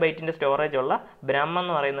 പെറ്റാബൈറ്റിൻ്റെ സ്റ്റോറേജ് ഉള്ള ബ്രഹ്മ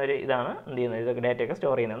എന്ന് പറയുന്ന ഒരു ഇതാണ് എന്ത് ചെയ്യുന്നത്, ഇതൊക്കെ ഡാറ്റയൊക്കെ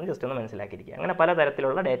സ്റ്റോർ ചെയ്യുന്നതെന്ന് ജസ്റ്റ് ഒന്ന് മനസ്സിലാക്കിയിരിക്കുക. അങ്ങനെ പല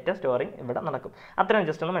തരത്തിലുള്ള ഡാറ്റ സ്റ്റോറിങ് ഇവിടെ നടക്കും. അത്രയും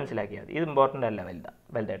ജസ്റ്റ് ഒന്ന് മനസ്സിലാക്കിയാൽ മതി. ഇത് ഇമ്പോർട്ടൻ്റ് അല്ല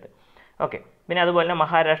വലുതായിട്ട്. ഓക്കെ, പിന്നെ അതുപോലെ തന്നെ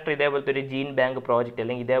മഹാരാഷ്ട്ര ഇതേപോലത്തെ ഒരു ജീൻ ബാങ്ക് പ്രോജക്റ്റ്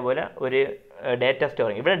അല്ലെങ്കിൽ ഇതേപോലെ ഒരു ഡാറ്റ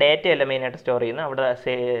സ്റ്റോറിങ്. ഇവിടെ ഡാറ്റയല്ല മെയിനായിട്ട് സ്റ്റോർ ചെയ്യുന്നത്. അവിടെ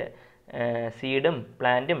സീഡും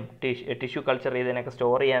പ്ലാന്റും ടിഷ്യൂ കൾച്ചർ ഇതിനൊക്കെ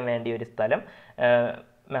സ്റ്റോർ ചെയ്യാൻ വേണ്ടി ഒരു സ്ഥലം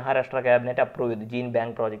മഹാരാഷ്ട്ര ക്യാബിനറ്റ് അപ്രൂവ് ചെയ്തു ജീൻ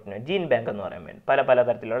ബാങ്ക് പ്രോജക്റ്റിന്. ജീൻ ബാങ്ക് എന്ന് പറയാൻ വേണ്ടി പല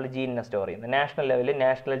തരത്തിലുള്ള ജീനിനെ സ്റ്റോർ ചെയ്യുന്നത്. നാഷണൽ ലെവലിൽ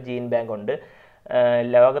നാഷണൽ ജീൻ ബാങ്ക് ഉണ്ട്.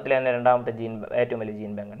 ലോകത്തിലെ തന്നെ 2ാമത്തെ ഏറ്റവും വലിയ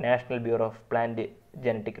gene bank national bureau of plant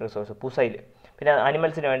genetic resource പുസൈൽ. പിന്നെ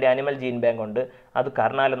അനിമൽസിന് വേണ്ടി അനിമൽ ജീൻ ബാങ്ക് ഉണ്ട്, അത്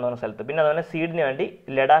കർണാൽ എന്ന് പറഞ്ഞ സ്ഥലത്ത്. പിന്നെ അതുപോലെ സീഡിന് വേണ്ടി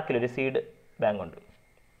ലഡാക്കിലൊരു സീഡ് ബാങ്ക് ഉണ്ട്.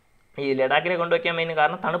 ഈ ലഡാക്കിനെ കൊണ്ടുവയ്ക്കാൻ മെയിൻ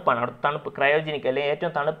കാരണം തണുപ്പാണ്. അവിടെ തണുപ്പ് ക്രയോജനിക് അല്ലെങ്കിൽ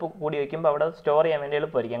ഏറ്റവും തണുപ്പ് കൂടി വയ്ക്കുമ്പോൾ അവിടെ സ്റ്റോർ ചെയ്യാൻ വേണ്ടി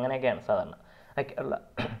എളുപ്പമായിരിക്കും. അങ്ങനെയൊക്കെയാണ് സാധാരണ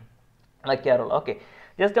വയ്ക്കാറുള്ളത്. ഓക്കെ,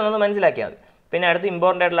 ജസ്റ്റ് ഒന്ന് മനസ്സിലാക്കിയാൽ മതി. പിന്നെ അടുത്ത്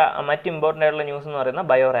മറ്റ് ഇമ്പോർട്ടൻ്റ് ആയിട്ടുള്ള ന്യൂസ് എന്ന് പറയുന്നത്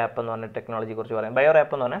ബയോ റാപ്പ് എന്ന് പറഞ്ഞ ടെക്നോളജിയെ കുറിച്ച് പറയാം. ബയോ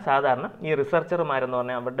റാപ്പ് എന്ന് പറഞ്ഞാൽ സാധാരണ ഈ റിസർച്ചർമാരെന്ന്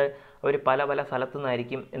പറഞ്ഞാൽ അവരുടെ ഒരു പല സ്ഥലത്തു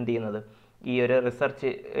നിന്നായിരിക്കും എന്ത് ചെയ്യുന്നത്, ഈ ഒരു റിസർച്ച്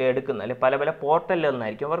എടുക്കുന്നത്. അല്ലെങ്കിൽ പല പോർട്ടലിൽ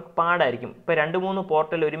നിന്നായിരിക്കും. അവർക്ക് പാടായിരിക്കും. ഇപ്പോൾ 2-3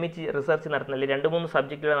 പോർട്ടൽ ഒരുമിച്ച് റിസർച്ച് നടത്തുന്ന അല്ലെങ്കിൽ 2-3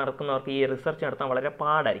 സബ്ജക്റ്റുകൾ നടക്കുന്നവർക്ക് ഈ റിസർച്ച് നടത്താൻ വളരെ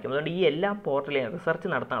പാടായിരിക്കും. അതുകൊണ്ട് ഈ എല്ലാ പോർട്ടലിലും റിസർച്ച്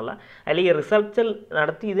നടത്താനുള്ള അല്ലെങ്കിൽ റിസർച്ചിൽ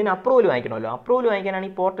നടത്തി ഇതിന് അപ്രൂവൽ വാങ്ങിക്കണമല്ലോ. അപ്രൂവൽ വാങ്ങിക്കാനാണ്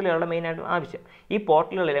ഈ പോർട്ടലുകളുടെ മെയിനായിട്ട് ആവശ്യം. ഈ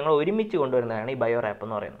പോർട്ടലുകളിൽ ഞങ്ങൾ ഒരുമിച്ച് കൊണ്ടുവരുന്നതാണ് ഈ ബയോ റാപ്പ്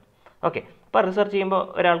എന്ന് പറയുന്നത്. ഓക്കെ, അപ്പോൾ റിസർച്ച് ചെയ്യുമ്പോൾ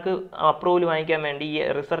ഒരാൾക്ക് അപ്രൂവൽ വാങ്ങിക്കാൻ വേണ്ടി ഈ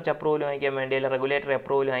റിസർച്ച് അപ്രൂവൽ വാങ്ങിക്കാൻ വേണ്ടി അല്ലെങ്കിൽ റെഗുലേറ്ററി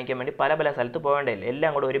അപ്രൂവൽ വാങ്ങിക്കാൻ വേണ്ടി പല സ്ഥലത്ത് പോകേണ്ടതില്ല.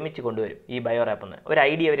 എല്ലാം കൂടെ ഒരുമിച്ച് കൊണ്ടുവരും ഈ ബയോ റാപ്പ് എന്ന്. ഒരു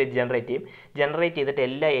ഐഡിയ അവർ ജനറേറ്റ് ചെയ്തിട്ട്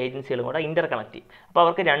എല്ലാ ഏജൻസികളും കൂടെ ഇൻ്റർ കണക്ട് ചെയ്യും. അപ്പോൾ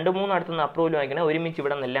അവർക്ക് 2-3 അടുത്തുനിന്ന് അപ്രൂവൽ വാങ്ങിക്കണം, ഒരുമിച്ച്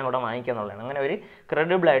ഇവിടെ നിന്ന് എല്ലാം കൂടെ വാങ്ങിക്കുക എന്നുള്ളതാണ്. അങ്ങനെ ഒരു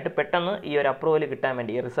ക്രെഡിബിളായിട്ട് പെട്ടെന്ന് ഈ ഒരു അപ്രൂവൽ കിട്ടാൻ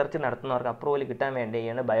വേണ്ടി, ഈ റിസർച്ച് നടത്തുന്നവർക്ക് അപ്രൂവൽ കിട്ടാൻ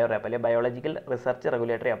വേണ്ടിയാണ് ബയോ റാപ്പ് അല്ലെങ്കിൽ ബയോളജിക്കൽ റിസർച്ച്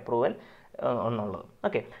റെഗുലേറ്ററി അപ്രൂവൽ എന്നുള്ളത്.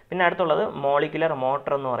 ഓക്കെ, പിന്നെ അടുത്തുള്ളത് മോളിക്കുലർ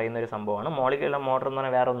മോട്ടർ എന്ന് പറയുന്ന ഒരു സംഭവമാണ്. മോളിക്കുലർ മോട്ടർ എന്ന്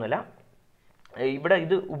പറഞ്ഞാൽ വേറെ ഒന്നുമില്ല, ഇവിടെ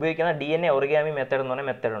ഇത് ഉപയോഗിക്കുന്ന DNA ഒറിഗാമി മെത്തേഡ് എന്ന് പറഞ്ഞ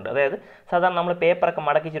മെത്തേഡുണ്ട്. അതായത് സാധാരണ നമ്മൾ പേപ്പറൊക്കെ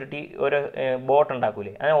മടക്കി ചുരുട്ടി ഒരു ബോട്ട്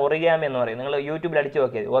ഉണ്ടാക്കൂലേ, അതിന് ഒറിഗാമി എന്ന് പറയും. നിങ്ങൾ യൂട്യൂബിൽ അടിച്ച്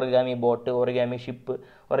നോക്കിയാൽ origami boat, origami ship,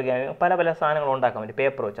 origami പല സാധനങ്ങൾ ഉണ്ടാക്കാൻ പറ്റും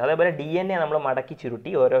പേപ്പർ വെച്ച്. അതേപോലെ DNA നമ്മൾ മടക്കി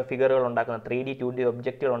ചുരുട്ടി ഓരോ ഫിഗറുകൾ ഉണ്ടാക്കുന്ന 3D 2D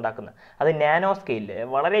ഒബ്ജക്റ്റുകൾ ഉണ്ടാക്കുന്നത്. അത് നാനോ സ്കെയിലിൽ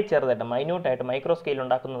വളരെ ചെറുതായിട്ട് മൈന്യൂട്ടായിട്ട് മൈക്രോ സ്കെയിൽ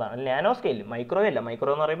ഉണ്ടാക്കുന്നതാണ്. നാനോ സ്കെയിൽ, മൈക്രോ അല്ല.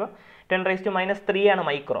 മൈക്രോ എന്ന് പറയുമ്പോൾ 10⁻³ ആണ്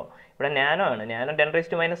മൈക്രോ. ഇവിടെ നാനോ ആണ്. നാനോ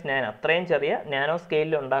 10⁻⁹ അത്രയും ചെറിയ നാനോ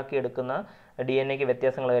സ്കെയിലിൽ ഉണ്ടാക്കിയെടുക്കുന്ന DNA-ക്ക്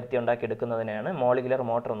വ്യത്യാസങ്ങൾ വരുത്തി ഉണ്ടാക്കിയെടുക്കുന്നതിനാണ് മോളിക്കുലർ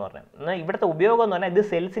മോട്ടർ എന്ന് പറഞ്ഞത്. എന്നാൽ ഇവിടുത്തെ ഉപയോഗം എന്ന് പറഞ്ഞാൽ ഇത്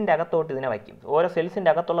സെൽസിൻ്റെ അകത്തോട്ട് ഇതിനെ വയ്ക്കും. ഓരോ സെൽസിൻ്റെ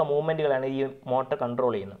അകത്തുള്ള മൂവ്മെൻറ്റുകളാണ് ഈ മോട്ടർ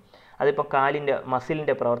കൺട്രോൾ ചെയ്യുന്നത്. അതിപ്പോൾ കാലിൻ്റെ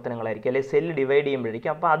മസിലിൻ്റെ പ്രവർത്തനങ്ങളായിരിക്കും, അല്ലെങ്കിൽ സെല്ല് ഡിവൈഡ്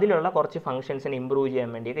ചെയ്യുമ്പോഴേക്കും. അപ്പോൾ അതിലുള്ള കുറച്ച് ഫംഗ്ഷൻസിനെ ഇമ്പ്രൂവ് ചെയ്യാൻ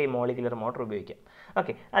വേണ്ടിയൊക്കെ ഈ മോളിക്കുലർ മോട്ടർ ഉപയോഗിക്കാം.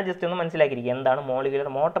 ഓക്കെ, അത് ജസ്റ്റ് ഒന്ന് മനസ്സിലാക്കിയിരിക്കുക. എന്താണ് മോളിക്കുലർ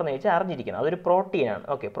മോട്ടർ എന്ന് ചോദിച്ചാൽ അറിഞ്ഞിരിക്കണം. അതൊരു പ്രോട്ടീനാണ്.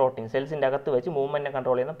 ഓക്കെ, പ്രോട്ടീൻ സെൽസിൻ്റെ അകത്ത് വെച്ച് മൂവ്മെൻറ്റിനെ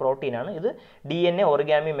കൺട്രോൾ ചെയ്യുന്ന പ്രോട്ടീനാണ് ഇത്. DNA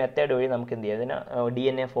ഒറിഗാമി മെത്തേഡ് വഴി നമുക്ക് എന്ത് ചെയ്യാം, ഇതിനെ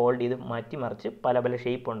DNA ഫോൾഡ് ചെയ്ത് മാറ്റി പല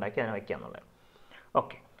ഷേപ്പ് ഉണ്ടാക്കി അതിനെ വയ്ക്കുക എന്നുള്ളത്.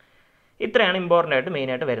 ഓക്കെ, ഇത്രയാണ് ഇമ്പോർട്ടൻ്റ് ആയിട്ട്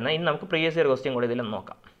മെയിനായിട്ട് വരുന്നത്. ഇനി നമുക്ക് പ്രീവിയസ് ഇയർ ക്വസ്റ്റ്യൻ കൂടി ഇതിലൊന്ന്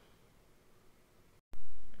നോക്കാം.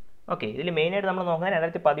 ഓക്കെ, ഇതിൽ മെയിനായിട്ട് നമ്മൾ നോക്കാൻ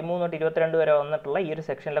 2013 തൊട്ട് 2022 വരെ വന്നിട്ടുള്ള ഈ ഒരു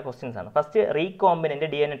സെക്ഷനിലെ ക്വസ്റ്റ്യൻസ് ആണ്. First recombinant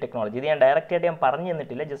DNA technology. ഇത് ഞാൻ ഡയറക്റ്റായിട്ട് ഞാൻ പറഞ്ഞു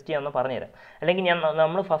തന്നിട്ടില്ല, ജസ്റ്റ് ഞാൻ ഒന്ന് പറഞ്ഞുതരാം. അല്ലെങ്കിൽ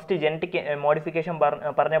നമ്മൾ ഫസ്റ്റ് ജനറ്റിക് മോഡിഫിക്കേഷൻ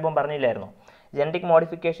പറഞ്ഞപ്പോൾ പറഞ്ഞില്ലായിരുന്നോ? ജനറ്റിക്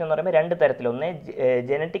മോഡിഫിക്കേഷൻ എന്ന് പറയുമ്പോൾ 2 തരത്തിൽ. ഒന്ന്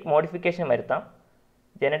ജനറ്റിക് മോഡിഫിക്കേഷൻ വരുത്താം,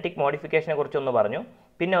 ജനറ്റിക് മോഡിഫിക്കേഷനെ കുറിച്ചൊന്ന് പറഞ്ഞു.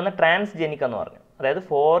 പിന്നെ ഒന്ന് ട്രാൻസ്ജെനിക് എന്ന് പറഞ്ഞു. അതായത്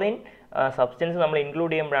ഫോറിൻ സബ്സ്റ്റൻസ് നമ്മൾ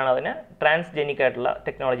ഇൻക്ലൂഡ് ചെയ്യുമ്പോഴാണ് അതിനെ ട്രാൻസ്ജെനിക് ആയിട്ടുള്ള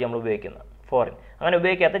ടെക്നോളജി നമ്മൾ ഉപയോഗിക്കുന്നത്. ഫോറിൻ അങ്ങനെ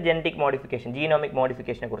ഉപയോഗിക്കാത്ത ജനറ്റിക് മോഡിഫിക്കേഷൻ, ജീനോമിക്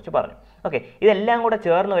മോഡിഫിക്കേഷനെ കുറിച്ച് പറഞ്ഞു. ഓക്കെ, ഇതെല്ലാം കൂടെ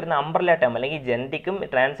ചേർന്ന് വരുന്ന അംബ്രല്ല ടേം, അല്ലെങ്കിൽ ജനറ്റിക്കും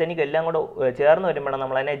ട്രാൻസ്ജെനിക്കും എല്ലാം കൂടെ ചേർന്ന് വരുമ്പോഴാണ്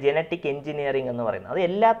നമ്മൾ അതിനെ ജനറ്റിക് എഞ്ചിനീയറിംഗ് എന്ന് പറയുന്നത്. അത്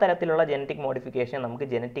എല്ലാ തരത്തിലുള്ള ജനറ്റിക് മോഡിഫിക്കേഷൻ നമുക്ക്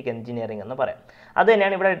ജനറ്റിക് എഞ്ചിനീയറിംഗ് എന്ന് പറയാം. അത്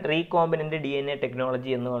തന്നെയാണ് ഇവിടെ റീകോമ്പിനൻ്റ് DNA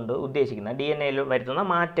ടെക്നോളജി എന്നുകൊണ്ട് ഉദ്ദേശിക്കുന്നത്. DNA-യിൽ വരുത്തുന്ന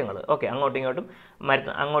മാറ്റങ്ങൾ. ഓക്കെ, അങ്ങോട്ടും ഇങ്ങോട്ടും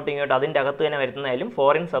അതിൻ്റെ അകത്ത് തന്നെ വരുത്തുന്നതായാലും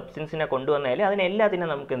ഫോറിൻ സബ്സ്റ്റൻസിനെ കൊണ്ടുവന്നായാലും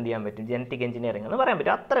അതിനെല്ലാത്തിനും നമുക്ക് എന്ത് ചെയ്യാൻ പറ്റും, ജനറ്റിക് എഞ്ചിനീയറിംഗ് എന്ന് പറയാൻ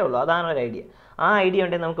പറ്റും. അത്രേ ഉള്ളൂ. അതാണ് ഒരു ഐഡിയ. ആ ഐഡിയ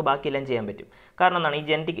ഉണ്ടെങ്കിൽ നമുക്ക് ബാക്കിയെല്ലാം ചെയ്യാൻ പറ്റും. കാരണം എന്താണ്, ഈ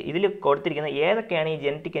ജനറ്റിക് ഇതിൽ കൊടുത്തിരിക്കുന്ന ഏതൊക്കെയാണ് ഈ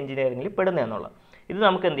ജനറ്റിക് എഞ്ചിനീയറിംഗിൽ പെടുന്നത് എന്നുള്ളത്. ഇത്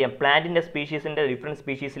നമുക്ക് എന്ത് ചെയ്യാം, പ്ലാന്റിൻ്റെ സ്പീഷീസിൻ്റെ ഡിഫറെൻറ്റ്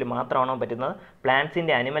സ്പീഷീസിൽ മാത്രമാണോ പറ്റുന്നത്,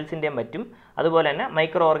 പ്ലാന്റ്സിൻ്റെ അനിമൽസിൻ്റെയും പറ്റും. അതുപോലെ തന്നെ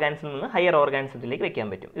മൈക്രോ ഓർഗാനിസിൽ നിന്ന് ഹയർ ഓർഗാനിസത്തിലേക്ക് വെക്കാൻ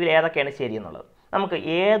പറ്റും. ഇതിൽ ഏതൊക്കെയാണ് ശരി എന്നുള്ളത് നമുക്ക്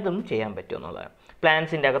ഏതും ചെയ്യാൻ പറ്റും എന്നുള്ളതാണ്.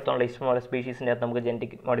 പ്ലാന്റ്സിൻ്റെ അകത്തുള്ള ഇഷ്ടമുള്ള സ്പീഷീസിൻ്റെ അകത്ത് നമുക്ക്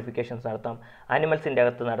ജനറ്റിക് മോഡിഫിക്കേഷൻസ് നടത്താം, അനിമൽസിൻ്റെ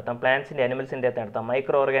അകത്ത് നടത്താം, പ്ലാന്റ്സിൻ്റെ അനിമൽസിൻ്റെ അകത്ത് നടത്താം,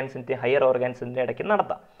 മൈക്രോ ഓർഗാനിസിൻ്റെ ഹയർ ഓർഗാനിസിൻ്റെ ഇടയ്ക്ക്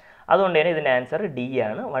നടത്താം. അതുകൊണ്ട് തന്നെ ഇതിൻ്റെ ആൻസർ D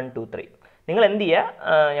ആണ്. 1, 2, 3. നിങ്ങൾ എന്ത്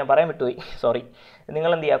ചെയ്യുക, ഞാൻ പറയാൻ വിട്ടുപോയി, സോറി.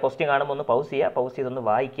 നിങ്ങൾ എന്ത് ചെയ്യുക, ക്വസ്റ്റ്യൻ കാണുമ്പോൾ ഒന്ന് പൗസ് ചെയ്യുക, പൗസ് ചെയ്തൊന്ന്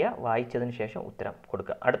വായിക്കുക, വായിച്ചതിന് ശേഷം ഉത്തരം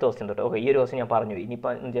കൊടുക്കുക. അടുത്ത ക്വസ്റ്റ്യൻ തൊട്ട്. ഓക്കെ, ഈ ഒരു ക്വസ്റ്റ്യൻ ഞാൻ പറഞ്ഞു,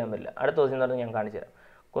 ഇനിയിപ്പോൾ ഒന്നും ചെയ്യാൻ പറ്റില്ല. അടുത്ത ക്വസ്റ്റ്യൻ തൊട്ട് ഞാൻ കാണിച്ചു തരാം,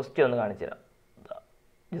 ക്വസ്റ്റ്യൻ ഒന്ന് കാണിച്ചു തരാം.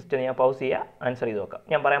 ജസ്റ്റ് ഞാൻ പൗസ് ചെയ്യുക, ആൻസർ ചെയ്ത് നോക്കാം.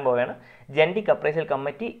 ഞാൻ പറയാൻ പോവുകയാണ്, ജനറ്റിക് അപ്രൈസൽ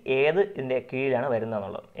കമ്മിറ്റി ഇതിൻ്റെ കീഴിലാണ്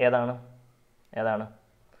വരുന്നതെന്നുള്ളത്. ഏതാണ്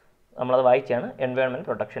നമ്മളത് വായിച്ചാണ്. Environment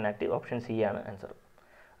protection act, option C ആണ് ആൻസർ.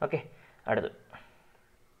 ഓക്കെ, അടുത്ത്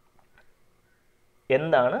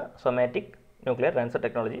എന്താണ് somatic nuclear transfer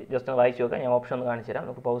technology? Just ഒന്ന് വായിച്ചു നോക്കാം. ഞാൻ ഓപ്ഷൻ ഒന്ന് കാണിച്ചു തരാം,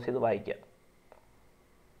 നമുക്ക് പൗസ് ചെയ്ത് വായിക്കാം.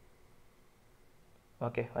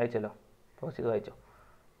 ഓക്കെ, വായിച്ചല്ലോ, പൗസ് ചെയ്ത് വായിച്ചോ.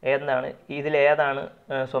 ഇതിലേതാണ്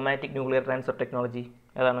സൊമാറ്റിക് ന്യൂക്ലിയർ ട്രാൻസ്ഫർ ടെക്നോളജി?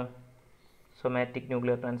 ഏതാണ് സൊമാറ്റിക്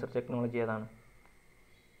ന്യൂക്ലിയർ ട്രാൻസ്ഫർ ടെക്നോളജി? ഏതാണ്?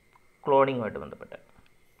 ക്ലോണിങ്ങുമായിട്ട് ബന്ധപ്പെട്ട.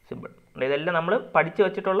 സിമ്പിൾ. ഇതെല്ലാം നമ്മൾ പഠിച്ചു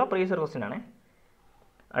വെച്ചിട്ടുള്ള പ്രീവിയസ് ക്വസ്റ്റ്യൻ ആണ്.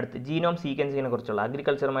 അടുത്ത് ജീനോം സീക്വൻസിങ്ങിനെ കുറിച്ചുള്ള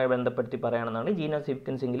അഗ്രികൾച്ചറുമായി ബന്ധപ്പെടുത്തി പറയുകയാണെന്നാണ് ജീനോം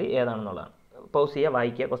സീക്വൻസിങ്ങിൽ ഏതാണെന്നുള്ളതാണ്. പൗസ് ചെയ്യുക,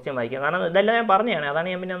 വായിക്കുക, ക്വസ്റ്റ്യൻ വായിക്കുക. കാരണം ഇതെല്ലാം ഞാൻ പറഞ്ഞതാണ്, അതാണ്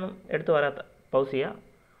ഞാൻ പിന്നെ ഒന്നും എടുത്തു വരാത്ത. പൗസ് ചെയ്യുക,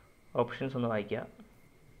 ഓപ്ഷൻസ് ഒന്ന് വായിക്കുക.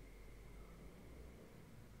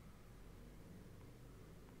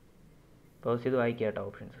 പൗസ് ചെയ്ത് വായിക്കുക കേട്ടോ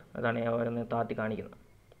ഓപ്ഷൻസ്. അതാണ് ഞാൻ ഓരോന്ന് താത്തി കാണിക്കുന്നത്.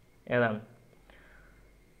 ഏതാണ്?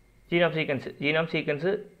 Genome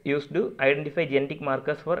sequence used to identify genetic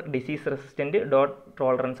markers four disease resistant dot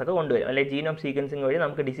tolerance ഒക്കെ കൊണ്ടുവരും. അല്ലെങ്കിൽ ജീനോം സീക്വൻസിങ് വഴി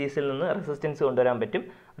നമുക്ക് ഡിസീസിൽ നിന്ന് റെസിസ്റ്റൻസ് കൊണ്ടുവരാൻ പറ്റും,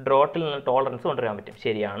 ഡ്രോട്ടിൽ നിന്ന് ടോളറൻസ് കൊണ്ടുവരാൻ പറ്റും.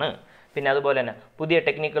 ശരിയാണ്. പിന്നെ അതുപോലെ തന്നെ പുതിയ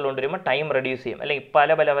ടെക്നിക്കുകൾ കൊണ്ടുവരുമ്പോൾ ടൈം റെഡ്യൂസ് ചെയ്യും, അല്ലെങ്കിൽ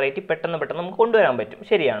പല വെറൈറ്റി പെട്ടെന്ന് നമുക്ക് കൊണ്ടുവരാൻ പറ്റും.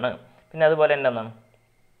 ശരിയാണ്. പിന്നെ അതുപോലെ തന്നെ എന്താണ്,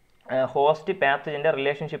 ഹോസ്റ്റ് പാത്തജൻ്റെ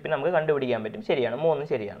റിലേഷൻഷിപ്പിന് നമുക്ക് കണ്ടുപിടിക്കാൻ പറ്റും. ശരിയാണ്. 3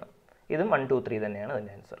 ശരിയാണ്. ഇതും 1, 2, 3 തന്നെയാണ്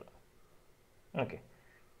അതിൻ്റെ ആൻസർ. ഓക്കെ,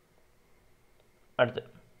 അടുത്ത്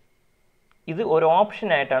ഇത് ഒരു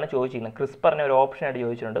ഓപ്ഷനായിട്ടാണ് ചോദിച്ചിരിക്കുന്നത്. ക്രിസ്പറിനെ ഒരു ഓപ്ഷനായിട്ട്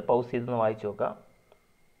ചോദിച്ചിട്ടുണ്ട്. പൗസ് ചെയ്തൊന്ന് വായിച്ചു നോക്കാം.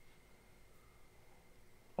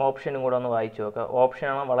 ഓപ്ഷനും കൂടെ ഒന്ന് വായിച്ചു നോക്കാം.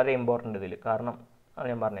 ഓപ്ഷനാണ് വളരെ ഇമ്പോർട്ടൻ്റ് ഇതിൽ. കാരണം അത്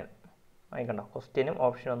ഞാൻ പറഞ്ഞത് വായിക്കണ്ട. ക്വസ്റ്റ്യനും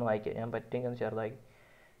ഓപ്ഷനും ഒന്ന് വായിക്കുക. ഞാൻ പറ്റുമെങ്കിൽ ഒന്ന്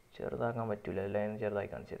ചെറുതാക്കാൻ പറ്റില്ല, എല്ലാം ചെറുതായി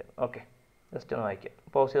കാണിച്ചു തരാം. ഓക്കെ, ജസ്റ്റ് ഒന്ന് വായിക്കുക,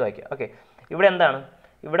 പൗസ് ചെയ്ത് വായിക്കുക. ഓക്കെ, ഇവിടെ എന്താണ്,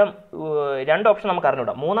 ഇവിടെ 2 ഓപ്ഷൻ നമുക്ക്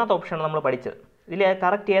അറിഞ്ഞൂടാ. 3ാമത്തെ ഓപ്ഷനാണ് നമ്മൾ പഠിച്ചത്. ഇതിൽ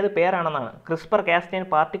കറക്റ്റ് ഏത് പേരാണെന്നാണ്. CRISPR കാസ്റ്റിൻ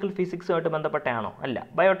particle ഫിസിക്സുമായിട്ട് ബന്ധപ്പെട്ടാണോ? അല്ല.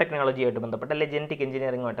 ബയോടെക്നോളജിയായിട്ട് ബന്ധപ്പെട്ട, അല്ലെങ്കിൽ ജെനറ്റിക്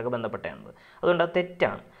എഞ്ചിനീയറിംഗുമായിട്ടൊക്കെ ബന്ധപ്പെട്ടാണ്. അതുകൊണ്ട് അത്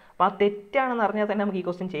തെറ്റാണ്. അപ്പോൾ ആ തെറ്റാണെന്ന് അറിഞ്ഞാൽ തന്നെ നമുക്ക് ഈ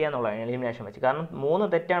ക്വസ്റ്റ്യൻ ചെയ്യാന്നുള്ളതാണ് എലിമിനേഷൻ വെച്ച്. കാരണം 3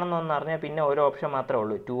 തെറ്റാണെന്ന് അറിഞ്ഞാൽ പിന്നെ ഒരു ഓപ്ഷൻ മാത്രമേ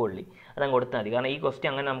ഉള്ളൂ, 2 ഉള്ളി. അതങ്ങ് കൊടുത്താൽ മതി. കാരണം ഈ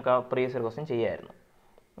ക്വസ്റ്റ്യൻ അങ്ങനെ നമുക്ക് ആ പ്രീവിയസ് ക്വസ്റ്റ്യൻ ചെയ്യാമായിരുന്നു.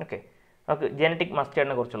 ഓക്കെ, ജെനറ്റിക്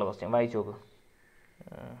മസ്റ്റേർഡിനെ കുറിച്ചുള്ള ക്വസ്റ്റ്യൻ വായിച്ചു നോക്ക്.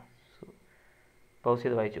 പൗസ്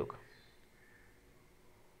ചെയ്ത് വായിച്ചു നോക്ക്.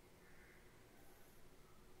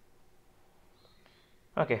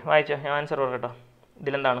 ഓക്കെ, വായിച്ചോ. ഞാൻ ആൻസർ പറയട്ടോ.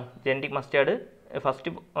 ഇതിലെന്താണ് ജെനറ്റിക് മസ്റ്റേർഡ്? ഫസ്റ്റ്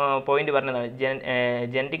പോയിന്റ് പറഞ്ഞതാണ്,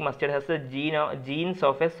 genetic mustard has genes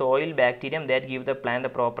of A soil bacterium that give the plant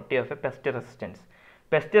the property of A pest resistance.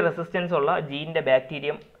 Pest resistance ഉള്ള ജീനിൻ്റെ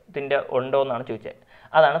ബാക്ടീരിയത്തിൻ്റെ ഉണ്ടോ എന്നാണ് ചോദിച്ചത്.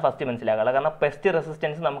 അതാണ് ഫസ്റ്റ് മനസ്സിലാക്കുക. കാരണം പെസ്റ്റ്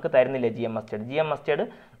റെസിസ്റ്റൻസ് നമുക്ക് തരുന്നില്ല ജി എം മസ്റ്റേർഡ്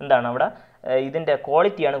എന്താണ് അവിടെ ഇതിൻ്റെ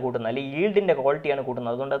ക്വാളിറ്റിയാണ് കൂട്ടുന്നത്, അല്ലെങ്കിൽ ഈൽഡിൻ്റെ ക്വാളിറ്റിയാണ്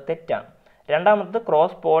കൂട്ടുന്നത്. അതുകൊണ്ട് അത് തെറ്റാണ്. രണ്ടാമത്തത്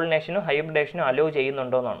ക്രോസ് പോളിനേഷനും ഹൈബ്രിഡേഷനും അലോ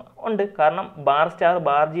ചെയ്യുന്നുണ്ടോ എന്നാണ്. ഉണ്ട്. കാരണം ബാർ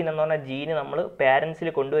ജീൻ എന്ന് പറഞ്ഞ ജീന് നമ്മൾ പാരൻസിൽ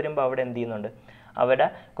കൊണ്ടുവരുമ്പോൾ അവിടെ എന്ത് ചെയ്യുന്നുണ്ട്, അവിടെ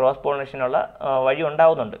ക്രോസ് പോളിനേഷനുള്ള വഴി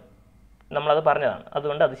ഉണ്ടാവുന്നുണ്ട്. നമ്മളത് പറഞ്ഞതാണ്.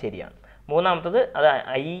 അതുകൊണ്ട് അത് ശരിയാണ്. മൂന്നാമത്തത് അത്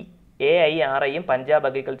AIRIയും പഞ്ചാബ്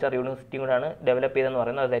അഗ്രികൾച്ചർ യൂണിവേഴ്സിറ്റിയും കൂടെയാണ് ഡെവലപ്പ് ചെയ്തതെന്ന്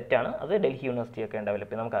പറയുന്നത്. അത് തെറ്റാണ്. അത് ഡൽഹി യൂണിവേഴ്സിറ്റിയൊക്കെയാണ്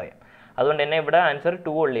ഡെവലപ്പ് ചെയ്ത് നമുക്കറിയാം. അതുകൊണ്ട് തന്നെ ഇവിടെ ആൻസർ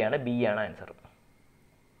 2 ഉള്ളിയാണ്, B ആണ് ആൻസർ.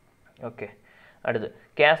 ഓക്കെ, അടുത്ത്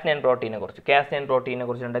കാസ്നെയിൻ പ്രോട്ടീനെ കുറിച്ച്. കാസ്നെയിൻ പ്രോട്ടീനെ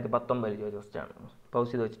കുറിച്ച് 2019 ചോദിച്ച ക്വസ്റ്റ്യനാണ്. പൗസ്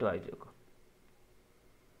ചെയ്ത് വെച്ചിട്ട് വായിച്ചു നോക്കും.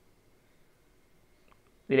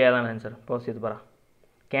 ഇതിലേതാണ് ആൻസർ? പൗസ് ചെയ്ത് പറ.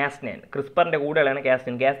 കാസ്നെയിൻ, ക്രിസ്പറിൻ്റെ കൂടെയാണ്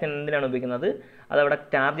കാസ്നെയിൻ. കാസ്നെയിൻ എന്തിനാണ് ഉപയോഗിക്കുന്നത്? അതവിടെ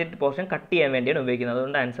ടാർഗറ്റ് പോർഷൻ കട്ട് ചെയ്യാൻ വേണ്ടിയാണ് ഉപയോഗിക്കുന്നത്.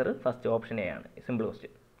 അതുകൊണ്ട് ആൻസർ ഫസ്റ്റ് ഓപ്ഷൻ എ ആണ്. Simple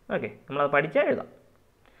question. ഓക്കെ, നമ്മളത് പഠിച്ചാൽ എഴുതാം.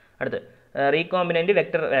 അടുത്ത് recombinant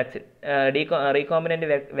vector vaccine. Recombinant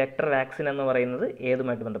vector vaccine എന്ന് പറയുന്നത്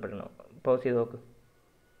ഏതുമായിട്ട് ബന്ധപ്പെട്ടാണ്? പൗസ് ചെയ്ത് നോക്ക്.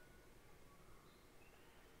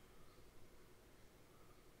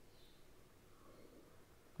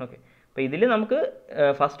 ഓക്കെ, അപ്പോൾ ഇതിൽ നമുക്ക്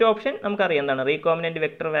ഫസ്റ്റ് ഓപ്ഷൻ നമുക്കറിയാം എന്താണ് റീകോമ്പിനൻ്റ്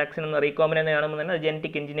വെക്ടർ വാക്സിൻ എന്ന്. റീകോമ്പിനൻ്റ് ആണെന്ന് തന്നെ അത്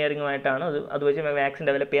ജെനറ്റിക് എഞ്ചിനീയറിംഗുമായിട്ടാണ് അത് വെച്ച് വാക്സിൻ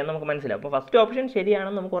ഡെവലപ്പ് ചെയ്യാൻ നമുക്ക് മനസ്സിലാവും. അപ്പോൾ ഫസ്റ്റ് ഓപ്ഷൻ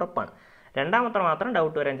ശരിയാണെന്ന് നമുക്ക് ഉറപ്പാണ്. രണ്ടാമത്തെ മാത്രം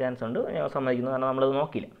ഡൗട്ട് വരാൻ ചാൻസ് ഉണ്ട്, ഞാൻ സമ്മതിക്കുന്നു. കാരണം നമ്മളത്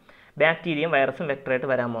നോക്കിയില്ല. ബാക്ടീരിയയും വൈറസും വെക്ടറായിട്ട്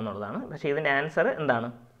വരാമോ എന്നുള്ളതാണ്. പക്ഷേ ഇതിൻ്റെ ആൻസർ എന്താണ്?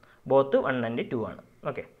 ബോത്ത് 1 and 2 ആണ്.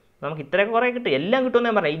 ഓക്കെ, നമുക്ക് ഇത്രയൊക്കെ കുറേ കിട്ടും. എല്ലാം കിട്ടുമെന്ന്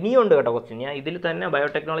ഞാൻ പറയാം. ഇനിയും ഉണ്ട് കേട്ടോ ക്വസ്റ്റ്യൻ. ഞാൻ ഇതിൽ തന്നെ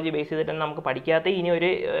ബയോടെക്നോളജി ബേസ് ചെയ്തിട്ട് തന്നെ നമുക്ക് പഠിക്കാത്ത ഇനി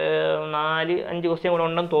ഒരു 4-5 ക്വസ്റ്റ്യൻ കൂടെ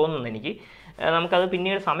ഉണ്ടെന്ന് തോന്നുന്നു എനിക്ക്. നമുക്കത്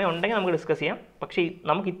പിന്നീട് സമയം ഉണ്ടെങ്കിൽ നമുക്ക് ഡിസ്കസ് ചെയ്യാം. പക്ഷേ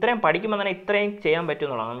നമുക്ക് ഇത്രയും പഠിക്കുമ്പോൾ തന്നെ ഇത്രയും ചെയ്യാൻ പറ്റും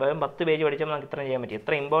എന്നുള്ളതാണ്. നമ്മൾ 10 പേജ് പഠിച്ചപ്പോൾ നമുക്ക് ഇത്രയും ചെയ്യാൻ പറ്റും.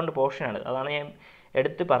 ഇത്ര ഇമ്പോർട്ടൻറ്റ് പോർഷനാണ്. അതാണ് ഞാൻ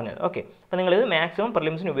എടുത്ത് പറഞ്ഞത്. ഓക്കെ, അപ്പോൾ നിങ്ങളിത് മാക്സിമം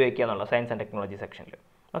പ്രിലിംസിന് ഉപയോഗിക്കുക എന്നുള്ള സയൻസ് ആൻഡ് ടെക്നോളജി സെക്ഷനിൽ.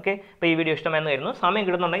 ഓക്കെ, അപ്പോൾ ഈ വീഡിയോ ഇഷ്ടമെന്ന് വരുന്നു. സമയം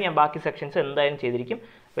കിട്ടുന്നുണ്ടെങ്കിൽ ഞാൻ ബാക്കി സെക്ഷൻസ് എന്തായാലും ചെയ്തിരിക്കും.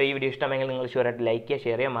 അപ്പോൾ ഈ വീഡിയോ ഇഷ്ടമെങ്കിൽ നിങ്ങൾ ഷുവറായിട്ട് ലൈക്ക് ചെയ്യുക,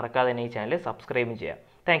 ഷെയർ ചെയ്യുക, മറക്കാതെ തന്നെ ഈ ചാനൽ സബ്സ്ക്രൈബും ചെയ്യുക.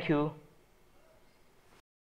 താങ്ക്